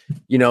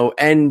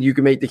 and you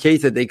can make the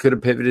case that they could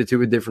have pivoted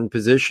to a different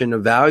position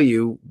of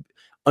value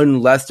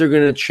unless they're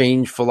going to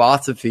change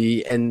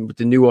philosophy. And with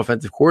the new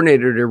offensive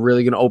coordinator, they're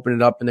really going to open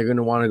it up and they're going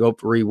to want to go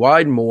 3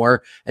 wide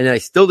more. And I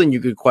still think you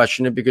could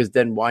question it, because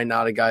then why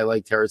not a guy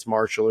like Terrace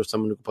Marshall or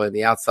someone who can play on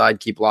the outside,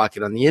 keep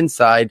Lockett on the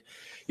inside?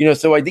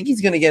 So I think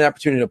he's going to get an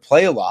opportunity to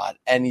play a lot,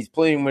 and he's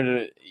playing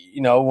with,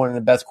 one of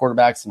the best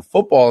quarterbacks in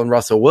football in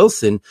Russell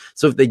Wilson.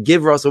 So if they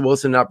give Russell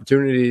Wilson an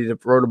opportunity to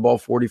throw the ball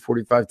 40,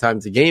 45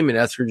 times a game and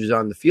Eskridge is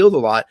on the field a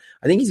lot,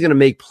 I think he's going to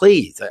make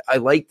plays. I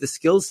like the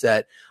skill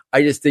set.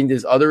 I just think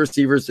there's other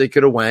receivers they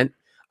could have went.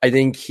 I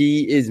think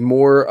he is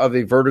more of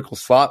a vertical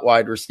slot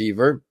wide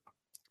receiver.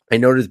 I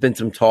know there's been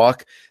some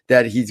talk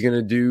that he's going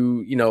to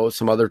do,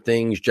 some other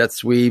things, jet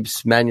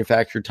sweeps,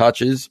 manufactured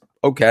touches.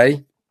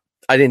 Okay.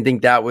 I didn't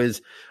think that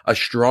was a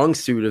strong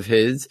suit of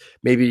his.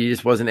 Maybe he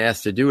just wasn't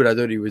asked to do it. I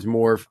thought he was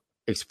more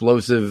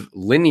explosive,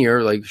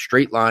 linear, like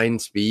straight line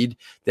speed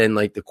than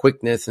like the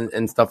quickness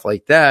and stuff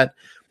like that.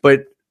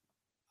 But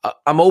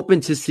I'm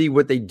open to see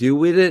what they do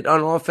with it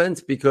on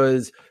offense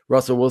because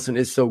Russell Wilson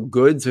is so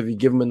good. So if you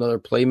give him another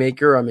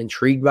playmaker, I'm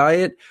intrigued by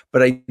it.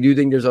 But I do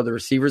think there's other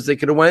receivers they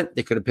could have went.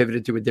 They could have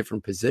pivoted to a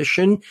different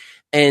position.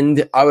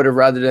 And I would have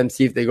rather them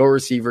see if they go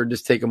receiver,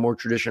 just take a more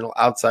traditional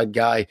outside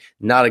guy,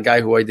 not a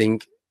guy who I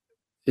think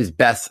is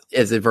best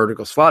as a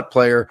vertical slot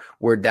player,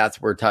 where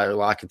that's where Tyler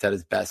Lockett's at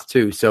his best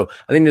too. So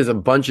I think there's a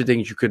bunch of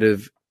things you could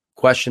have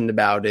questioned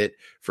about it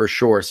for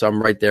sure. So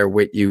I'm right there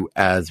with you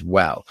as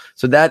well.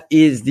 So that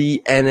is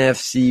the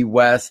NFC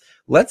West.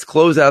 Let's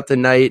close out the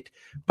night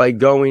by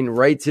going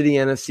right to the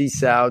NFC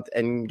South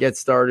and get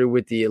started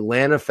with the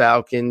Atlanta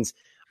Falcons.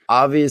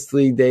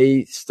 Obviously,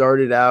 they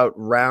started out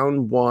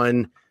round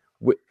one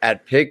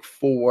at pick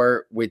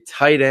 4 with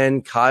tight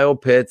end Kyle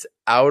Pitts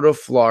out of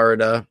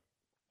Florida.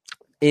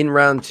 In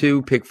round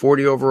 2, pick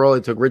 40 overall, they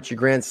took Richie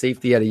Grant,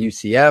 safety out of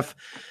UCF.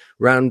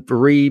 Round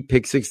 3,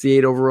 pick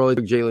 68 overall, they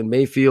took Jalen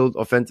Mayfield,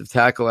 offensive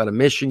tackle out of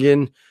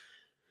Michigan.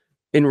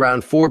 In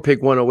round 4,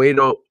 pick 108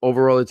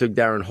 overall, they took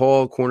Darren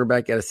Hall,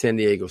 cornerback out of San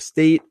Diego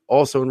State.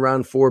 Also in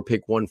round 4,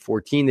 pick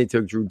 114, they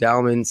took Drew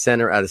Dalman,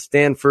 center out of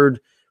Stanford.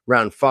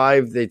 Round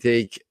 5, they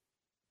take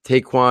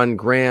Taquan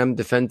Graham,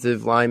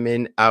 defensive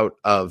lineman out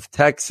of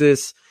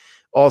Texas.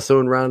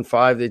 Also in round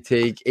 5, they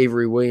take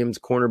Avery Williams,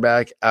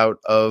 cornerback out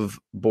of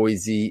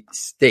Boise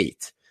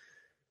State.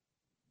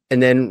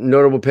 And then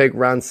notable pick,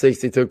 round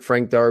 6, they took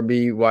Frank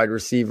Darby, wide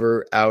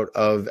receiver out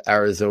of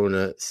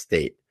Arizona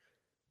State.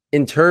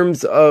 In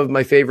terms of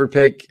my favorite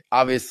pick,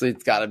 obviously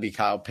it's got to be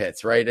Kyle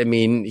Pitts, right? I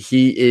mean,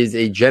 he is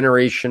a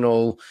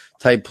generational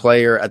type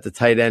player at the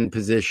tight end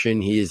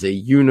position. He is a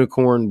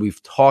unicorn.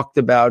 We've talked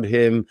about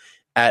him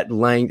at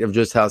length of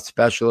just how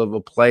special of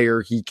a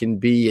player he can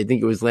be. I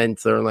think it was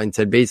Lance Zierlein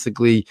said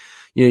basically,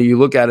 you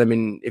look at him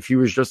and if he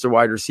was just a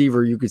wide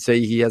receiver, you could say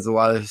he has a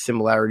lot of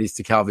similarities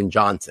to Calvin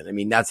Johnson. I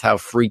mean, that's how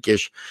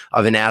freakish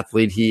of an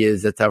athlete he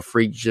is. That's how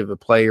freakish of a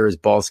player, his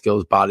ball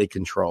skills, body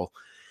control.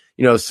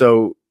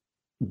 So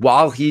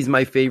while he's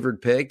my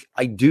favorite pick,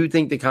 I do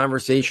think the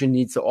conversation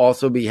needs to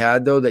also be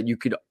had, though, that you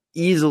could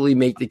easily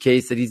make the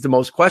case that he's the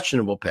most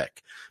questionable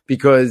pick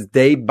because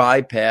they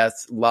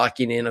bypass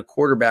locking in a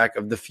quarterback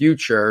of the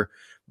future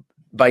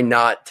by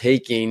not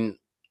taking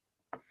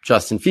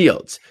Justin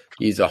Fields.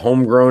 He's a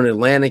homegrown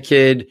Atlanta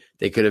kid.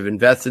 They could have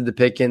invested the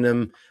pick in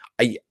him.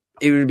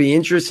 It would be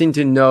interesting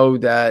to know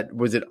that,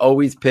 was it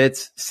always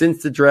Pitts?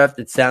 Since the draft,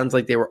 it sounds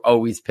like they were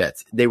always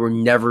Pitts. They were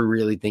never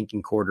really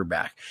thinking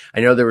quarterback. I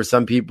know there were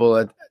some people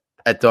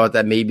that thought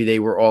that maybe they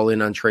were all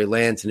in on Trey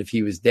Lance, and if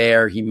he was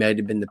there, he might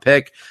have been the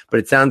pick. But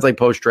it sounds like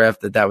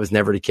post-draft that was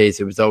never the case.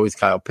 It was always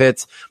Kyle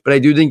Pitts. But I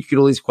do think you could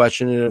at least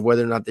question it of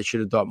whether or not they should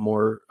have thought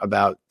more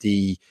about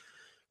the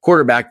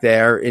quarterback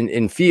there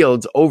in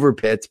Fields over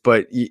Pitts,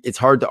 but it's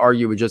hard to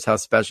argue with just how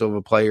special of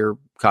a player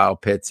Kyle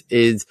Pitts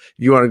is. If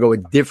you want to go a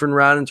different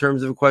route in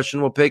terms of a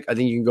questionable pick, I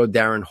think you can go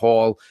Darren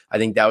Hall. I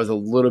think that was a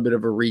little bit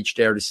of a reach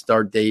there to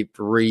start day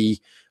 3,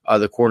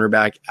 the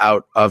cornerback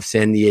out of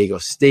San Diego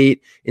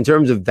State. In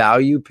terms of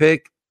value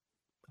pick,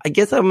 I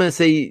guess I'm going to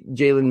say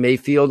Jalen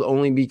Mayfield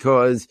only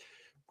because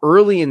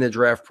early in the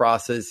draft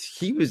process,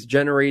 he was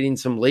generating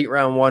some late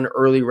round 1,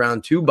 early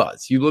round 2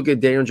 buzz. You look at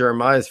Daniel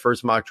Jeremiah's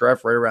first mock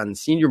draft right around the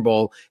Senior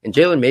Bowl, and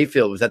Jalen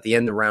Mayfield was at the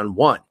end of round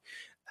 1.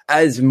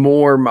 As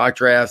more mock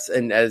drafts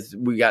and as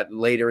we got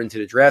later into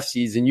the draft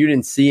season, you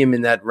didn't see him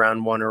in that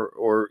round 1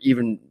 or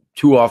even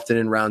too often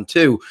in round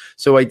 2.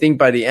 So I think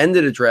by the end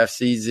of the draft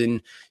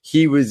season,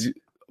 he was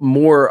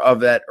more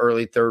of that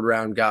early 3rd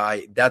round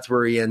guy. That's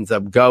where he ends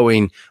up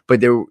going.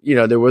 But there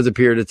was a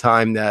period of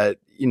time that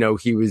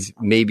he was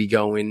maybe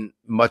going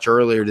much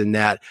earlier than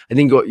that. I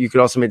think you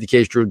could also make the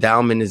case Drew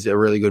Dalman is a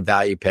really good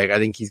value pick. I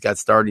think he's got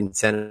starting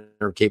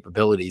center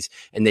capabilities,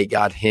 and they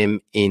got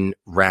him in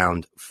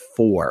round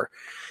 4.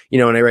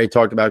 And I already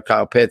talked about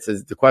Kyle Pitts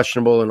as the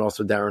questionable and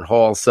also Darren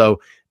Hall.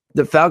 So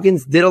the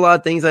Falcons did a lot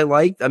of things I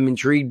liked. I'm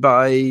intrigued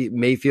by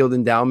Mayfield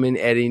and Dalman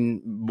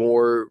adding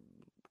more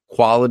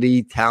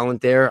quality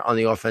talent there on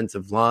the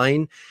offensive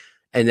line.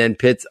 And then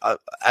Pitts,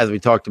 as we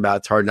talked about,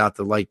 it's hard not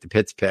to like the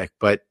Pitts pick,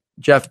 but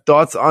Jeff,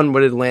 thoughts on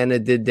what Atlanta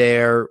did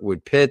there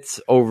with Pitts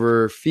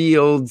over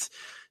Fields,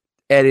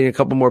 adding a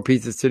couple more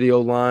pieces to the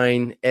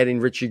O-line, adding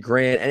Richie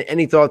Grant?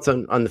 Any thoughts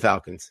on the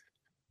Falcons?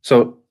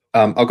 So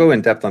I'll go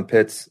in depth on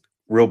Pitts.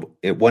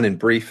 One in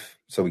brief,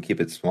 so we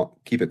keep it small,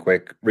 keep it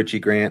quick. Richie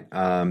Grant,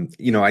 I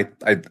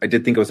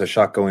did think it was a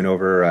shock going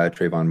over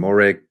Trayvon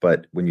Moehrig,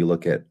 but when you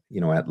look at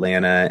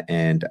Atlanta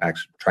and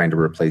actually trying to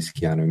replace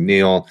Keanu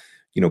Neal,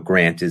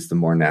 Grant is the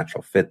more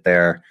natural fit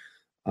there.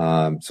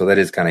 So that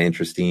is kind of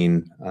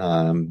interesting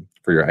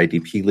for your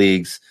IDP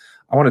leagues.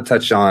 I want to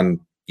touch on,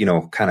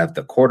 kind of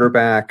the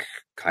quarterback,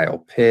 Kyle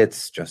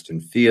Pitts,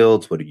 Justin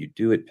Fields. What do you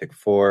do at pick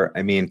 4?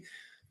 I mean,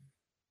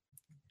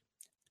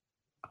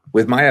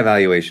 with my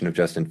evaluation of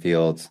Justin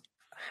Fields,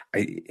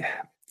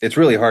 it's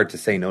really hard to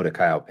say no to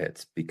Kyle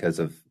Pitts because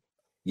of,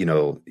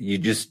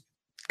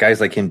 guys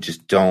like him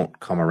just don't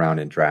come around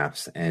in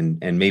drafts, and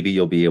maybe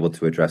you'll be able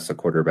to address the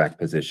quarterback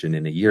position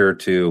in a year or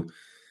two.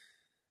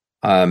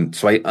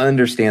 So I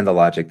understand the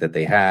logic that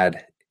they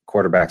had.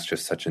 quarterback's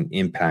just such an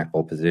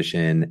impactful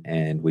position.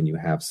 And when you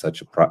have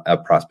such a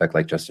prospect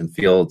like Justin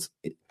Fields,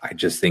 I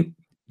just think,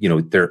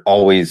 they're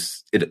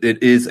always,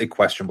 it is a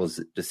questionable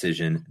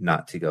decision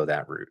not to go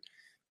that route.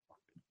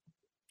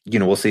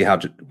 We'll see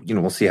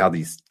how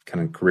these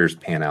kind of careers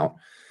pan out.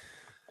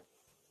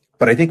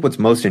 But I think what's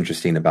most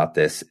interesting about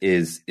this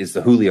is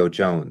the Julio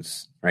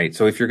Jones, right?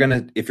 So if you're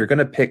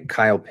gonna pick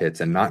Kyle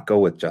Pitts and not go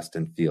with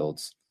Justin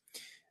Fields,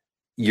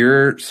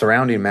 you're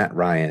surrounding Matt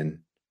Ryan,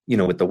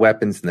 with the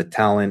weapons and the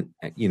talent,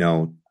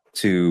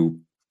 to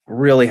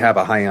really have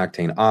a high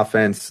octane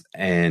offense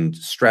and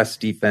stress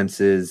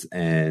defenses,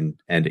 and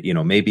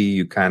maybe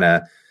you kind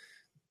of,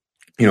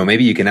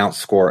 maybe you can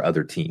outscore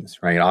other teams,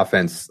 right?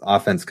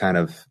 Offense kind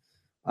of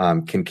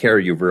can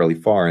carry you really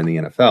far in the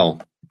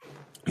NFL,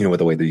 with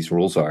the way these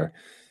rules are.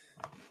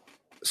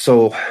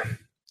 So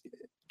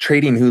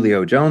trading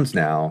Julio Jones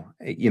now,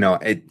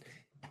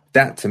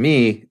 that to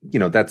me,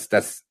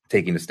 that's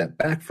taking a step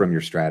back from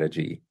your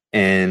strategy.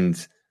 And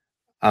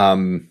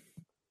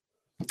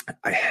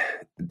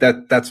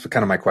that's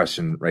kind of my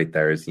question right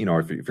there is,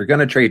 if you're going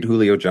to trade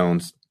Julio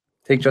Jones,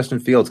 take Justin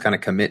Fields, kind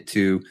of commit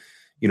to,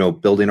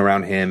 building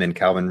around him and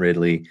Calvin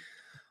Ridley.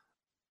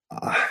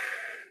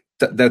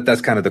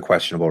 That's kind of the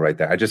questionable right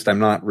there. I'm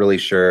not really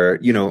sure,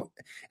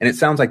 and it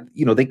sounds like,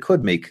 they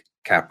could make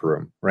cap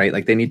room, right?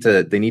 Like they need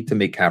to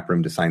make cap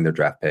room to sign their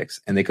draft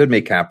picks, and they could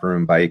make cap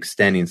room by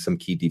extending some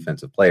key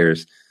defensive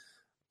players.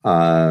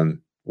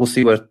 We'll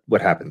see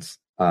what happens.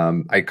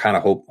 I kind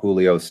of hope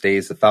Julio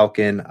stays the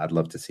Falcon. I'd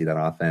love to see that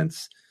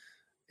offense.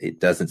 It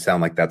doesn't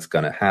sound like that's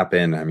going to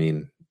happen. I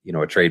mean,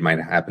 a trade might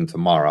happen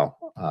tomorrow,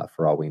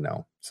 for all we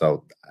know.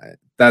 So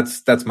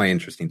that's my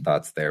interesting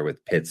thoughts there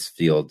with Pitts,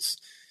 Fields,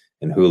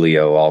 and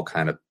Julio all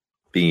kind of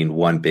being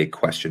one big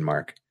question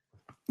mark.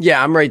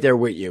 Yeah, I'm right there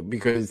with you,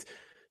 because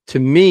to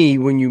me,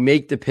 when you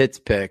make the Pitts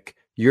pick,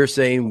 you're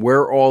saying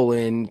we're all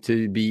in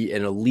to be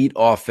an elite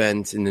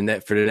offense in the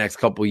net for the next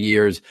couple of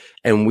years,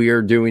 and we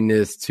are doing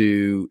this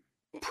to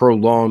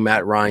prolong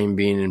Matt Ryan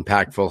being an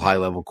impactful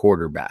high-level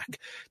quarterback.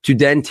 To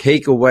then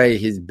take away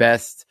his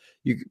best,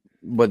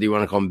 whether you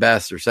want to call him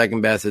best or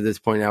second best at this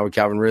point now with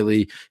Calvin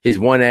Ridley, his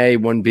 1A,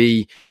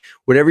 1B,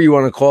 whatever you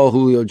want to call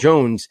Julio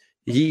Jones,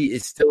 he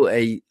is still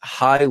a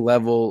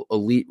high-level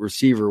elite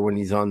receiver when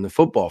he's on the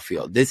football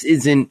field. This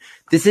isn't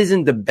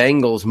the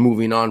Bengals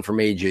moving on from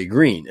A.J.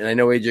 Green. And I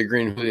know A.J.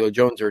 Green and Julio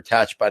Jones are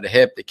attached by the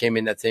hip. They came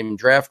in that same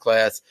draft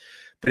class.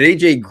 But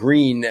A.J.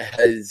 Green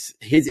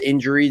his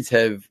injuries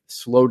have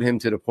slowed him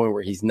to the point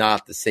where he's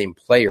not the same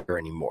player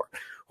anymore.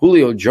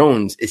 Julio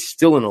Jones is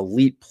still an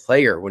elite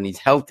player when he's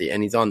healthy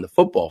and he's on the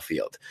football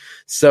field.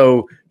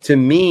 So to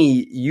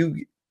me,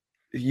 you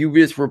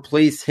just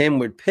replace him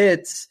with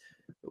Pitts.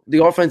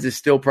 The offense is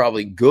still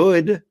probably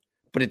good,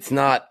 but it's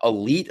not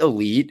elite,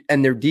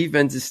 and their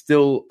defense is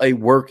still a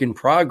work in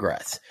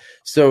progress.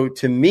 So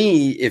to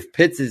me, if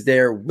Pitts is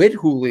there with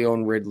Julio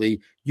and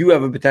Ridley, you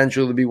have a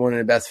potential to be one of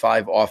the best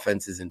 5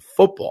 offenses in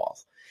football,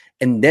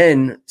 and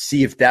then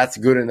see if that's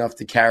good enough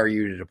to carry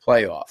you to the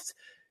playoffs.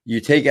 You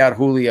take out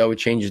Julio, it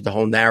changes the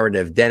whole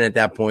narrative. Then at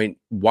that point,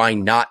 why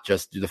not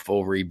just do the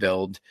full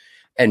rebuild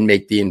and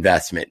make the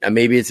investment? And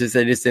maybe it's just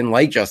they just didn't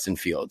like Justin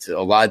Fields. A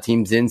lot of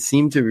teams didn't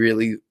seem to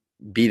really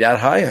be that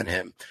high on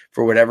him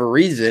for whatever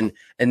reason.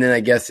 And then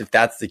I guess if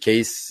that's the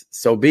case,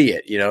 so be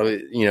it.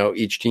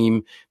 Each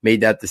team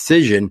made that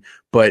decision.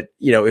 But,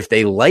 if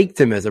they liked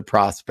him as a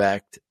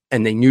prospect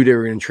and they knew they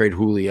were going to trade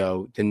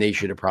Julio, then they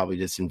should have probably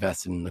just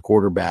invested in the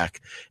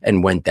quarterback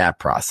and went that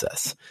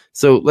process.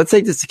 So let's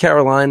take this to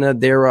Carolina.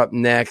 They're up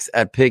next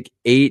at pick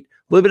 8. A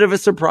little bit of a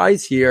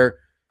surprise here.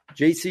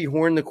 J.C.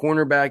 Horn, the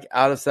cornerback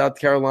out of South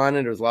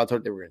Carolina. There was a lot of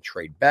talk they were going to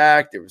trade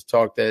back. There was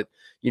talk that,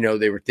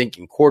 they were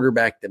thinking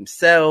quarterback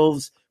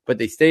themselves, but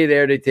they stay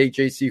there. They take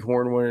J.C.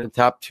 Horn, one of the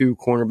top 2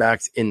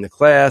 cornerbacks in the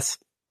class.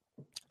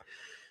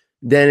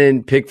 Then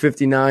in pick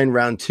 59,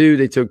 round 2,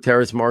 they took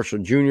Terrace Marshall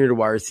Jr., the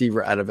wide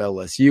receiver out of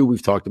LSU.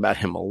 We've talked about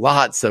him a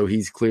lot, so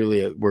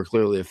we're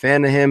clearly a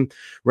fan of him.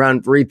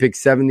 Round 3, pick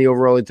 70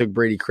 overall, they took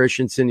Brady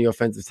Christensen, the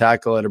offensive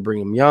tackle out of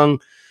Brigham Young.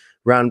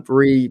 Round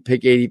 3,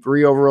 pick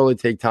 83 overall, they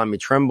take Tommy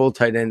Tremble,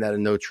 tight end out of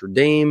Notre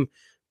Dame.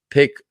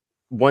 Pick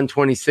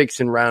 126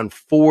 in round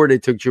 4, they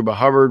took Chuba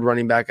Hubbard,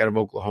 running back out of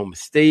Oklahoma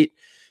State.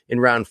 In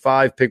round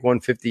 5, pick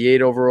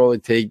 158 overall, they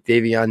take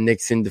Davion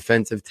Nixon,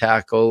 defensive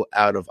tackle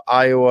out of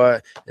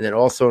Iowa. And then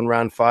also in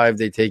round 5,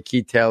 they take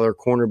Keith Taylor,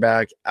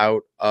 cornerback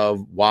out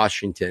of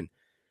Washington.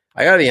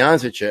 I got to be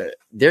honest with you,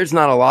 there's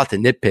not a lot to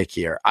nitpick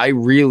here. I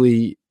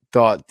really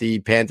thought the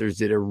Panthers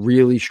did a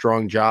really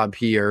strong job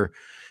here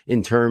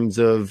in terms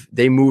of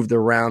they moved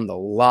around a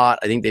lot.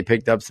 I think they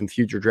picked up some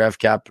future draft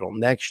capital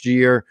next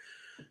year.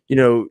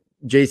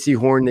 J.C.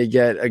 Horn, they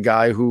get a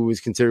guy who was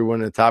considered one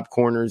of the top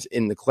corners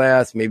in the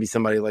class, maybe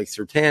somebody like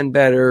Surtain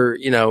better.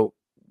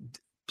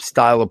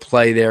 Style of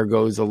play there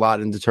goes a lot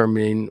in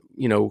determining,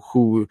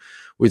 who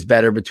was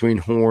better between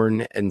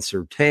Horn and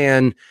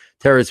Surtain.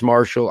 Terrace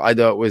Marshall, I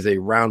thought was a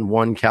round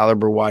 1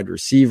 caliber wide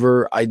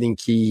receiver. I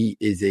think he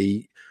is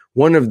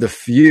one of the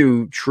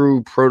few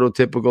true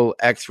prototypical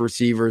X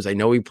receivers. I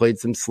know he played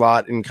some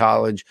slot in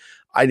college.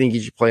 I think he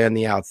should play on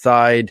the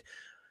outside.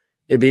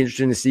 It'd be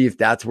interesting to see if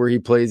that's where he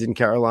plays in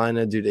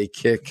Carolina. Do they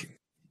kick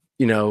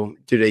DJ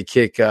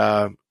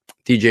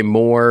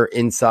Moore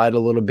inside a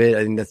little bit?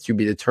 I think that's to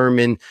be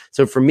determined.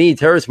 So for me,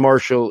 Terrace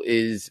Marshall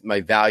is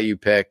my value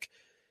pick.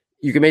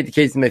 You can make the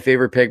case as my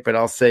favorite pick, but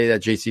I'll say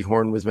that JC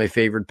Horn was my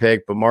favorite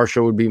pick, but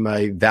Marshall would be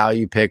my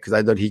value pick because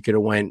I thought he could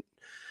have went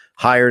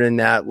higher than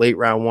that, late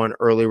round 1,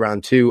 early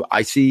round 2.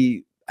 I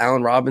see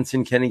Allen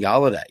Robinson, Kenny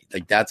Golladay.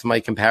 Like, that's my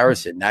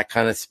comparison. That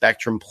kind of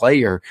spectrum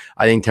player,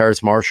 I think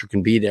Terrace Marshall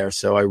can be there.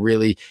 So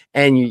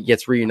and he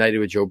gets reunited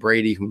with Joe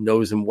Brady, who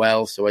knows him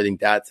well. So I think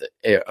that's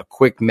a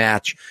quick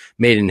match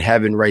made in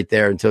heaven right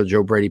there until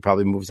Joe Brady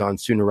probably moves on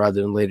sooner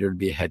rather than later to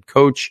be a head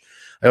coach.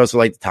 I also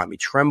like the Tommy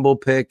Tremble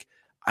pick.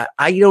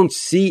 I don't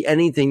see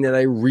anything that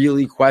I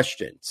really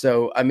question.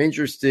 So I'm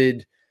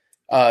interested,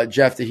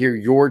 Jeff, to hear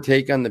your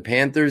take on the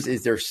Panthers.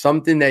 Is there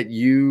something that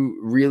you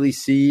really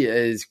see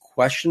as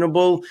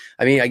questionable?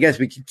 I mean, I guess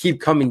we could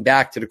keep coming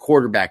back to the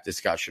quarterback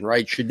discussion,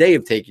 right? Should they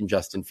have taken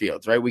Justin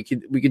Fields, right? We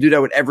could do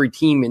that with every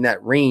team in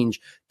that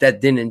range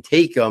that didn't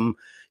take him.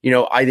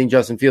 I think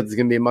Justin Fields is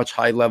going to be a much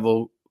high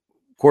level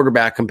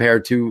quarterback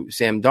compared to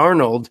Sam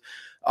Darnold.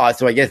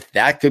 So I guess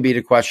that could be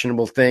the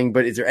questionable thing.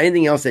 But is there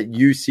anything else that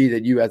you see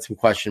that you had some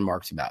question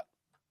marks about?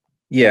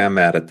 Yeah, I'm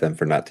mad at them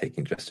for not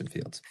taking Justin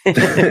Fields. I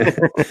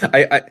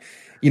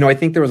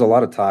think there was a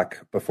lot of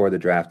talk before the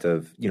draft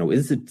of,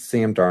 is it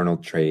Sam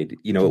Darnold trade?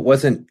 It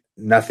wasn't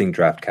nothing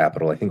draft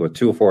capital. I think it was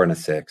 2, 4, and a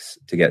 6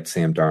 to get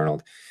Sam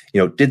Darnold.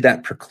 Did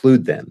that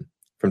preclude them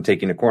from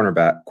taking a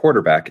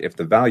quarterback if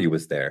the value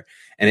was there?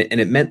 And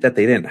it meant that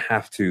they didn't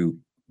have to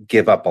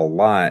give up a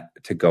lot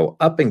to go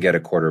up and get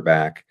a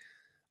quarterback.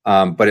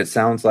 But it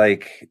sounds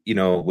like,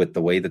 with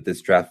the way that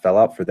this draft fell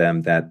out for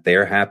them, that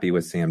they're happy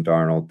with Sam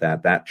Darnold,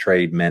 that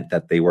trade meant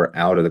that they were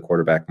out of the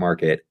quarterback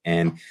market.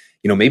 And,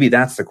 maybe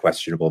that's the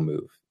questionable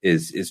move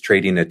is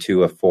trading a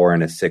 2, a 4,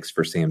 and a 6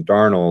 for Sam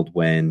Darnold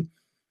when,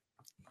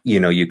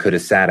 you could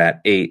have sat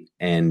at 8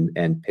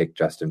 and picked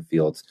Justin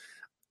Fields.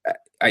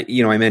 I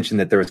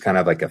mentioned that there was kind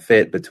of like a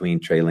fit between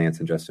Trey Lance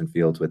and Justin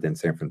Fields within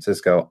San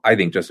Francisco. I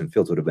think Justin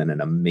Fields would have been an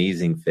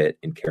amazing fit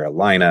in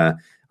Carolina.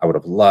 I would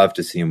have loved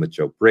to see him with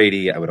Joe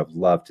Brady. I would have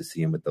loved to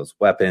see him with those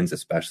weapons,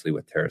 especially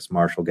with Terrace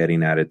Marshall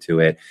getting added to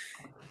it.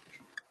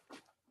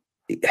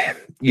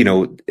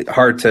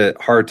 Hard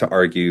to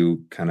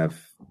argue kind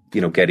of,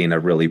 getting a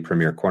really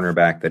premier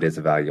cornerback that is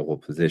a valuable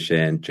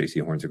position.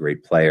 JC Horn's a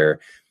great player.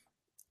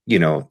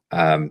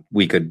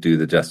 We could do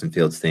the Justin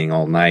Fields thing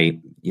all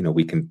night.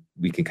 We can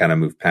kind of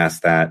move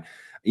past that.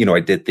 I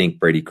did think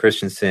Brady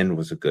Christensen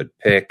was a good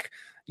pick.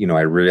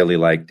 I really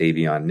like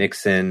Davion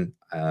Nixon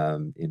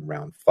in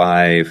round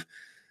 5.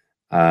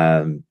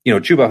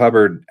 Chuba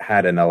Hubbard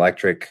had an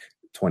electric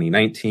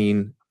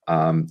 2019,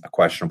 a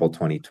questionable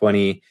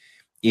 2020.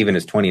 Even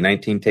his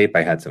 2019 tape,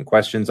 I had some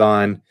questions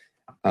on.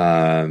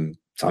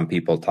 Some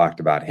people talked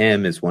about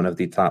him as one of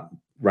the top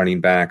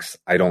running backs.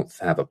 I don't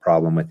have a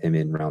problem with him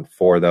in round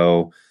 4,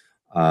 though.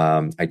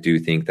 I do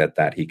think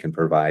that he can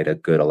provide a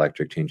good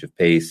electric change of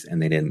pace,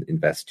 and they didn't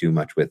invest too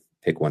much with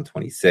pick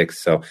 126.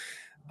 So,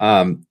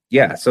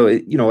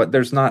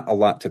 there's not a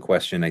lot to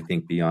question, I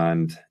think,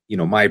 beyond,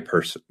 my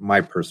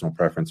personal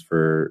preference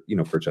for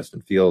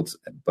Justin Fields.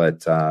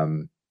 But,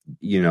 they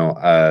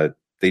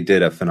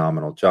did a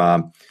phenomenal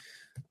job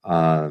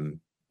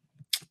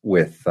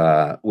with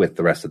the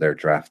rest of their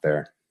draft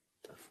there.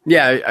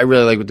 Yeah, I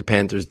really like what the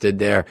Panthers did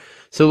there.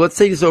 So let's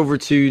take this over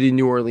to the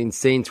New Orleans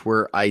Saints,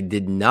 where I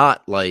did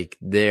not like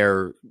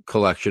their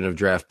collection of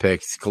draft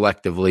picks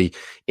collectively.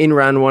 In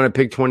round 1 at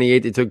pick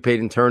 28, they took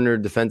Peyton Turner,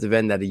 defensive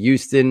end out of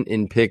Houston.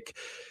 In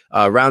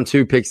round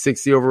 2, pick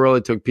 60 overall, they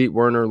took Pete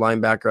Werner,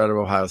 linebacker out of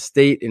Ohio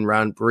State. In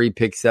round 3,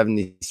 pick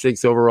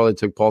 76 overall, they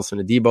took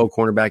Paulson Adebo,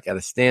 cornerback out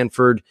of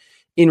Stanford.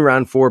 In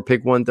round 4,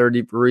 pick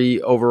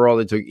 133 overall,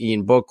 they took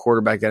Ian Book,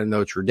 quarterback out of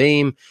Notre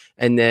Dame.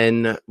 And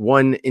then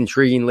one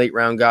intriguing late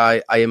round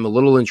guy I am a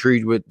little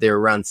intrigued with their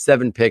round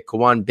 7 pick,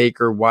 Kawan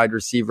Baker, wide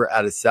receiver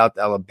out of South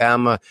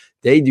Alabama.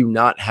 They do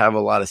not have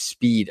a lot of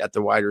speed at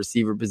the wide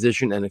receiver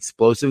position and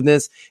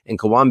explosiveness. And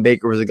Kawan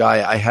Baker was a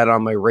guy I had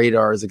on my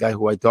radar as a guy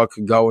who I thought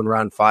could go in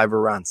round 5 or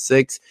round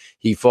 6.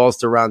 He falls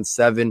to round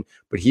 7,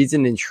 but he's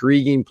an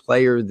intriguing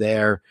player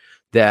there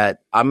that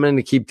I'm going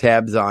to keep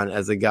tabs on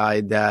as a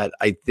guy that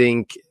I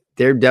think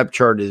their depth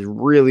chart is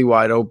really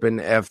wide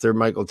open after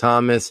Michael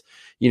Thomas.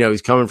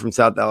 He's coming from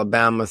South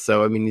Alabama.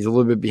 So, he's a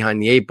little bit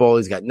behind the 8 ball.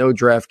 He's got no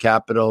draft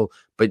capital,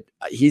 but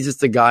he's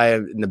just a guy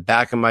in the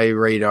back of my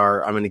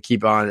radar I'm going to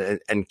keep on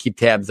and keep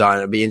tabs on.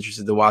 I'll be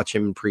interested to watch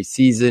him in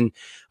preseason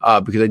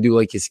because I do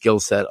like his skill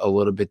set a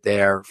little bit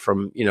there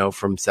from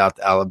South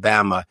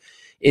Alabama.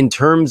 In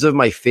terms of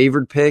my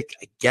favorite pick,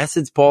 I guess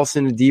it's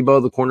Paulson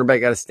Adebo, the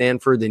cornerback out of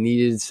Stanford. They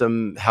needed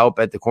some help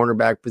at the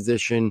cornerback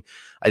position.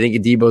 I think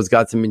Adebo's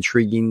got some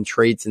intriguing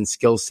traits and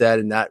skill set,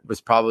 and that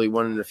was probably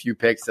one of the few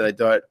picks that I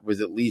thought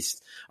was at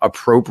least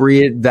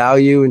appropriate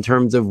value in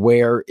terms of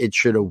where it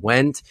should have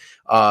went.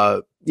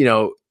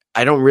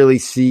 I don't really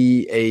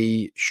see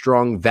a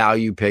strong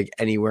value pick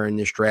anywhere in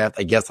this draft.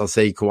 I guess I'll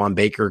say Kawaan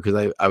Baker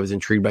because I was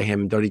intrigued by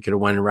him and thought he could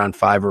have went around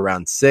 5 or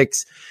around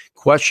 6.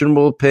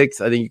 Questionable picks.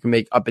 I think you can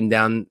make up and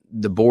down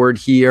the board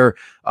here.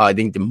 I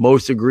think the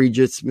most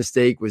egregious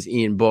mistake was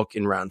Ian Book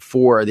in round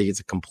 4. I think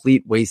it's a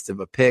complete waste of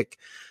a pick.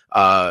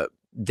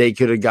 They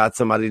could have got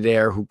somebody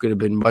there who could have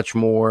been much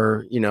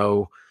more,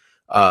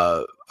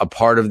 a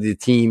part of the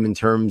team in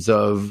terms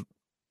of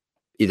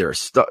either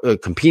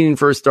competing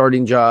for a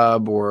starting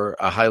job or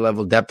a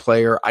high-level depth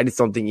player. I just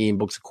don't think Ian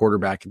Book's a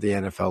quarterback at the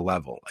NFL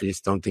level. I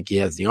just don't think he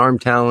has the arm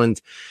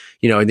talent.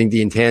 I think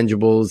the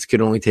intangibles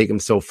could only take him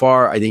so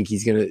far. I think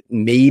he's going to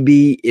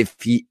maybe,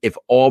 if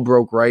all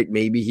broke right,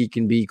 maybe he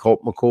can be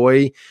Colt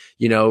McCoy,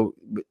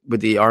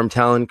 with the arm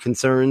talent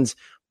concerns.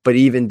 But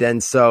even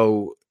then,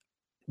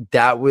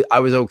 I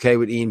was okay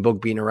with Ian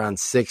Book being around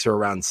 6 or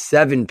around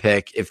 7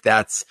 pick if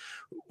that's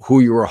who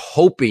you were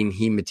hoping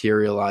he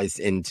materialized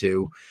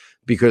into,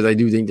 because I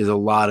do think there's a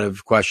lot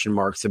of question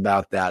marks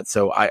about that.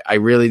 So I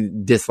really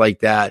dislike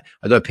that.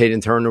 I thought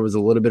Peyton Turner was a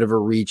little bit of a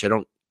reach.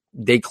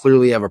 They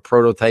clearly have a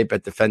prototype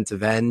at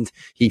defensive end.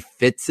 He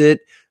fits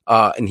it.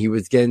 And he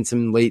was getting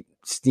some late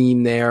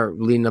steam there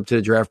leading up to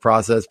the draft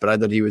process, but I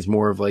thought he was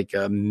more of like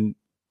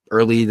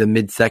early to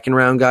mid-second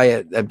round guy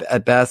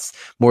at best,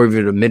 more of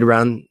a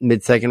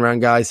mid-second round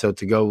guy. So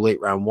to go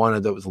late round 1, I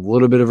thought was a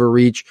little bit of a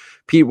reach.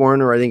 Pete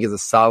Werner, I think, is a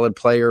solid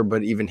player,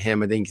 but even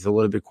him, I think he's a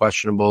little bit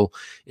questionable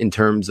in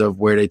terms of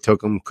where they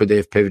took him. Could they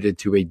have pivoted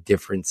to a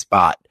different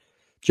spot?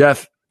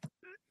 Jeff,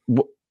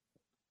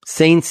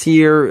 Saints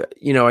here,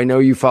 I know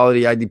you follow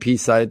the IDP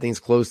side of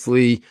things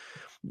closely.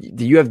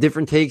 Do you have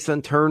different takes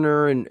on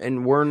Turner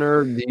and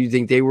Werner? Do you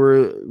think they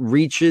were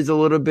reaches a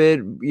little bit,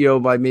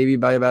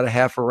 by about a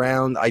half a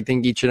round? I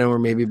think each of them were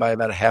maybe by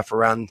about a half a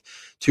round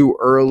too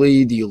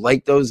early. Do you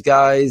like those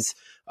guys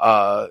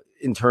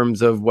in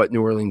terms of what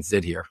New Orleans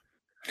did here?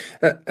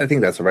 I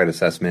think that's the right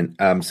assessment.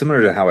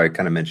 Similar to how I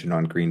kind of mentioned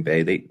on Green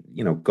Bay, they,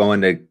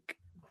 going to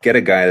get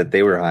a guy that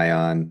they were high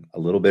on a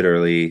little bit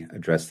early,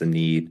 address the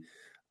need,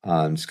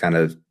 just kind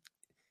of,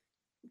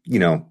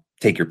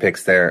 take your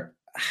picks there.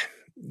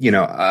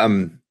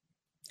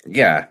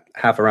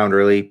 Half a round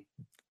early,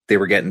 they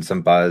were getting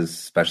some buzz,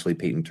 especially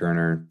Peyton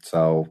Turner.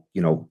 So,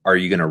 are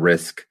you going to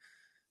risk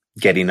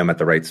getting them at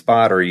the right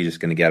spot, or are you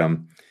just going to get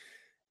them?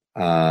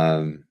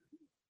 On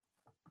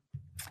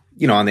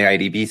the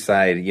IDB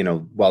side,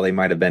 while they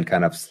might have been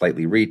kind of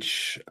slightly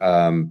reach,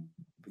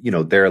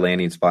 their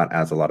landing spot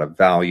has a lot of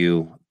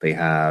value. They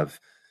have,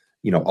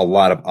 a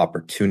lot of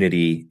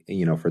opportunity,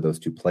 for those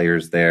two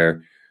players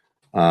there.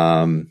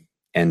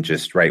 And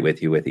just right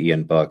with you with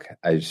Ian Book,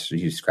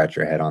 you scratch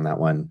your head on that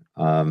one.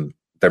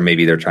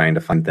 They're trying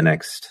to find the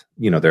next,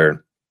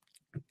 their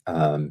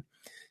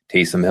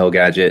Taysom Hill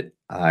gadget.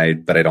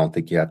 But I don't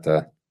think you have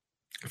to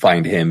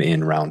find him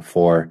in round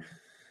 4.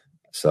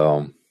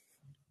 So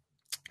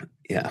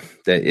yeah,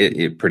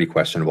 it pretty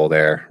questionable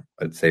there.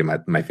 I'd say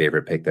my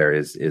favorite pick there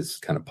is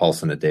kind of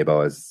Paulson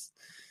Adebo, as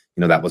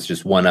that was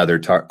just one other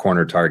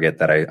corner target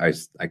that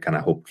I kind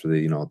of hoped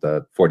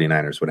the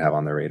 49ers would have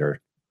on their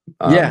radar.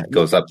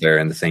 Goes up there,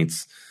 and the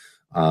Saints.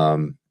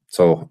 And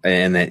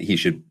that he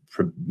should,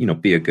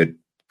 be a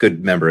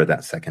good member of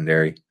that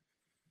secondary.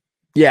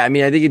 Yeah, I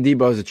mean, I think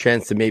Adebo has a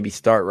chance to maybe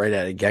start right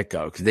at a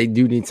get-go because they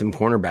do need some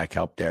cornerback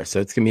help there. So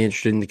it's going to be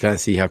interesting to kind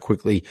of see how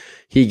quickly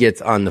he gets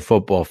on the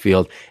football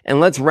field. And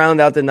let's round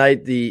out the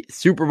night. The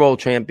Super Bowl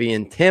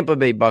champion Tampa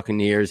Bay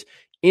Buccaneers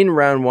in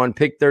round 1,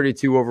 pick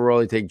 32 overall,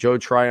 they take Joe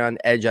Tryon,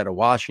 edge out of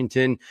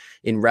Washington.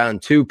 In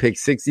round 2, pick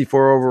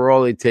 64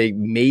 overall, they take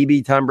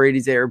maybe Tom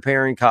Brady's heir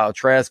apparent, Kyle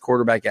Trask,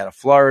 quarterback out of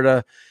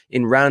Florida.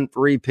 In round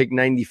 3, pick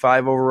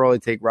 95 overall, they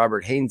take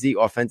Robert Hainsey,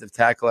 offensive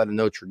tackle out of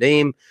Notre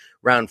Dame.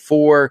 Round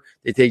 4,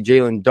 they take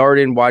Jalen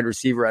Darden, wide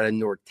receiver out of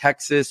North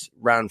Texas.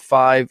 Round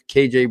 5,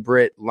 KJ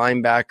Britt,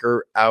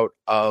 linebacker out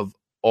of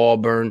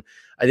Auburn.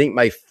 I think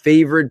my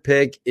favorite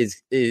pick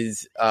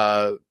is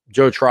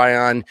Joe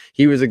Tryon.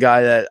 He was a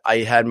guy that I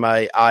had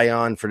my eye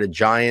on for the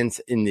Giants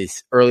in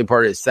this early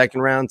part of the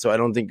second round, so I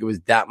don't think it was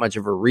that much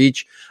of a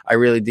reach. I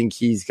really think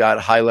he's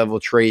got high-level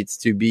traits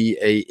to be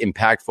a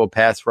impactful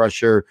pass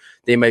rusher.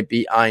 They might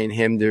be eyeing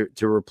him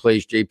to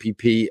replace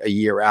JPP a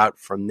year out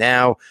from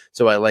now,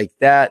 so I like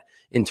that.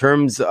 In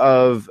terms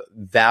of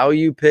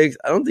value picks,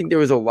 I don't think there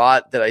was a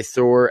lot that I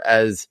saw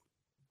as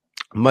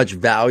much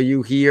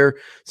value here.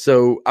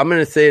 So I'm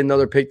going to say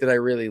another pick that I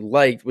really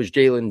liked was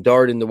Jalen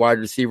Darden, the wide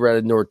receiver out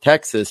of North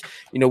Texas.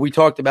 We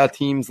talked about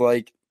teams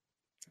like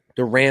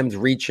the Rams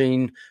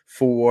reaching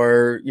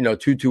for,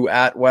 Tutu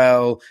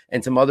Atwell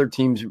and some other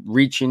teams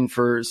reaching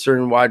for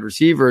certain wide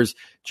receivers.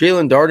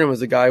 Jalen Darden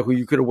was a guy who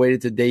you could have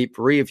waited to day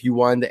 3 if you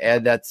wanted to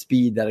add that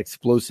speed, that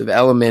explosive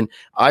element.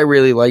 I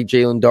really like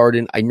Jalen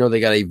Darden. I know they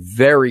got a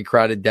very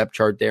crowded depth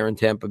chart there in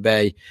Tampa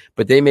Bay,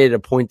 but they made it a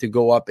point to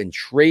go up and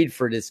trade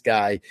for this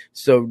guy.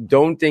 So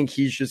don't think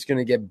he's just going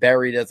to get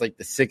buried as like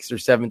the 6th or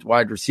 7th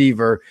wide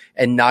receiver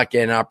and not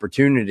get an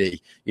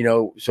opportunity.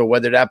 So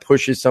whether that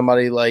pushes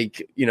somebody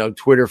like,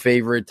 Twitter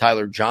favorite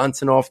Tyler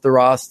Johnson off the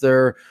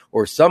roster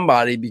or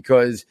somebody,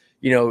 because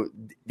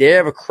they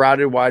have a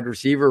crowded wide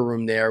receiver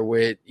room there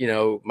with,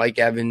 Mike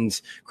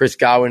Evans, Chris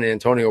Godwin, and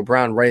Antonio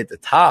Brown right at the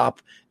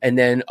top. And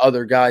then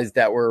other guys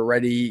that were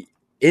already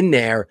in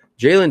there.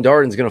 Jalen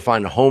Darden's going to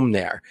find a home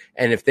there.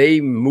 And if they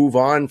move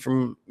on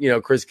from,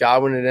 Chris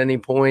Godwin at any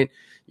point,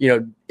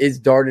 is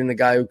Darden the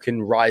guy who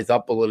can rise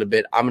up a little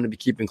bit? I'm going to be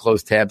keeping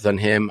close tabs on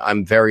him.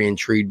 I'm very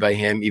intrigued by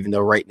him, even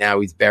though right now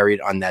he's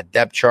buried on that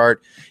depth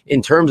chart.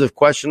 In terms of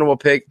questionable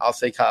pick, I'll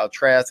say Kyle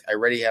Trask. I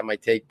already had my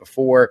take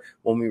before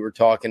when we were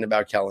talking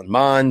about Kellen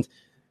Mond.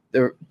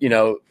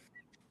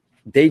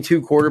 Day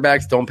two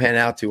quarterbacks don't pan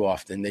out too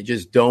often. They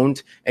just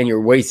don't, and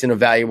you're wasting a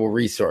valuable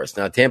resource.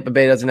 Now, Tampa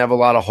Bay doesn't have a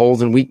lot of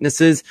holes and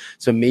weaknesses,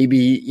 so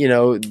maybe,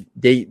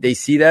 they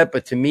see that.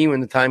 But to me, when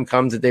the time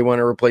comes that they want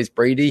to replace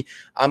Brady,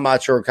 I'm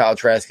not sure Kyle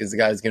Trask is the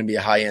guy who's going to be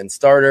a high-end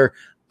starter.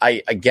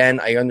 I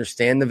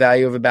understand the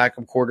value of a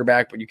backup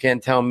quarterback, but you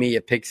can't tell me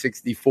at pick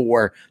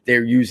 64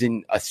 they're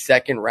using a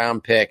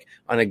second-round pick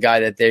on a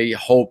guy that they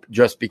hope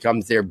just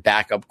becomes their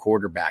backup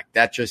quarterback.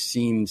 That just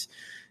seems –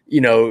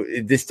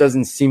 this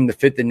doesn't seem to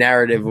fit the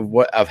narrative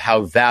of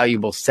how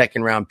valuable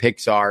second round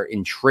picks are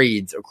in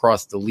trades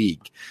across the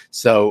league.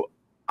 So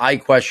I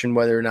question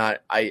whether or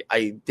not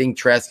I think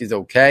Trask is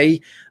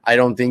okay. I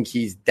don't think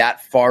he's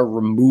that far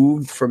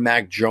removed from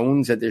Mac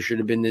Jones that there should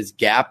have been this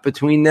gap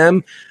between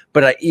them.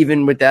 But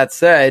even with that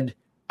said,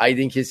 I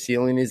think his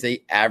ceiling is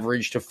a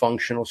average to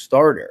functional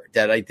starter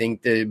that I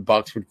think the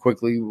Bucs would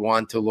quickly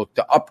want to look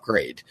to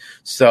upgrade.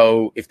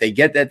 So if they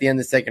get that at the end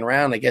of the second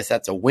round, I guess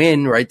that's a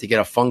win, right? To get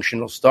a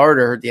functional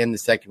starter at the end of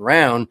the second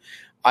round.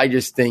 I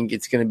just think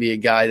it's going to be a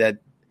guy that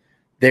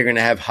they're going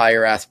to have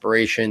higher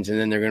aspirations, and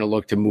then they're going to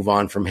look to move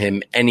on from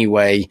him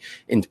anyway,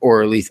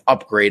 or at least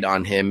upgrade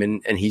on him.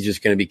 And he's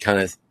just going to be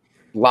kind of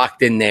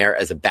locked in there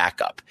as a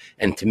backup.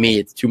 And to me,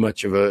 it's too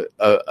much of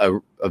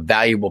a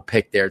valuable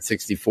pick there at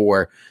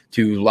 64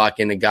 to lock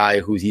in a guy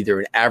who's either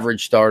an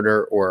average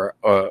starter or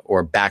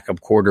a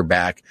backup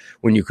quarterback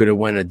when you could have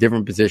went a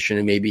different position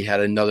and maybe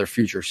had another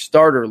future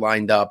starter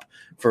lined up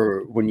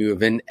for when you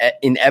have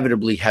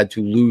inevitably had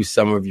to lose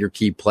some of your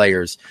key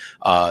players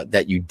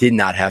that you did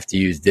not have to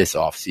use this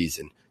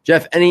offseason.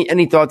 Jeff,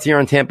 any thoughts here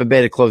on Tampa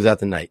Bay to close out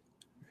the night?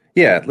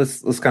 Yeah,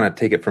 let's kind of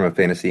take it from a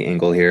fantasy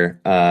angle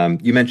here.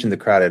 You mentioned the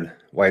crowded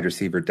wide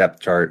receiver depth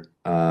chart,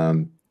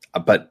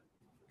 but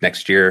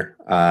next year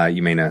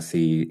you may not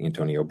see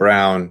Antonio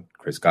Brown.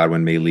 Chris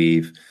Godwin may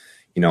leave.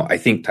 I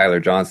think Tyler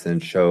Johnson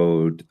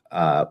showed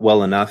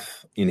well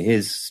enough in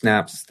his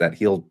snaps that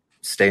he'll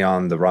stay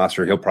on the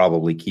roster. He'll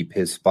probably keep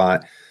his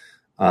spot.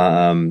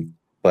 But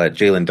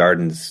Jalen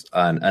Darden's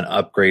an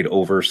upgrade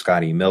over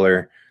Scotty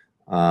Miller,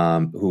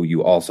 who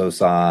you also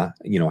saw,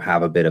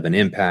 have a bit of an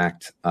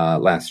impact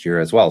last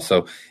year as well.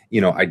 So,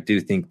 I do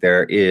think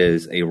there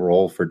is a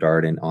role for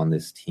Darden on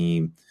this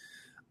team.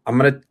 I'm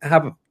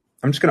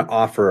just going to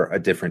offer a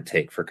different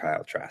take for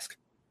Kyle Trask.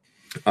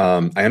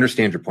 I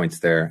understand your points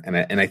there.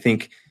 And I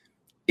think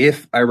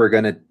if I were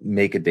going to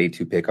make a day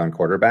two pick on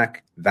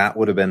quarterback, that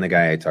would have been the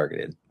guy I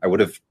targeted. I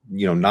would have,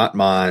 not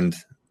Mond,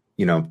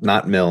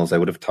 not Mills. I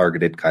would have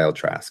targeted Kyle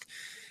Trask.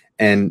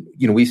 And,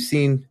 we've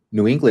seen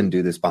New England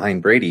do this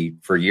behind Brady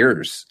for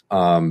years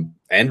and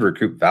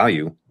recruit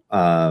value.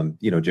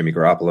 Jimmy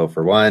Garoppolo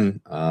for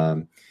one.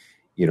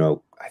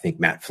 I think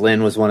Matt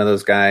Flynn was one of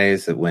those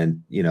guys that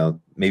when,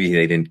 maybe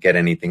they didn't get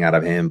anything out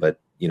of him, but,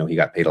 he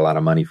got paid a lot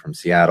of money from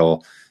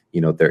Seattle.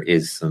 There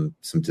is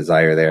some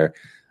desire there.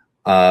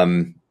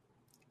 I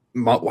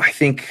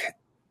think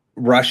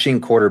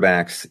rushing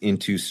quarterbacks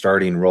into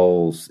starting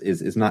roles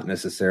is not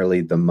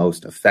necessarily the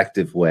most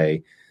effective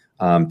way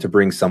to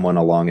bring someone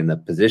along in the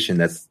position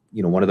that's,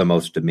 one of the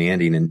most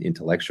demanding and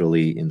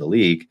intellectually in the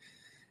league.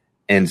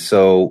 And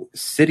so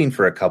sitting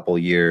for a couple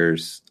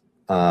years,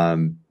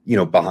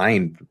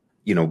 behind,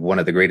 one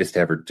of the greatest to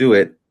ever do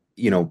it,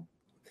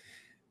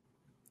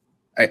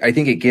 I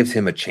think it gives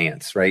him a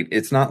chance, right?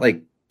 It's not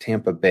like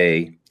Tampa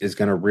Bay is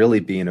going to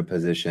really be in a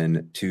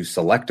position to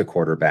select a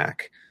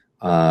quarterback,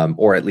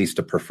 or at least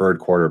a preferred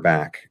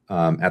quarterback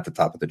at the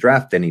top of the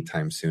draft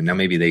anytime soon. Now,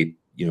 maybe they,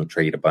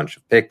 trade a bunch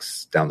of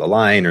picks down the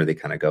line, or they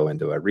kind of go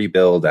into a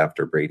rebuild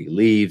after Brady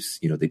leaves.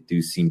 They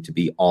do seem to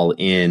be all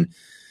in,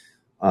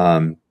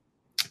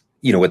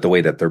 with the way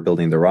that they're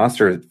building the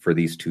roster for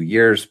these 2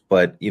 years.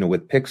 But,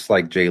 with picks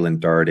like Jalen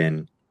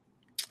Darden,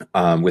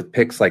 with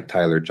picks like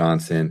Tyler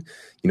Johnson,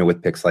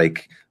 with picks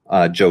like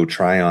Joe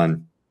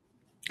Tryon,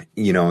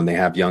 and they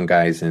have young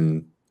guys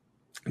in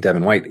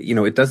Devin White,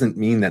 it doesn't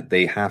mean that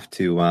they have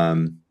to,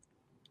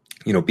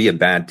 be a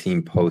bad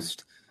team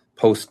post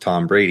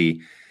Tom Brady.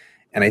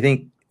 And I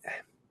think,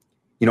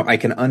 I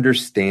can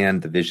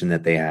understand the vision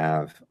that they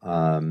have,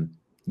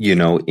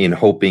 in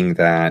hoping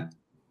that,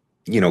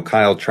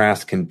 Kyle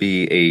Trask can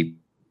be a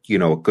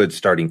good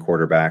starting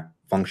quarterback,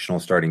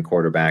 functional starting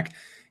quarterback.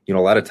 A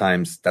lot of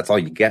times that's all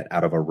you get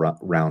out of a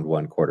round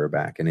one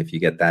quarterback. And if you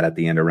get that at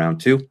the end of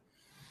round two,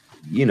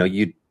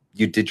 you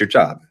did your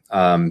job.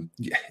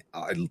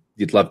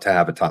 You'd love to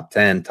have a top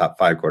 10, top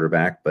 5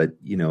 quarterback, but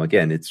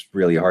again, it's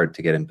really hard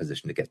to get in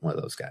position to get one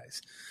of those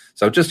guys.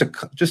 So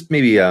just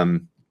maybe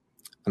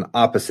an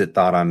opposite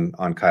thought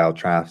on Kyle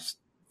Trask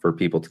for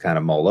people to kind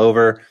of mull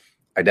over.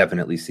 I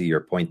definitely see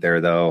your point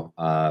there, though,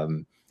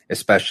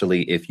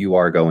 especially if you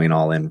are going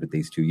all in for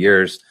these 2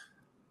 years.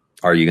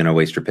 Are you going to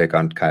waste your pick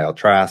on Kyle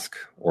Trask,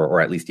 or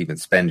at least even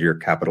spend your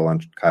capital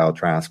on Kyle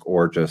Trask,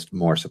 or just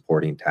more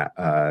supporting,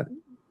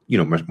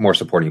 more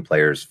supporting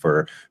players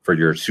for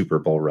your Super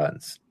Bowl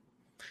runs?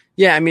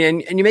 Yeah, I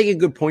mean, and you make a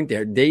good point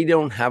there. They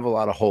don't have a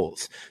lot of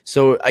holes.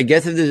 So I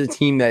guess if there's a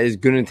team that is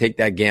going to take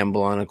that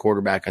gamble on a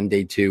quarterback on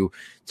day 2,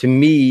 to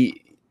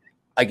me,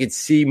 I could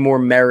see more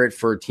merit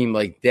for a team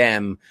like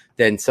them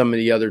than some of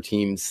the other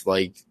teams,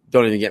 like,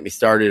 don't even get me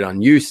started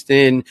on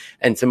Houston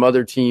and some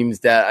other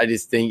teams that I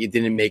just think it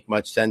didn't make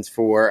much sense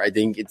for. I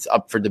think it's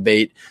up for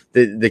debate.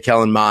 The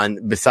Kellen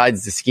Mond,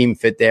 besides the scheme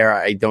fit there,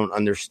 I don't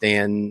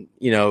understand,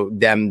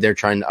 them. They're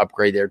trying to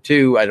upgrade there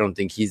too. I don't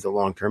think he's the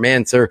long-term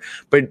answer,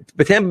 but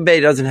Tampa Bay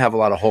doesn't have a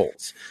lot of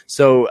holes.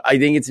 So I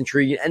think it's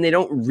intriguing, and they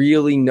don't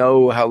really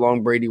know how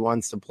long Brady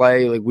wants to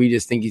play. Like, we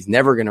just think he's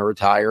never going to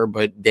retire,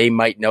 but they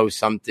might know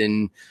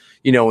something,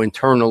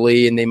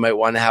 internally, and they might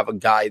want to have a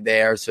guy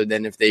there. So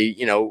then if they,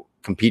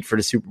 compete for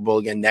the Super Bowl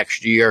again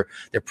next year,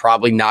 they're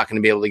probably not going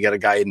to be able to get a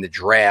guy in the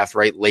draft,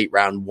 right? Late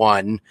round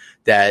 1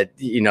 that,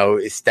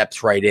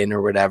 steps right in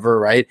or whatever,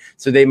 right?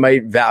 So they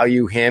might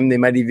value him. They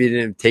might even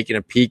have taken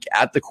a peek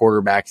at the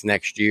quarterbacks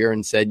next year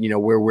and said,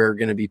 where we're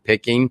going to be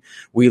picking,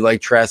 we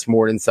like Trask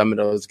more than some of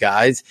those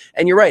guys.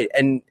 And you're right.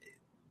 And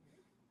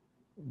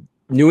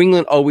New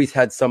England always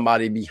had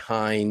somebody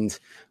behind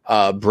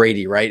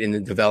Brady, right, in the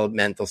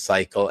developmental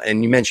cycle.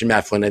 And you mentioned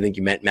Matt Flynn. I think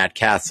you meant Matt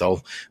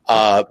Castle.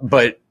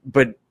 But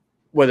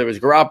whether it was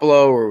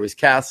Garoppolo or it was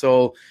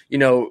Castle,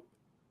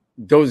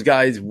 those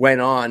guys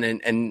went on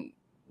and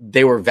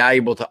they were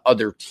valuable to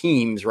other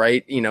teams,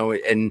 right?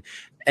 And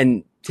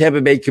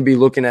Tampa Bay could be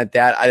looking at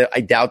that.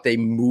 I doubt they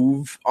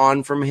move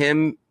on from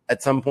him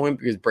at some point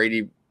because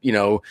Brady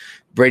will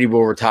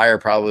retire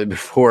probably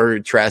before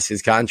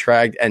Trask's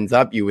contract ends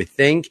up, you would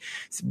think.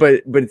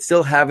 But it's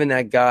still having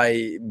that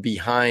guy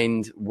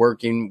behind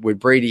working with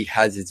Brady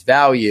has its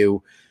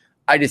value.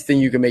 I just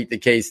think you can make the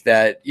case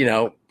that,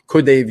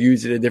 could they have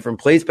used it a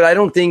different place? But I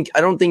think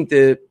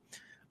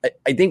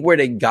where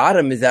they got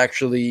him is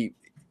actually,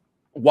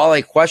 while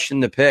I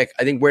question the pick,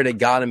 I think where they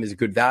got him is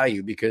good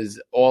value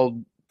because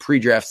all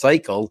pre-draft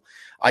cycle,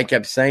 I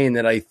kept saying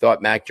that I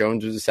thought Mac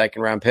Jones was a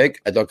second-round pick.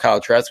 I thought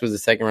Kyle Trask was a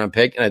second-round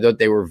pick, and I thought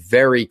they were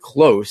very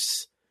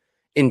close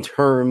in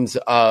terms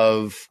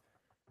of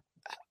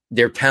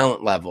their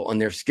talent level and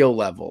their skill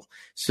level.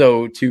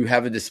 So to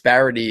have a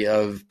disparity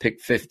of pick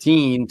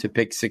 15 to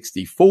pick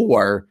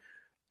 64,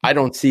 I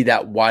don't see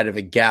that wide of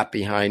a gap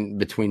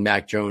between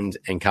Mac Jones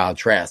and Kyle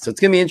Trask. So it's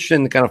going to be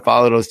interesting to kind of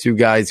follow those two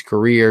guys'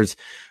 careers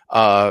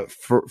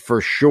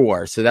for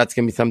sure. So that's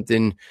going to be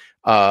something,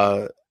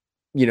 that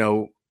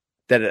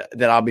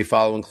I'll be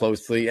following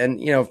closely. And,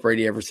 if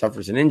Brady ever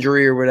suffers an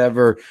injury or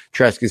whatever,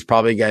 Trask is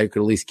probably a guy who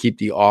could at least keep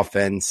the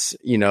offense,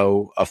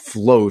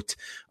 afloat,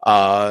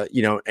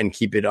 and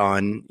keep it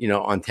on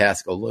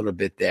task a little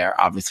bit there.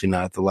 Obviously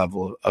not at the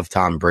level of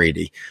Tom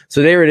Brady.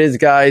 So there it is,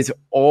 guys.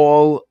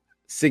 All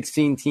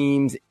 16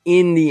 teams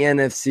in the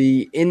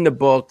NFC in the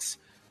books,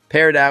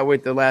 paired out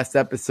with the last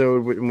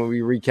episode when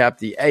we recapped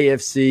the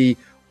AFC.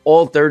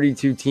 All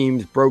 32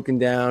 teams broken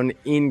down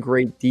in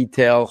great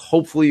detail.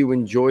 Hopefully you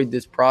enjoyed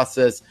this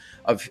process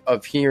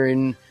of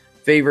hearing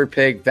favorite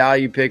pick,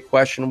 value pick,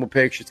 questionable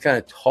picks, just kind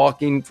of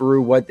talking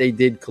through what they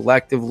did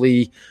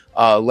collectively.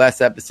 Last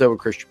episode with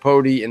Chris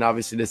Tripodi, and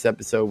obviously this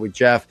episode with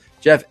Jeff.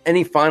 Jeff,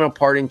 any final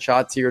parting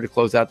shots here to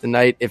close out the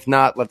night? If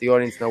not, let the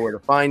audience know where to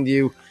find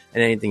you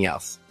and anything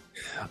else.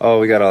 Oh,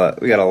 we got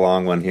a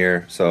long one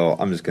here, so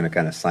I'm just going to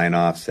kind of sign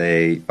off.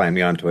 Say, find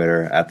me on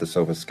Twitter at the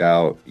Sofa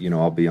Scout.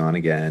 I'll be on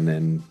again,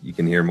 and you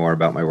can hear more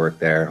about my work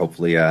there.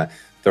 Hopefully,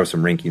 throw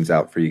some rankings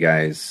out for you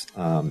guys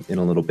in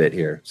a little bit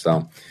here.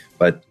 So,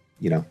 but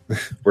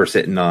we're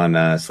sitting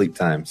on sleep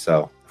time,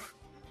 so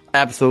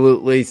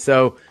absolutely.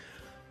 So,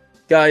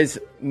 guys,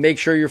 make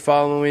sure you're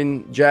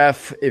following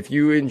Jeff. If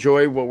you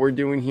enjoy what we're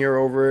doing here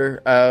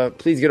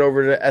please get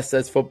over to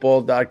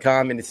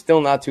ssfootball.com. And it's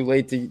still not too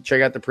late to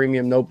check out the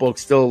premium notebook.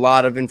 Still a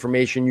lot of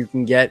information you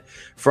can get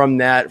from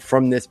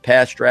this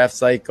past draft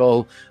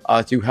cycle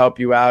to help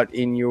you out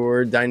in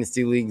your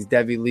dynasty leagues,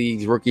 Devy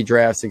leagues, rookie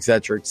drafts,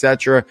 etc.,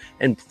 etc.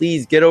 And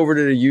please get over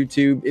to the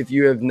YouTube if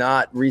you have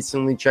not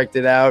recently checked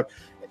it out,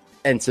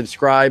 and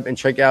subscribe and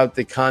check out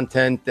the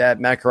content that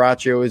Matt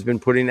Caraccio has been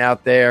putting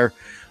out there.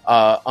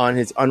 On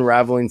his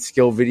unraveling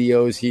skill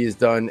videos. He has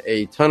done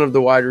a ton of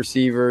the wide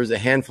receivers, a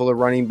handful of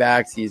running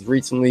backs. He's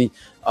recently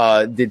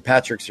did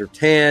Patrick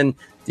Surtain,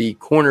 the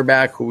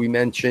cornerback who we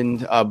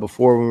mentioned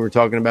before when we were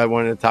talking about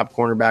one of the top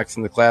cornerbacks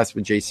in the class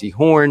with J.C.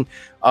 Horn.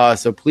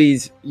 So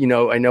please,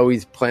 I know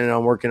he's planning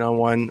on working on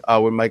one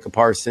with Micah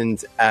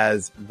Parsons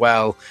as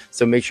well.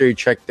 So make sure you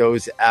check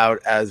those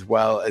out as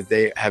well, as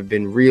they have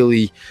been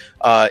really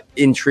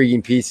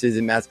intriguing pieces.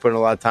 And Matt's putting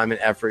a lot of time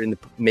and effort into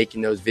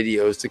making those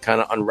videos to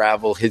kind of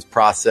unravel his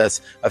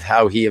process of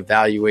how he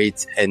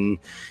evaluates and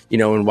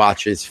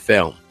watches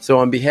film. So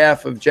on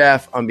behalf of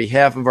Jeff, on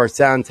behalf of our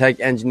sound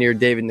tech engineer,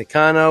 David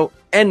Nicano,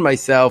 and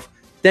myself,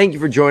 thank you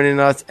for joining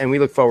us. And we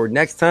look forward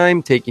next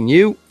time taking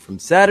you from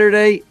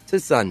Saturday to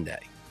Sunday.